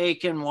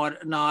opaque and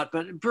whatnot,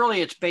 but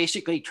really it's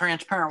basically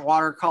transparent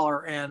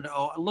watercolor and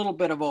a little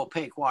bit of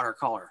opaque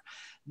watercolor.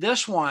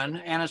 This one,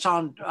 and it's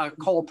on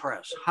cold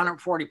press,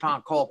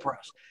 140-pound cold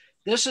press.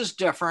 This is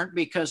different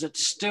because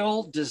it's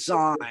still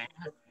designed.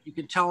 You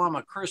can tell I'm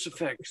a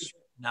crucifix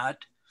nut.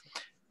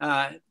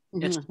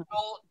 It's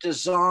still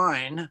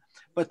design,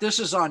 but this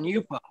is on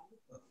UPO.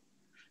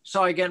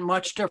 So I get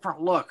much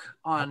different look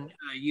on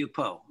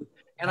UPO.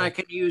 And I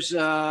can use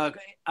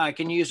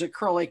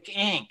acrylic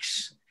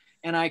inks,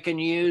 and I can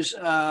use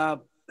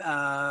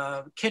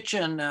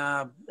kitchen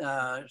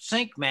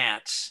sink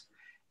mats,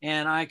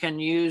 and I can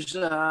use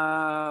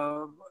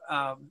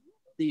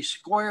these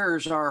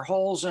squares are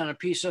holes in a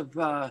piece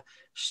of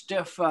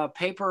stiff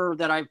paper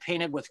that I've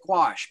painted with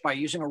gouache by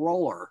using a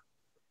roller.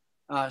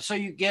 So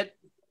you get,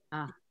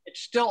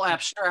 it's still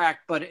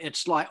abstract, but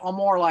it's like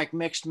more like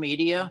mixed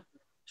media.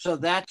 So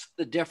that's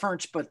the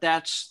difference, but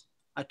that's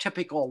a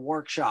typical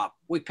workshop.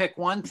 We pick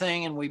one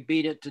thing and we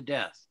beat it to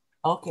death.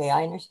 Okay,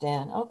 I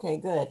understand. Okay,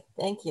 good.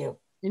 Thank you.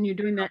 And you're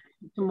doing that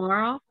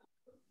tomorrow?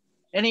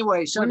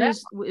 Anyway, so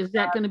is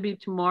that going to be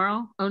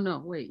tomorrow? Oh no,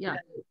 wait, yeah.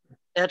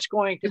 That's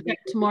going to be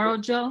tomorrow,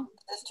 Joe?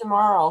 It's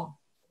tomorrow.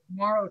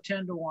 Tomorrow,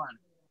 10 to 1.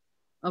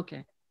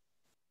 Okay.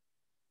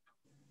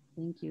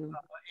 Thank you.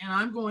 And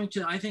I'm going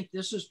to, I think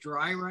this is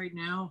dry right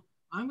now.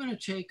 I'm going to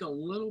take a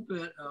little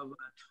bit of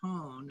a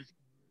tone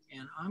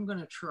and I'm going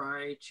to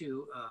try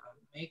to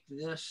make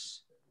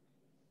this,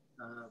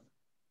 I'm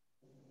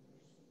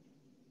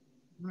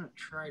going to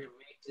try to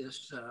make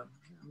this,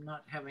 I'm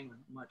not having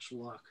much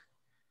luck.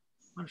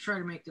 I'm going to try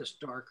to make this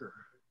darker,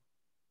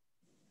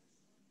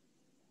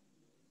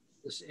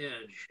 this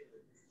edge.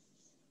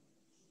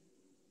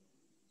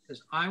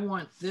 Because I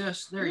want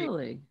this, there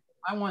really?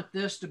 I want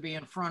this to be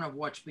in front of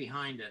what's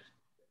behind it.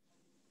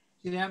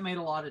 See, that made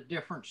a lot of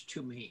difference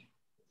to me.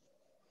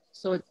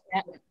 So it's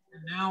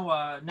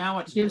now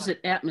it gives it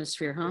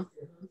atmosphere,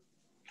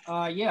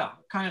 huh? Yeah,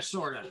 kind of,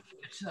 sort of.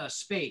 It's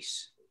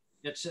space.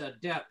 It's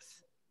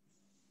depth.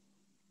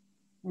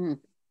 Mm.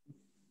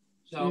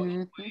 So,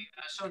 anyway,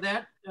 so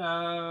that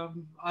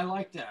I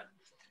like that,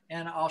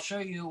 and I'll show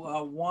you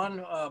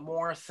one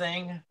more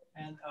thing,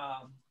 and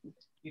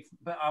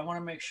but I want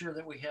to make sure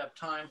that we have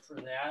time for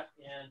that,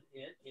 and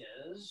it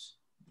is.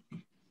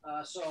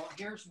 So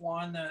here's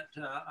one that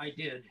I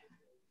did.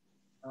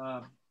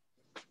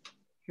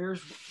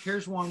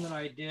 Here's one that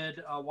I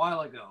did a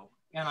while ago,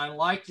 and I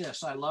like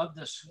this. I love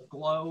this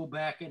glow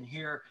back in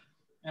here,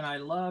 and I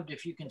loved,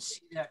 if you can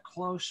see that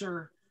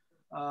closer,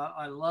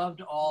 I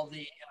loved all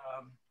the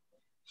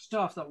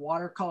stuff that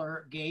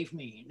watercolor gave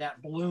me,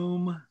 that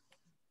bloom,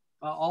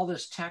 all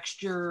this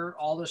texture,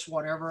 all this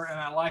whatever, and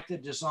I like the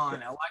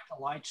design. I like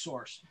the light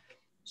source.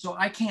 So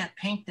I can't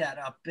paint that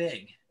up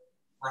big,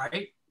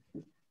 right?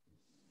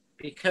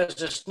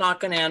 Because it's not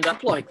going to end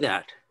up like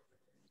that.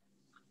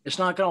 It's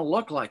not going to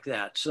look like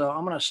that. So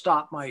I'm going to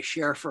stop my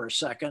share for a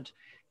second,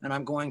 and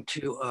I'm going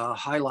to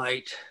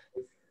highlight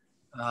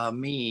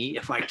me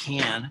if I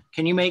can.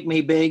 Can you make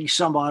me big,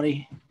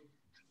 somebody?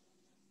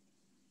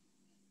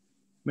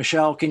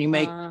 Michelle, can you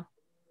make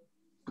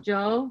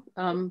Joe?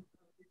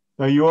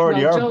 No, you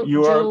already well, are.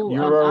 Joe,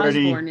 You're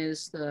already. Osborne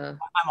is the.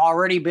 I'm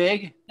already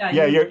big.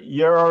 Yeah,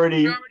 you're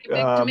already. Big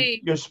to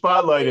me. You're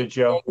spotlighted,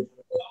 Joe.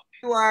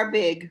 You are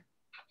big.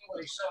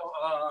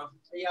 So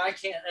yeah, I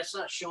can't. That's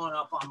not showing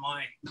up on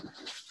my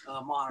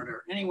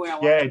monitor. Anyway,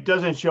 Yeah, it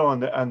doesn't show on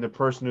the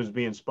person who's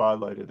being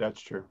spotlighted. That's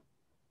true.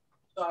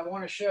 So I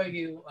want to show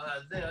you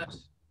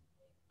this,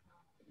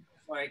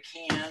 if I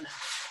can.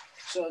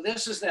 So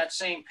this is that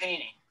same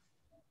painting.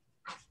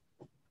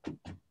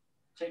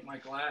 Take my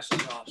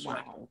glasses off. So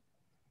wow.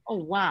 Oh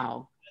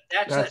wow.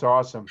 That's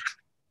awesome.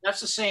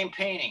 That's the same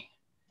painting,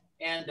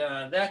 and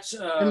that's.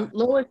 And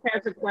Lois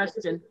has a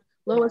question.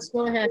 Lois,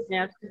 go ahead,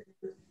 Nat.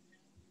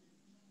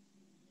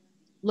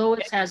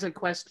 Lois has a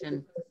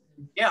question.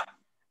 Yeah.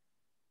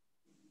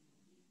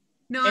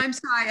 No, I'm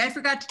sorry. I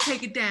forgot to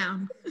take it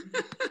down.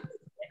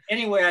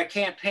 Anyway, I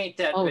can't paint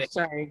that big.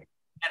 Sorry.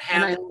 That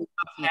happened.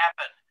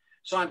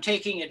 So I'm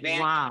taking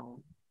advantage of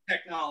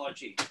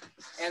technology.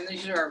 And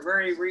these are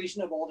very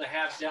reasonable to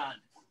have done.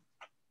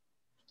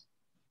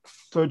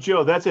 So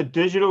Joe, that's a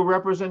digital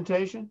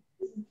representation?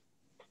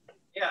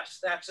 Yes,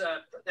 that's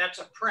a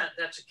print.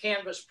 That's a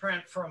canvas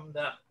print from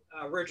the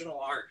original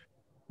art.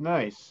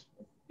 Nice.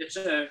 It's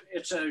a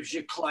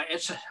giclée.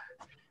 It's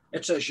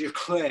a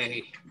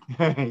giclée.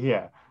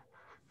 Yeah.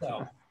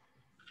 So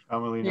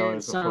commonly known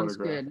as a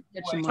photograph.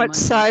 Good. What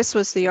size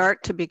was the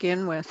art to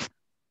begin with?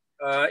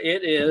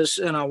 It is,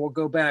 and I will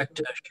go back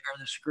to share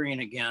the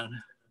screen again.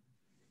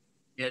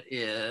 It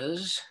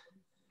is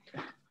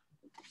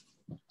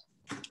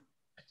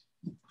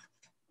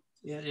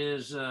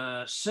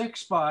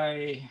 6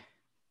 by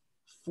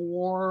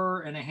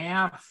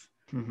 4.5,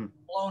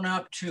 blown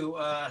up to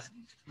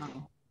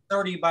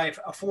 40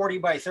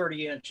 by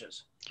 30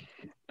 inches.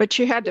 But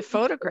you had to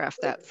photograph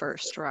that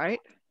first, right?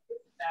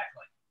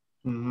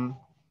 Exactly.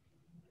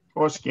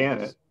 Or scan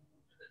it.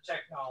 The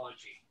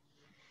technology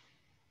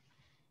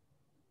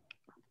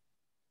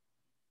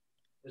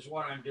is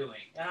what I'm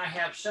doing, and I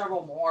have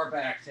several more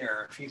back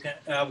there. If you can,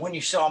 when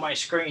you saw my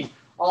screen,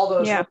 all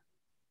those. Yeah.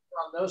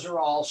 Those are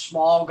all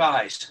small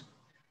guys.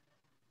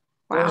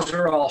 Wow. Those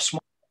are all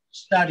small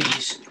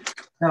studies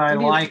that I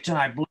liked and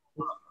I blew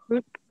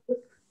up.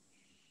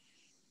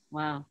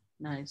 Wow,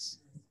 nice.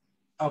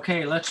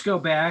 Okay, let's go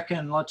back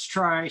and let's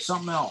try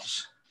something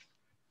else.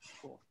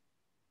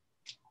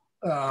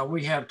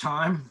 We have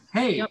time.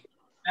 Hey,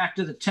 back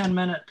to the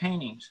 10-minute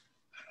paintings.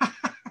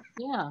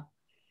 Yeah.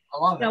 I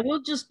love it. Yeah,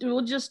 we'll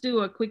just do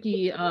a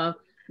quickie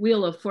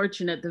Wheel of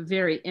Fortune at the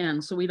very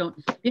end, so we don't.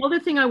 The other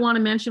thing I want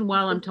to mention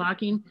while I'm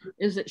talking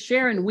is that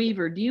Sharon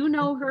Weaver. Do you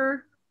know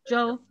her,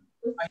 Joe?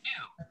 I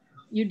do.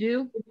 You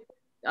do?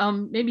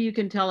 Maybe you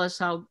can tell us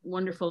how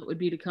wonderful it would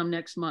be to come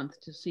next month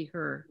to see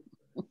her.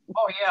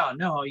 Oh yeah,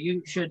 no,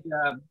 you should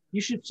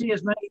see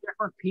as many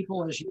different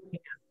people as you can,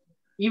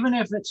 even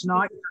if it's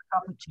not your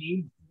cup of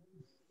tea.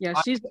 Yeah,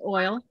 she's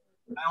oil.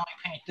 I only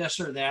paint this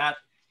or that.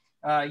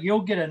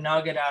 You'll get a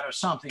nugget out of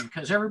something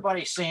because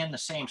everybody's saying the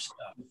same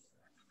stuff.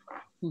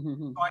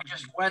 So I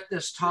just wet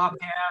this top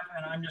half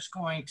and I'm just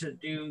going to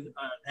do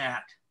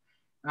that.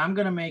 I'm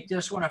going to make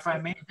this one, if I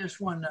make this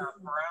one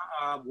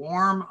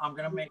warm, I'm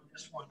going to make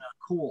this one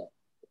cool.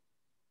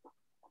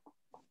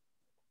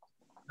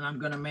 And I'm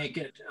going to make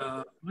it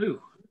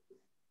blue.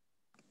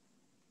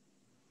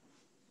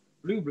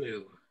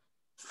 Blue.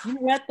 You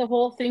wet the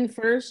whole thing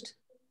first?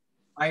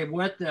 I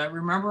wet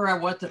remember I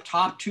wet the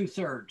top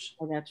 2/3.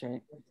 Oh, that's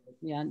right.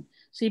 Yeah.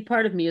 See,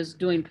 part of me is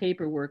doing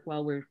paperwork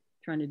while we're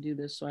trying to do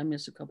this, so I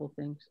miss a couple of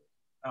things.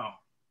 Oh.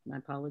 My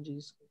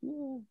apologies.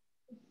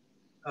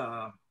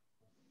 Yeah.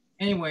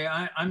 Anyway,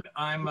 I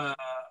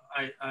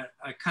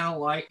kind of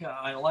like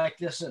I like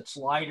this. It's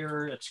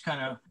lighter. It's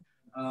kind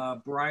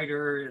of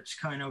brighter. It's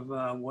kind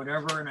of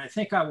whatever. And I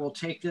think I will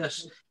take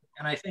this,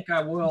 and I think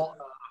I will.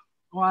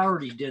 Well, I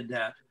already did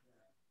that.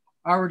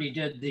 I already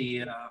did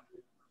the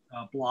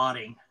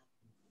blotting.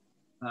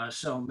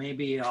 So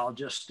maybe I'll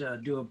just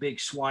do a big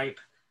swipe.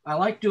 I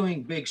like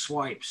doing big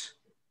swipes.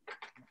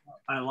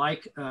 I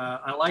like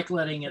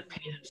letting it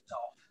paint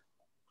itself.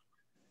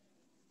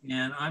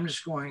 And I'm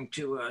just going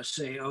to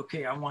say,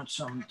 okay, I want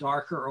some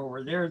darker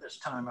over there this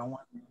time. I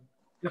want a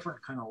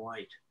different kind of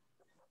light.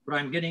 But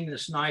I'm getting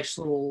this nice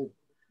little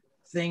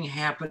thing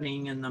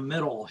happening in the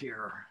middle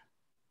here.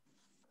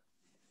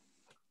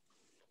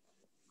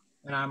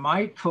 And I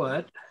might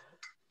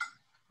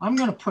I'm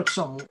going to put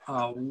some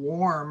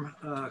warm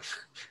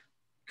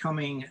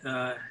coming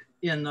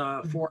in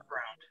the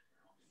foreground.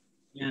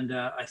 And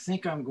I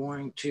think I'm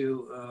going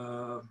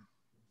to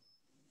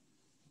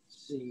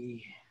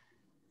see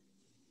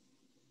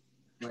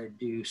if I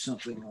do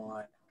something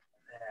like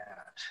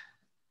that.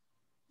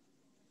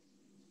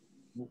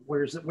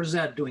 What is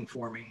that doing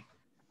for me?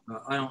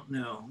 I don't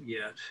know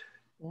yet.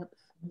 Yep.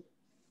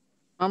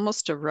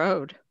 Almost a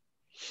road.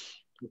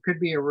 It could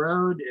be a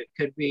road. It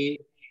could be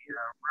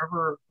a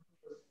river.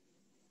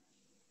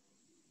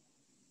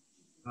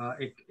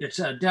 It's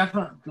a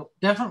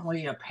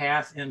definitely a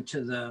path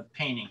into the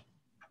painting.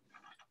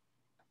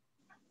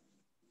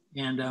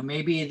 And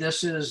maybe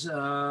this is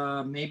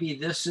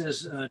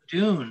a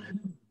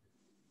dune.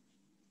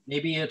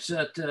 Maybe it's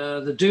at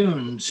the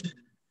dunes.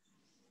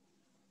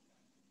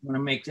 I'm gonna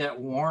make that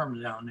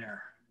warm down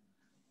there.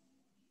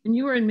 And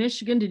you were in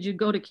Michigan. Did you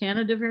go to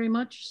Canada very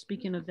much?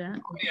 Speaking of that.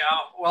 Oh, yeah,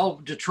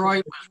 well,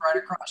 Detroit was right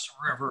across the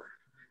river.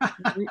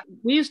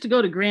 we used to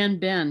go to Grand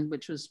Bend,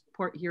 which was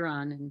Port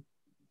Huron, and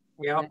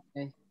yep.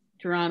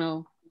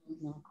 Toronto.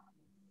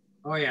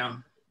 Oh yeah.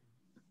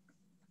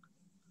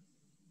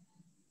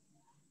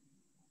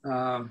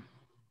 I'm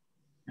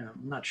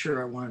not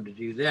sure I wanted to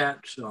do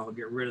that, so I'll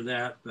get rid of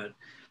that. But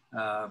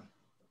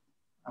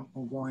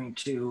I'm going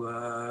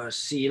to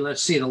see,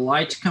 let's see, the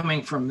light's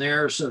coming from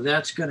there. So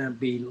that's going to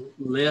be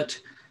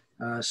lit.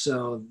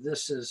 So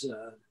this is,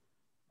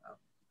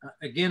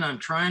 again, I'm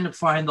trying to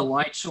find the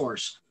light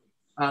source.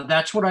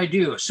 That's what I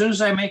do. As soon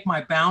as I make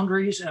my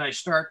boundaries and I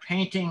start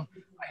painting,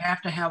 I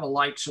have to have a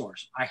light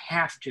source. I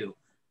have to,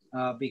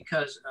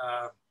 because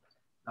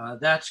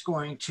that's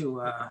going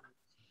to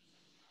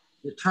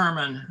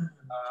determine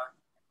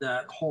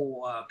that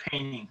whole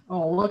painting.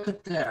 Oh, look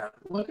at that.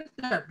 Look at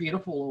that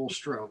beautiful little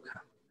stroke.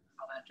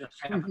 How that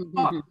just happened.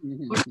 Oh,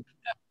 look at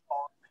that.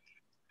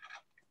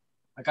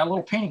 I got a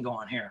little painting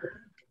going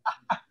here.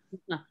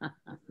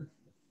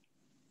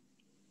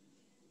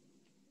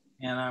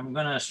 And I'm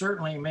going to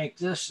certainly make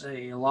this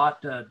a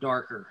lot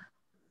darker.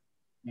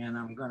 And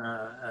I'm going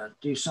to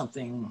do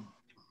something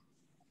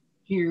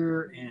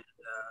here. And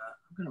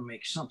I'm going to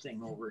make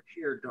something over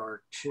here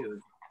dark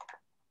too.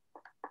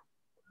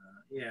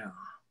 Yeah.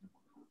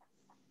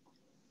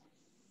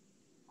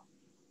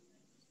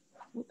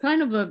 What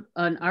kind of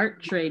an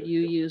art trade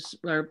you use,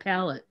 or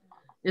palette?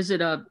 Is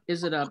it a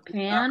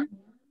pan?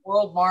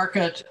 World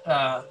Market.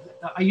 I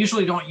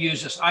usually don't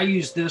use this. I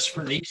use this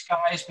for these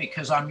guys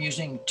because I'm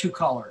using 2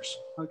 colors.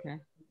 Okay.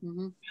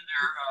 Mm-hmm. And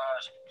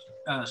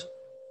they're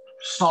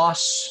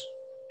sauce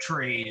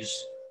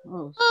trays.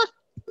 Oh,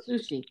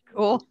 sushi.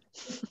 Cool.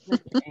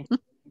 Okay.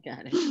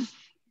 Got it.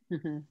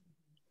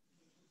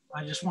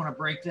 I just want to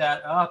break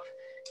that up.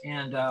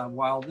 And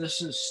while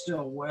this is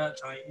still wet,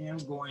 I am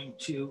going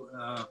to,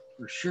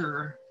 for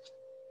sure,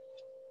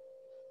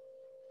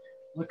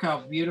 look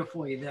how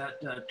beautifully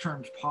that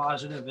turns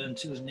positive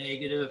into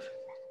negative.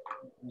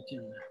 I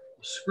can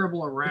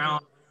scribble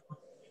around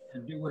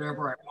and do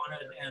whatever I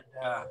wanted. And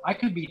I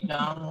could be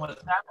done with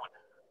that one.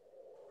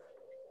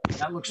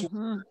 That looks like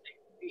a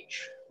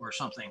beach or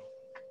something.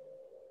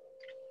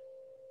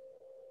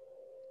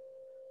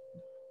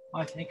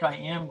 I think I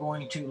am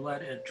going to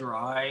let it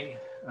dry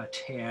a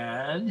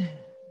tad.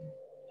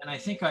 And I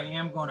think I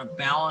am going to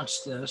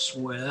balance this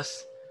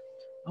with,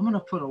 I'm going to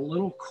put a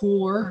little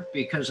cooler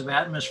because of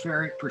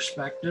atmospheric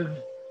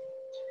perspective.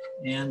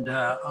 And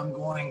I'm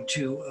going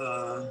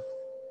to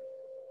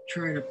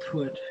try to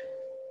put,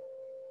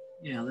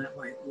 yeah, that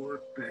might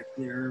work back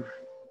there.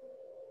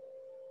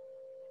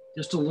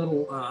 Just a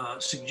little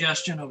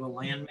suggestion of a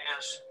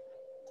landmass.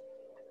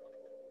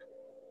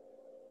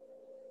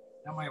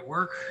 That might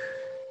work.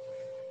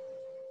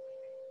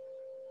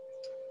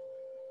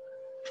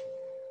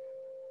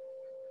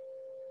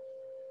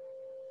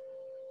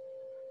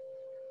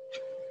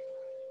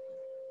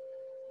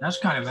 That's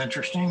kind of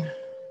interesting.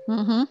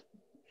 Mm-hmm.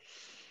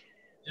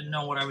 Didn't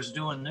know what I was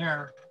doing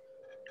there.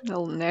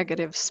 Little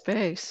negative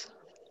space.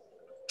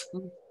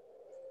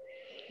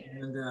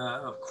 And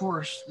of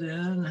course,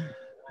 then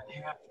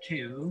I have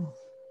to,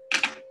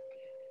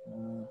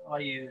 I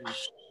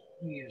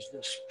use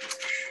this.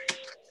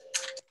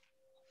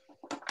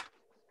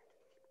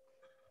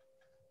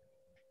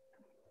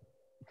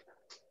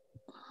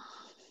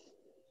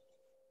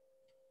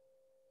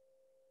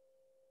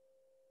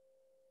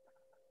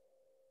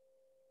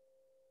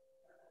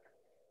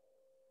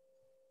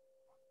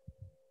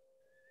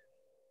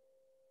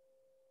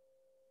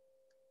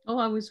 Oh,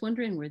 I was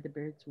wondering where the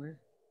birds were.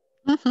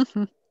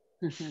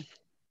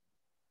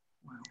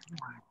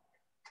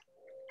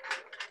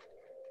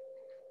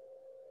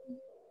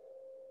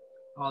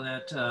 Oh,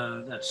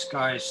 that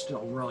sky is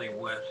still really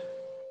wet.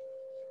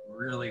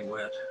 Really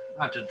wet.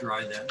 I have to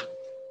dry that.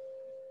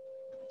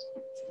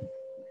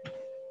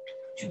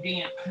 Too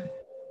damp.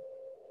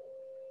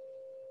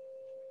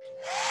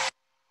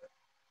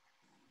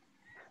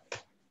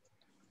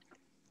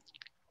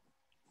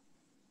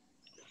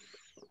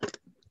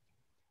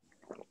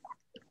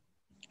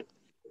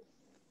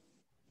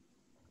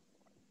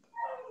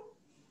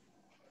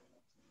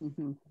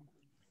 Mm-hmm.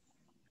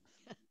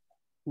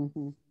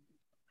 Mm-hmm.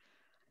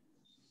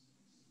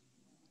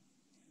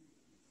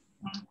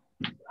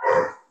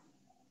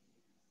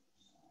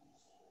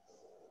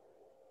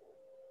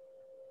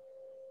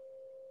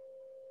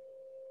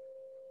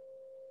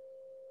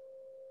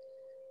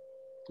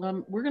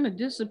 We're going to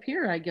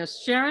disappear, I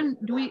guess. Sharon,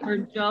 do we, or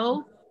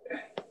Joe?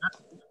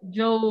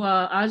 Joe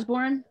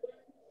Osborne?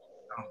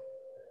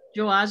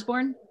 Joe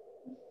Osborne?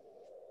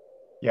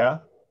 Yeah.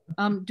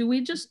 Do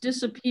we just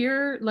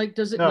disappear? Like,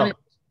 does it? No. When it,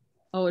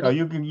 oh, No,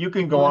 you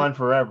can go on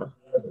forever.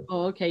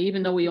 Oh, okay.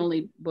 Even though we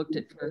only booked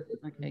it for,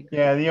 okay. Great.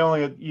 Yeah, they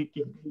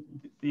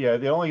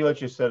only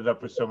let you set it up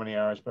for so many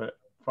hours, but as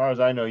far as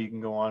I know, you can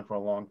go on for a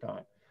long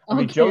time. I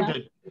mean, Joe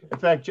did. In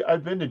fact,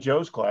 I've been to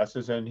Joe's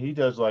classes, and he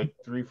does like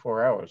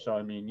 3-4 hours. So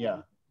I mean,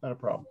 yeah, not a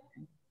problem.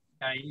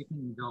 Yeah, you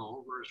can go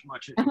over as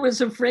much as. I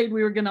was afraid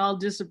we were going to all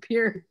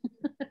disappear.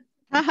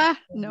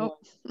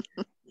 Nope.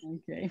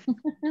 Okay.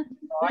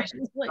 I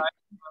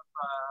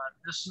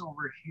this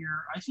over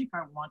here, I think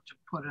I want to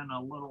put in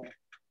a little,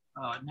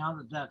 now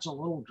that that's a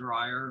little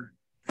drier,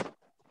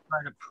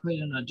 try to put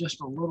in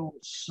just a little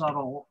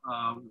subtle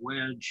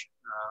wedge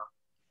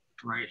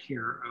right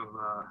here of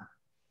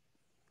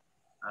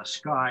a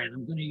sky. And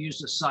I'm going to use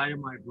the side of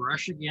my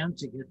brush again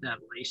to get that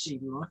lacy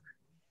look.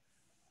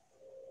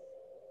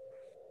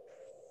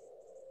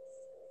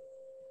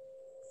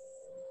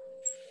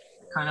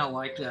 Kind of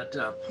like that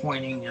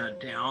pointing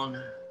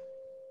down.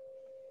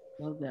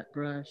 Love that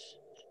brush.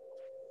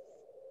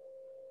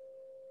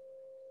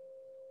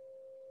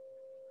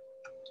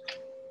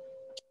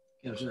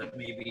 Gives it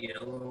maybe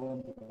a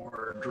little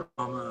more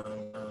drama.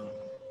 And,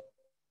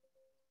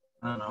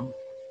 I don't know.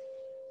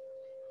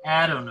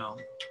 I don't know.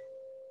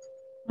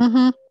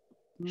 Mm-hmm.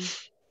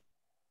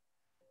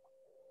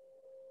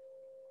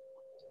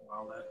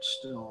 While that's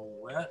still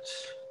wet,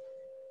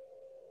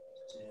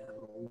 add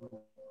a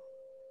little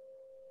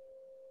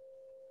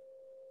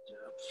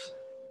depth.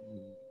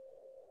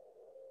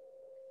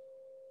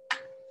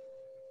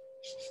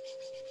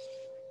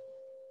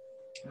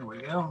 There we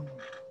go.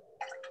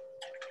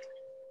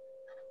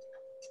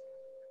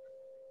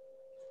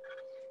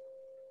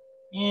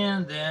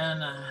 And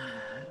then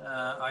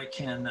I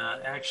can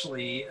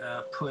actually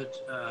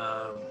put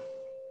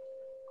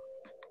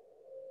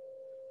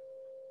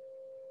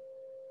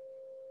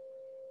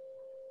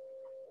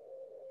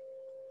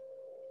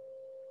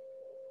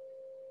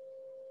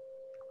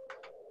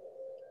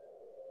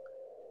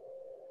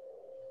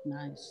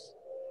nice.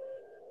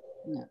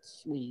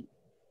 That's sweet.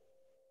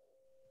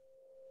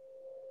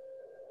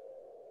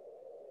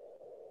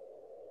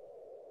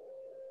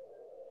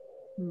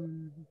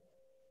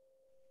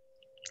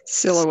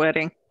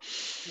 Silhouetting.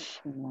 That's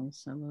so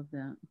nice. I love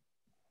that.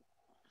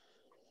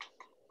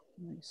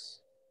 Nice,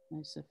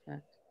 nice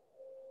effect.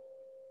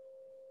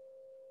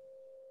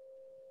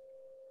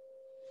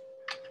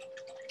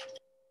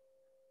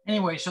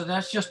 Anyway, so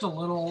that's just a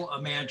little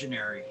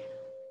imaginary.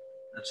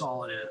 That's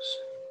all it is.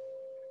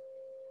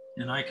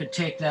 And I could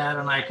take that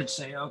and I could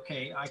say,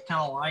 okay, I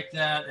kind of like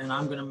that and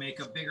I'm going to make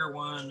a bigger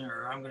one,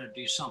 or I'm going to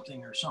do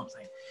something or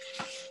something.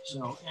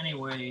 So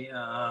anyway,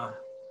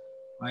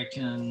 I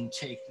can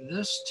take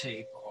this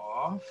tape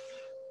off.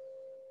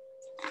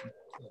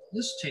 Take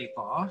this tape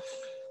off.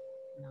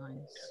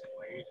 Nice.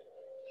 Wait.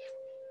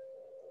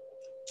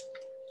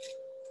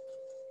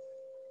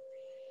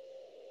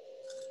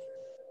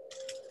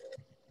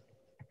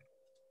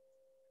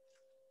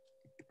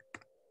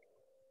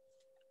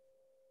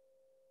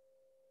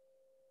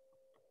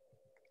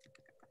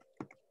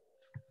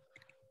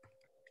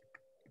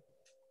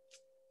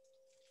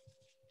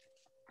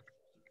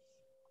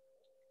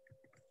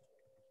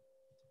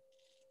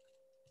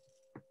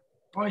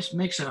 Always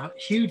makes a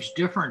huge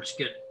difference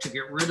to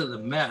get rid of the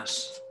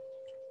mess.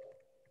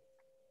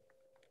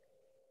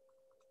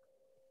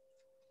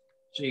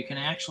 So you can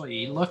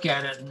actually look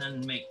at it and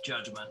then make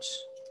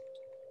judgments.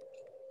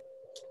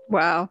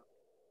 Wow.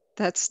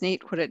 That's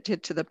neat what it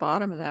did to the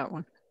bottom of that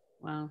one.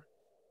 Wow.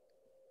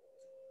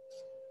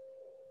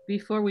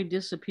 Before we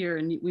disappear,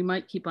 and we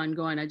might keep on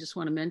going, I just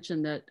want to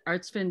mention that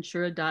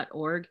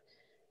artsventura.org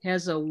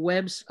has a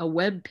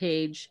web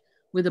page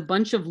with a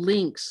bunch of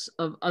links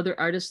of other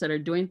artists that are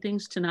doing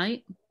things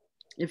tonight.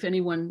 If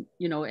anyone,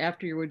 you know,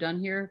 after you were done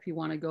here, if you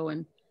want to go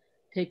and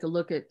take a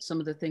look at some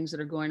of the things that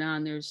are going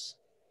on, there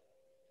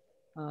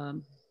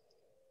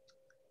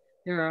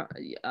are,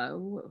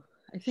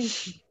 I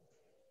think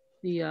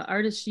the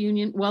Artists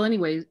Union, well,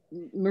 anyway,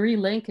 Marie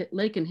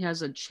Lakin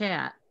has a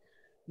chat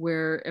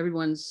where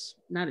everyone's,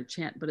 not a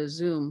chat, but a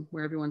Zoom,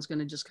 where everyone's going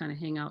to just kind of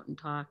hang out and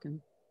talk.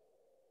 And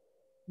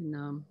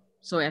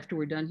so after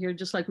we're done here,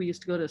 just like we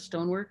used to go to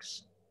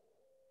Stoneworks,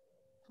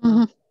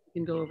 you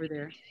can go over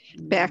there.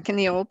 Back in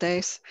the old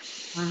days.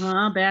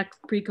 Back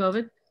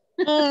pre-COVID.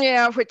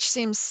 Yeah, which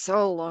seems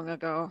so long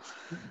ago.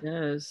 It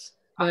does.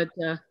 But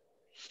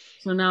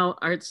so now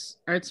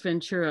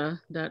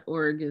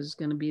artsventura.org is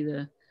going to be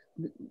the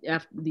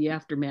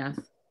aftermath.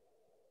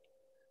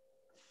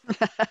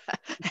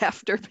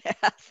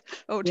 Aftermath.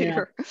 Oh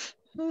dear.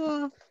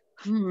 Yeah.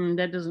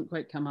 That doesn't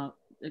quite come out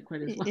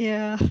quite as well.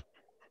 Yeah.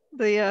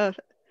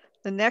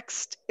 The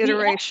next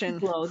iteration.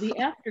 The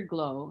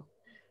afterglow.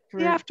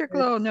 The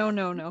afterglow. No.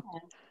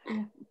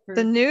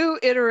 The new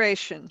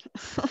iteration.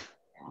 Yeah,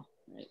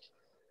 right.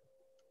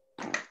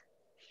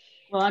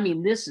 Well, I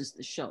mean, this is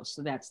the show,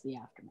 so that's the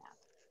aftermath.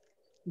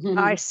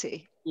 I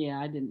see. Yeah,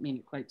 I didn't mean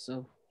it quite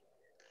so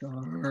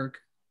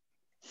dark.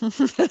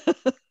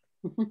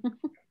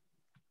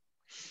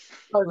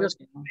 Oh, does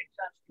it make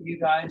sense to you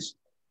guys?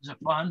 Is it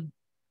fun?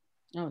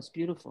 Oh, it's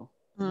beautiful.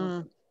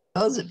 Oh,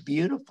 is it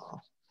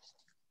beautiful?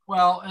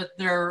 Well,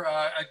 they're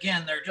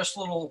just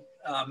little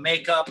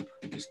makeup.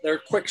 They're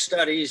quick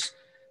studies.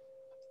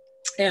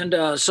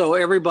 And so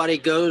everybody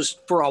goes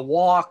for a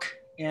walk,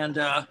 and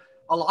a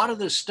lot of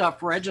this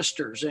stuff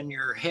registers in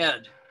your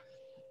head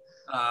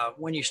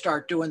when you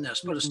start doing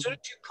this. But as soon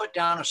as you put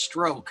down a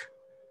stroke,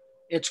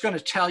 it's going to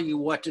tell you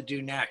what to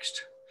do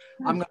next.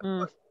 I'm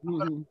going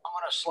to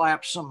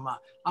slap some,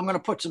 I'm going to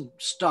put some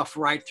stuff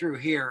right through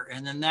here,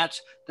 and then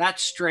that's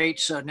straight.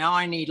 So now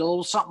I need a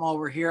little something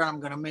over here. I'm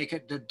going to make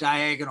it the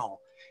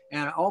diagonal.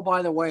 And oh,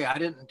 by the way,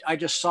 I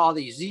just saw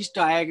these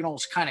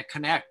diagonals kind of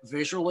connect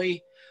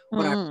visually,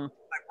 but I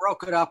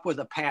broke it up with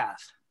a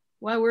path.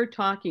 While we're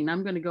talking,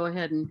 I'm going to go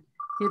ahead and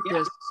hit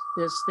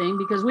this thing,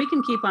 because we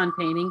can keep on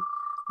painting,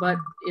 but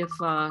if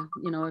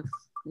you know, if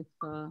we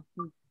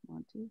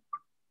want to.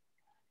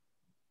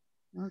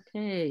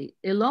 Okay,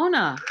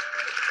 Ilona.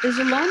 Is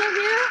Ilona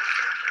here?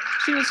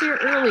 She was here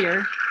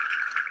earlier.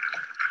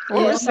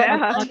 What was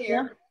that? I'm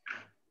here.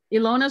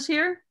 Ilona's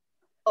here?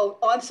 Oh,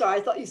 I'm sorry.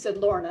 I thought you said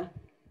Lorna.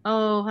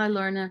 Oh, hi,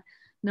 Lorna.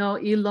 No,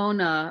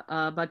 Ilona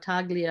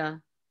Battaglia.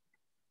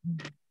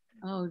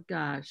 Oh,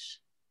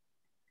 gosh.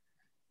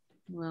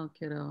 Well,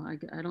 kiddo,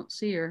 I don't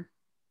see her.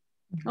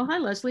 Oh, hi,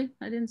 Leslie.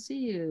 I didn't see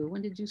you.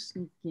 When did you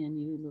sneak in,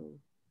 you little?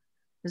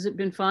 Has it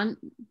been fun?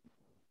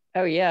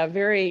 Oh, yeah.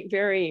 Very,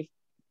 very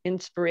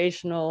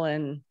inspirational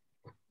and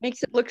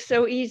makes it look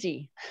so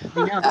easy.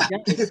 I know,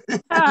 it does.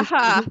 It's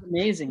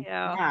amazing.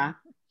 Yeah.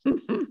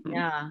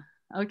 Yeah.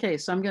 Okay,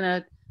 so I'm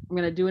gonna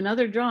do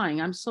another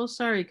drawing. I'm so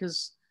sorry,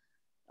 because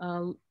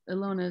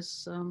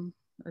Ilona's a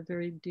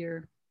very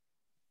dear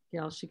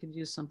gal. She could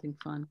use something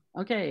fun.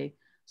 Okay,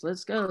 so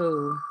let's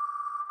go.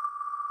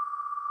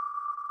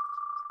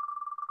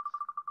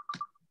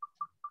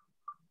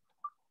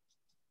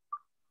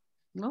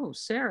 Oh,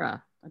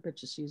 Sarah. I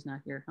bet you she's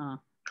not here, huh?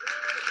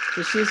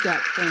 So she's got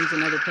friends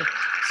in other places.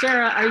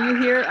 Sarah, are you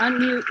here?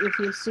 Unmute if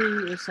you see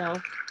yourself.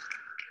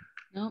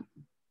 Nope.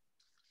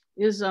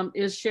 Is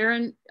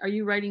Sharon, are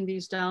you writing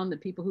these down, the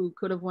people who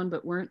could have won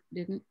but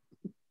didn't?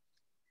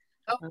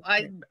 Oh,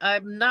 okay.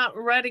 I'm not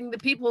writing the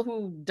people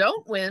who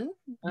don't win.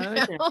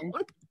 Okay.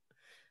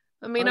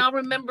 I mean, I'll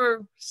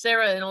remember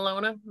Sarah and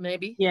Ilona,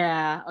 maybe.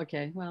 Yeah,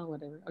 okay, well,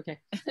 whatever. Okay,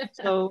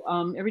 so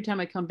every time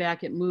I come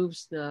back, it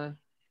moves the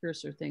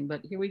cursor thing,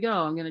 but here we go.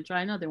 I'm gonna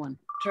try another one.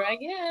 Try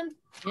again.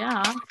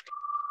 Yeah.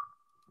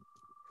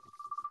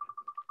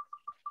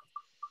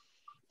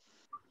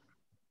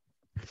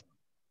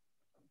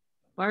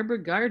 Barbara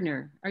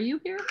Gardner, are you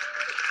here?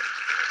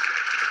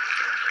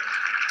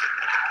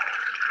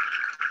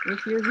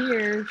 If you're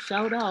here,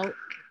 shout out.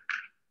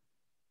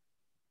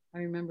 I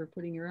remember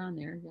putting her on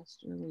there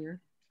earlier.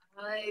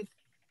 I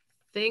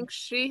think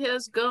she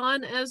has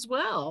gone as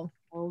well.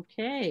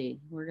 Okay,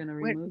 we're gonna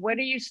remove. What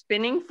are you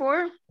spinning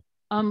for?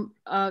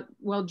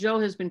 Well, Joe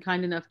has been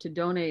kind enough to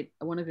donate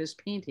one of his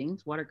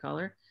paintings,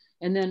 watercolor,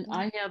 and then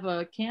I have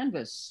a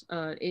canvas,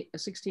 a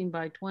 16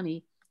 by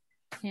 20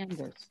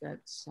 canvas.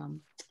 That's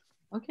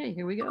okay.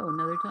 Here we go,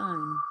 another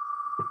time.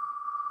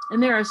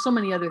 And there are so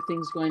many other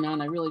things going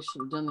on. I really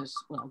should have done this.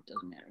 Well, it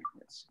doesn't matter.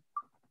 It's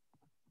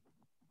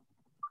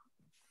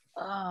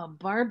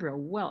Barbara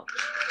Welch.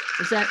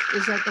 Is that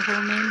the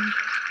whole name?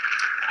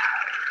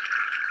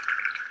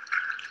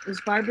 Is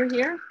Barbara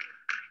here?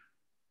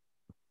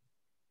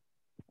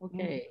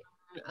 Okay.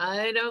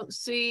 I don't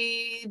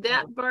see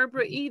that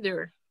Barbara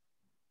either.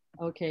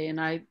 Okay, and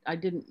I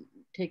didn't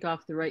take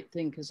off the right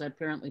thing because I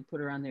apparently put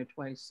her on there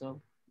twice.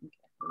 So okay,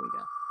 here we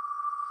go.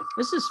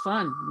 This is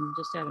fun. I'm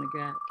just having a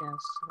guess.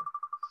 So.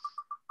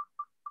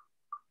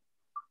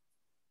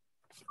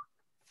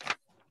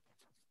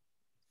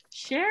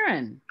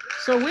 Sharon.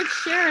 So which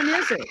Sharon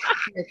is it?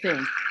 I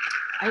think.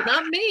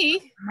 Not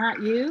me.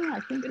 Not you. I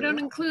think we don't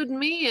include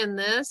me in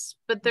this,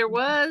 but there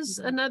was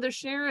another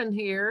Sharon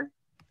here.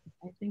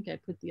 I think I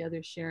put the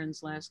other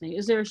Sharon's last name.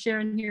 Is there a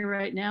Sharon here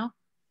right now?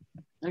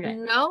 Okay.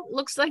 No,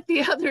 looks like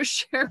the other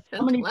Sharon.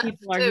 How many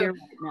people are too. here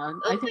right now?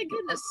 Oh I my think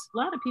goodness. A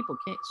lot of people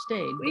can't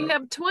stay. We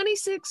have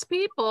 26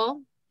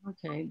 people.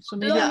 Okay, so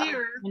maybe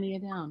here. Many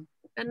down.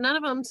 And none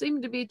of them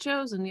seem to be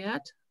chosen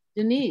yet.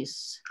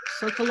 Denise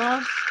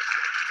Sokolov.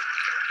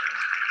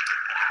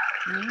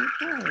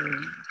 Okay.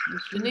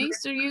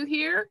 Denise, are you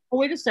here? Oh,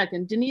 wait a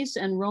second. Denise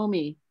and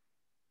Romy.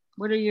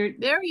 What are your...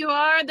 There you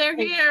are. They're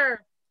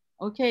here.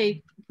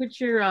 Okay. Put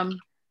your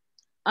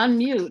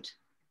unmute.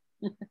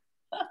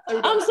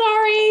 I'm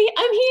sorry.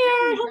 I'm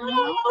here.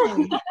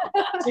 Hello.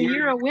 So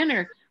you're a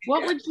winner.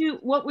 What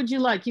would you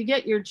like? You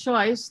get your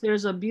choice.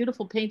 There's a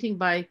beautiful painting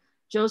by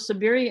Joe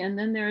Cibere, and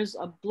then there's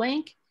a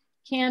blank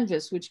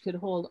canvas which could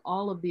hold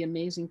all of the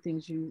amazing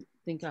things you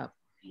think up.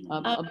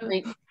 I'll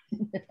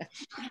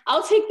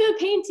take the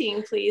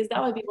painting, please.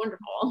 That would be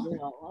wonderful.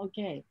 Yeah,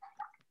 okay.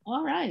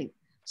 All right.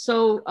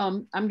 So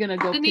I'm gonna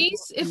go.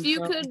 Denise, if you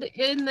could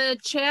in the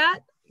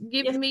chat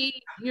give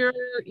me your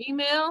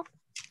email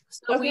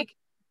so we can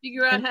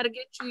figure out how to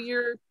get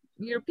you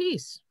your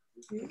piece.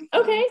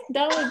 Okay,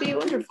 that would be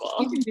wonderful.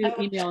 You can do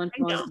email and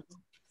phone.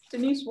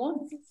 Denise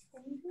won.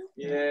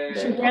 Yeah.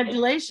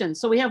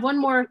 Congratulations. So we have one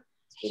more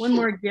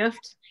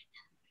gift.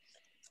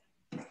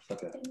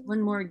 Okay.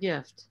 One more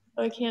gift.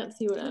 I can't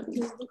see what I'm. It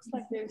looks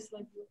like there's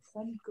like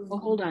some. Oh,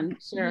 hold on,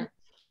 Sarah.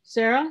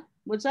 Sarah,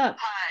 what's up?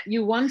 Hi.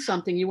 You won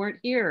something. You weren't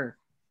here.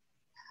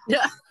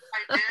 Yeah.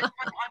 I did. I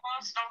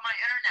lost all my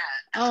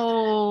internet.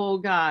 Oh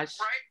gosh.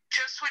 Right,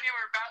 just when you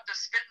were about to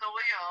spin the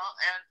wheel,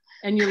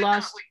 and you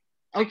lost. We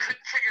couldn't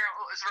figure out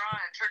what was wrong.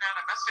 It turned out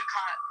I must have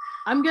caught.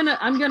 I'm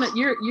gonna.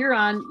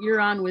 You're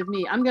on with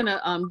me. I'm gonna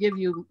give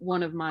you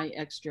one of my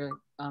extra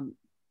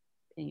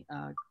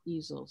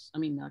easels. I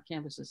mean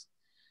canvases.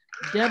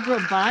 Deborah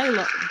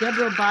Bilo.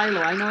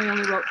 I know I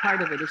only wrote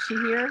part of it. Is she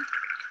here?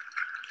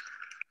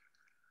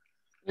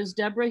 Is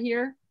Deborah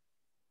here?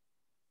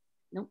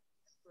 Nope.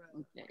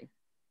 Okay.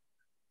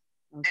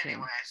 Okay.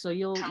 Anyway, so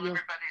you'll everybody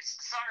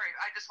sorry.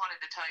 I just wanted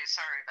to tell you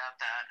sorry about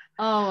that.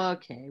 Oh,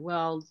 okay.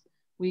 Well,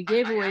 we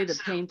gave away the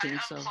painting,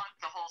 I so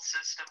unplugged the whole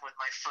system with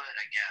my foot,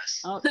 I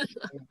guess. Oh,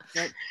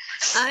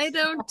 I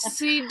don't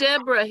see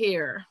Deborah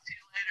here.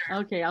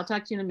 Okay, I'll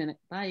talk to you in a minute.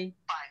 Bye.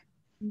 Bye.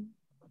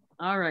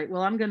 All right.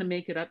 Well, I'm going to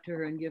make it up to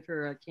her and give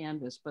her a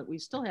canvas, but we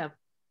still have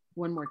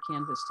one more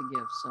canvas to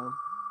give. So.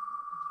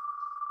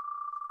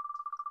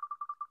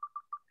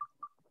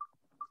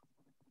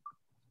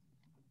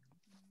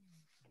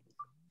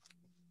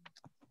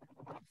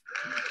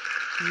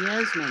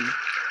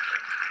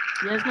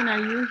 Yasmin, are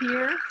you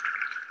here?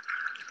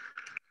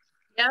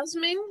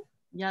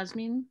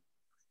 Yasmin?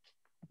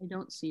 I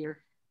don't see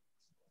her.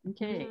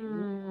 Okay,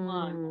 come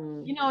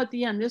on. You know, at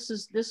the end, this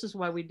is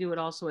why we do it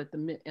also at the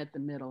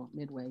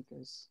midway,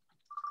 because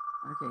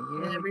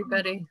okay,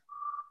 everybody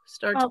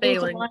starts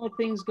bailing. There's a lot of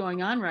things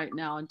going on right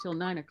now until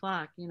 9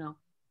 o'clock, you know.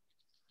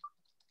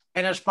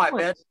 And it's my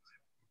bed.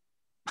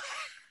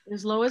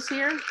 Is Lois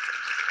here?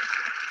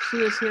 She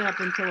was here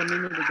up until a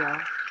minute ago.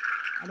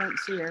 I don't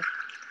see her.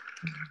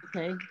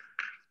 Okay.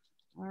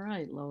 All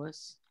right,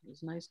 Lois. It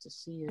was nice to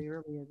see you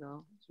earlier,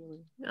 though. It's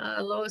really...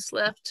 Lois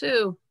left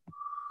too.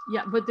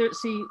 Yeah, but there.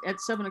 See,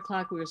 at 7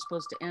 o'clock we were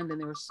supposed to end, and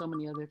there were so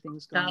many other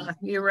things going on.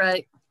 You're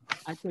right.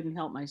 I couldn't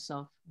help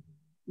myself.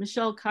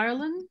 Michelle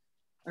Carlin,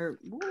 or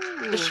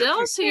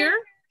Michelle's here.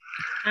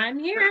 I'm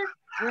here.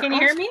 Can you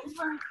hear me?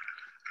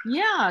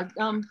 Yeah.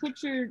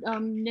 Put your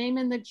name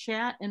in the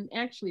chat, and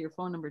actually your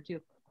phone number too,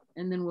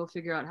 and then we'll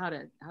figure out how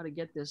to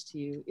get this to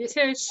you.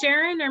 To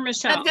Sharon or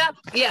Michelle?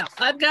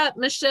 I've got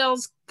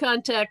Michelle's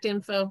contact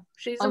info.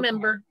 She's a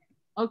member.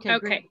 Okay.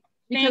 Great.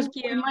 Because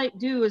what we might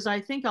do is I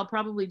think I'll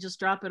probably just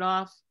drop it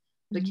off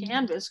the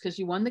canvas because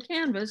you won the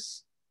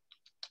canvas.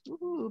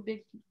 Ooh,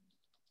 big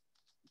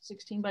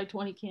 16 by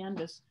 20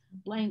 canvas,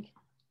 blank.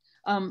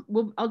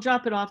 I'll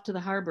drop it off to the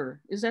harbor.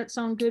 Does that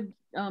sound good?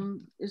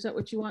 Is that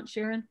what you want,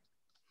 Sharon?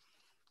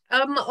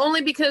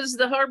 Only because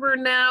the harbor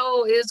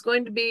now is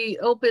going to be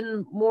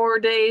open more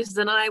days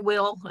than I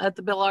will at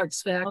the Bell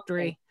Arts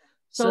Factory. Okay.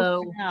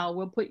 So for now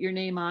we'll put your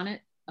name on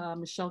it.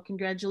 Michelle,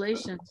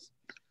 congratulations.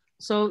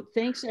 So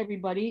thanks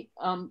everybody.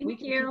 We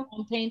can keep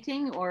on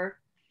painting, or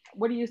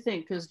what do you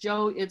think? Because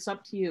Joe, it's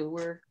up to you.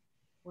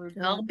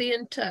 I'll be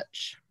in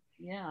touch.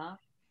 Yeah.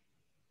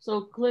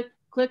 So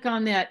click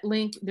on that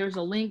link. There's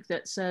a link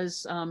that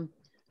says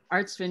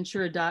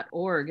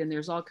artsventura.org, and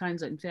there's all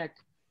kinds of, in fact,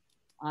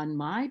 on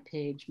my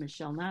page,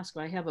 Michelle Nasco,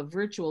 I have a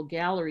virtual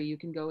gallery. You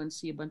can go and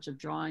see a bunch of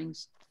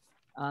drawings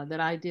that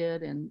I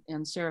did,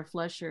 and Sarah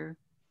Flesher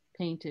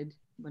painted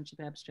a bunch of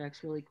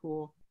abstracts, really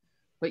cool.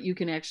 But you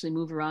can actually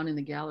move around in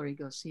the gallery,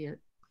 go see it.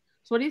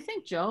 So what do you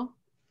think, Joe?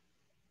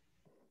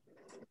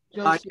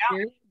 Joe Yeah.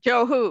 Cibere?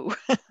 Joe who?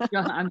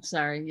 Joe, I'm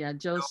sorry. Yeah,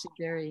 Joe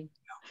Cibere.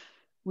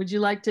 Would you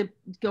like to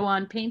go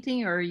on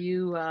painting, or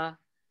you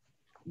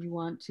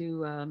want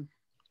to?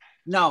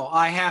 No,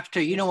 I have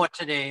to. You know what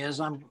today is?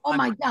 Oh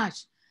my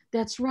gosh,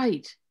 that's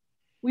right.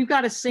 We've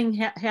got to sing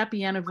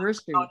happy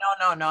anniversary. Oh,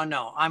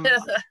 no.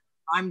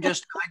 I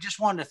just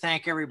wanted to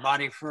thank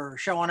everybody for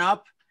showing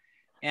up,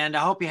 and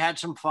I hope you had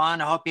some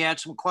fun. I hope you had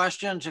some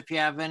questions. If you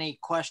have any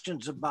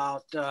questions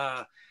about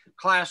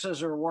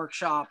classes or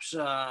workshops,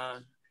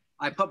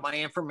 I put my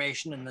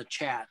information in the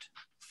chat.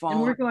 And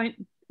we're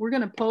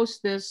going to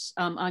post this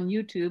on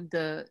YouTube.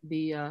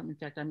 In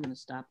fact, I'm going to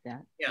stop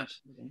that. Yes,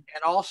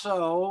 and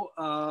also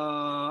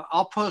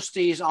I'll post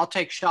these. I'll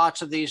take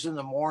shots of these in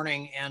the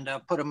morning and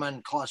put them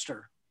in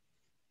cluster.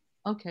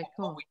 Okay,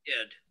 cool. What we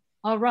did.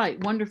 All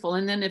right, wonderful.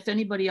 And then if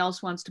anybody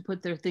else wants to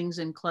put their things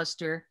in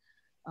cluster,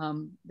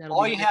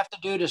 all you have to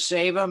do to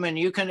save them, and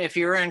you can, if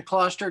you're in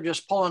cluster,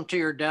 just pull them to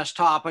your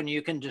desktop and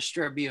you can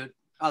distribute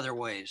other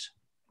ways.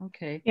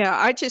 Okay. Yeah,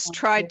 I just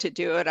tried to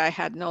do it. I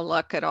had no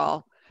luck at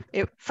all.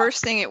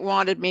 First thing it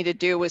wanted me to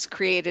do was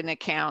create an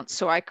account.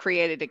 So I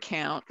created an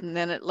account, and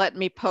then it let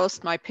me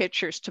post my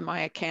pictures to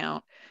my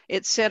account.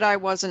 It said I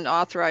wasn't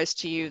authorized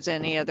to use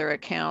any other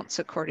accounts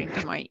according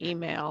to my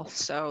email.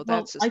 So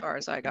that's as far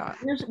as I got.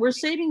 We're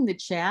saving the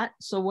chat.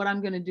 So what I'm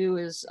going to do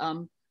is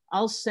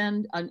I'll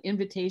send an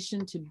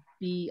invitation to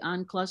be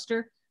on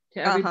cluster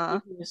to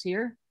everybody who is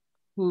here,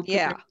 who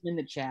put in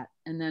the chat.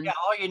 And then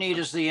all you need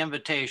is the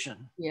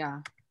invitation.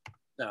 Yeah.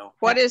 So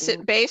what is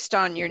it based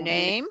on, your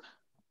name?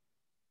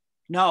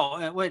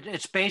 No,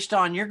 it's based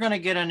on, you're going to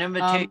get an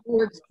invitation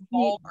to a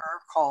folder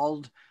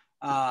called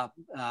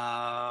BAA.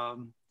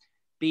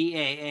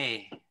 BAA.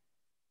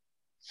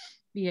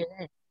 Yeah.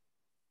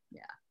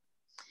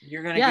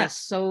 You're going to get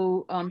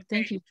so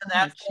thank you to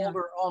that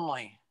folder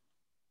only.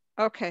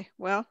 Okay,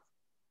 well.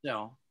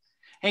 So,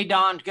 hey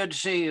Don, good to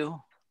see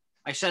you.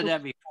 I said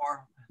that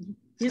before.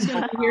 He's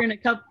going to be here in a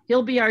couple.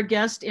 He'll be our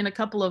guest in a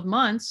couple of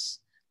months.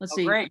 Let's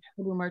see. Great.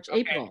 February, March,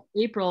 April.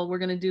 April, we're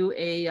going to do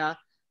a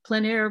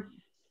plein air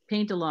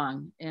paint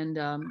along, and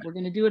we're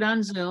going to do it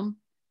on Zoom.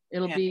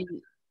 It'll be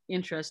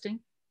interesting.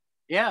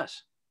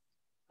 Yes.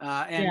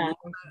 And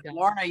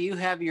Lorna, you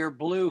have your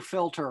blue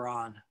filter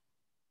on.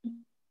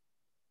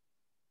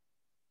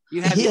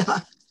 You have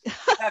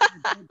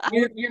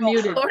you're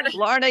muted.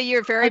 Lorna,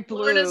 you're very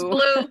blue. Lorna's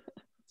blue.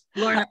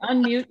 Lorna,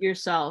 unmute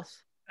yourself.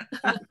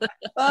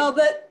 Well,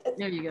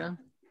 there you go.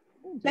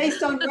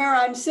 Based on where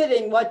I'm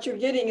sitting, what you're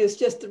getting is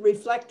just the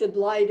reflected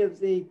light of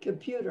the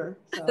computer.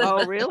 So.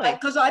 Oh, really?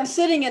 Because I'm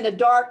sitting in a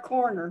dark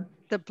corner.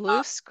 The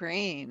blue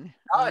screen.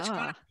 Oh, it's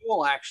kind of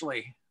cool,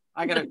 actually.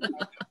 I got to.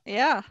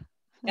 Yeah.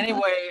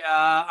 Anyway,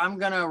 I'm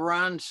going to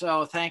run.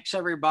 So thanks,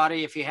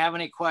 everybody. If you have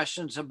any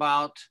questions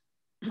about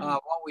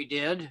what we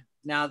did,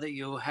 now that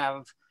you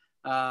have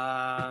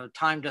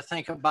time to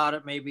think about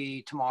it,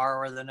 maybe tomorrow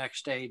or the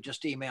next day,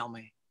 just email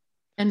me.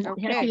 And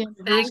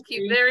thank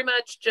you very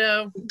much,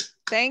 Joe.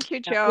 Thank you,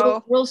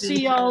 Joe. We'll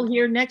see y'all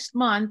here next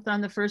month on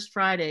the first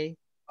Friday.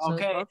 So,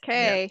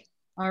 okay.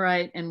 Yeah. All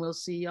right, and we'll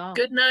see y'all.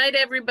 Good night,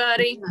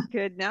 everybody.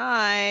 Good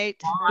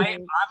night.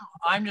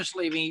 I'm just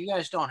leaving. You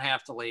guys don't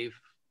have to leave.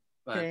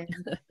 But... Okay.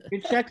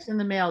 Your check's in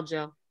the mail,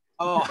 Joe.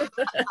 Oh.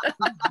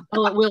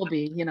 Well, it will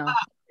be, you know.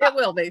 It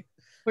will be.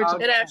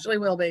 It actually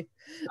will be.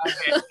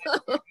 Okay.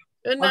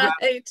 Good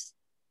night.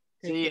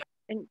 See ya.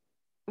 And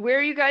where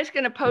are you guys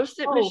going to post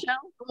it, Michelle?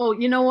 Oh,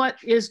 you know what?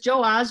 Is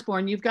Joe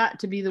Osborne. You've got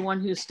to be the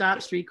one who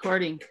stops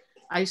recording.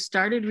 I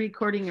started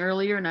recording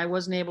earlier and I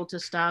wasn't able to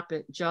stop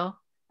it. Joe,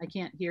 I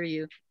can't hear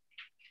you.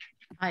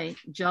 Hi,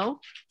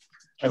 Joe?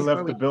 I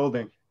left the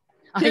building.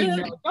 I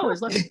know. Joe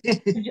is left.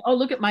 Oh,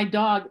 look at my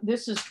dog.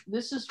 This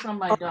is from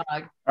my dog.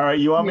 All right,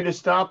 you want me to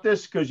stop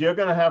this? Because you're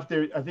going to have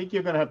to, I think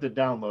you're going to have to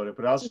download it,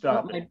 but I'll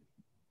stop it.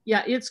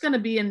 Yeah, it's going to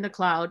be in the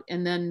cloud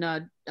and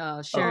then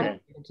Sharon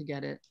to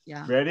get it.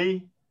 Yeah.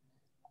 Ready?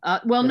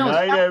 Well,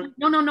 no,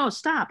 no,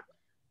 stop.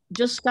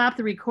 Just stop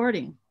the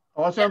recording.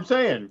 Oh, that's what I'm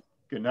saying.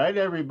 Good night,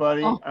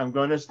 everybody. I'm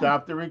going to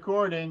stop the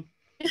recording.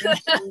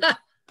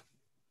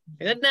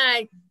 Good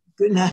night. Good night.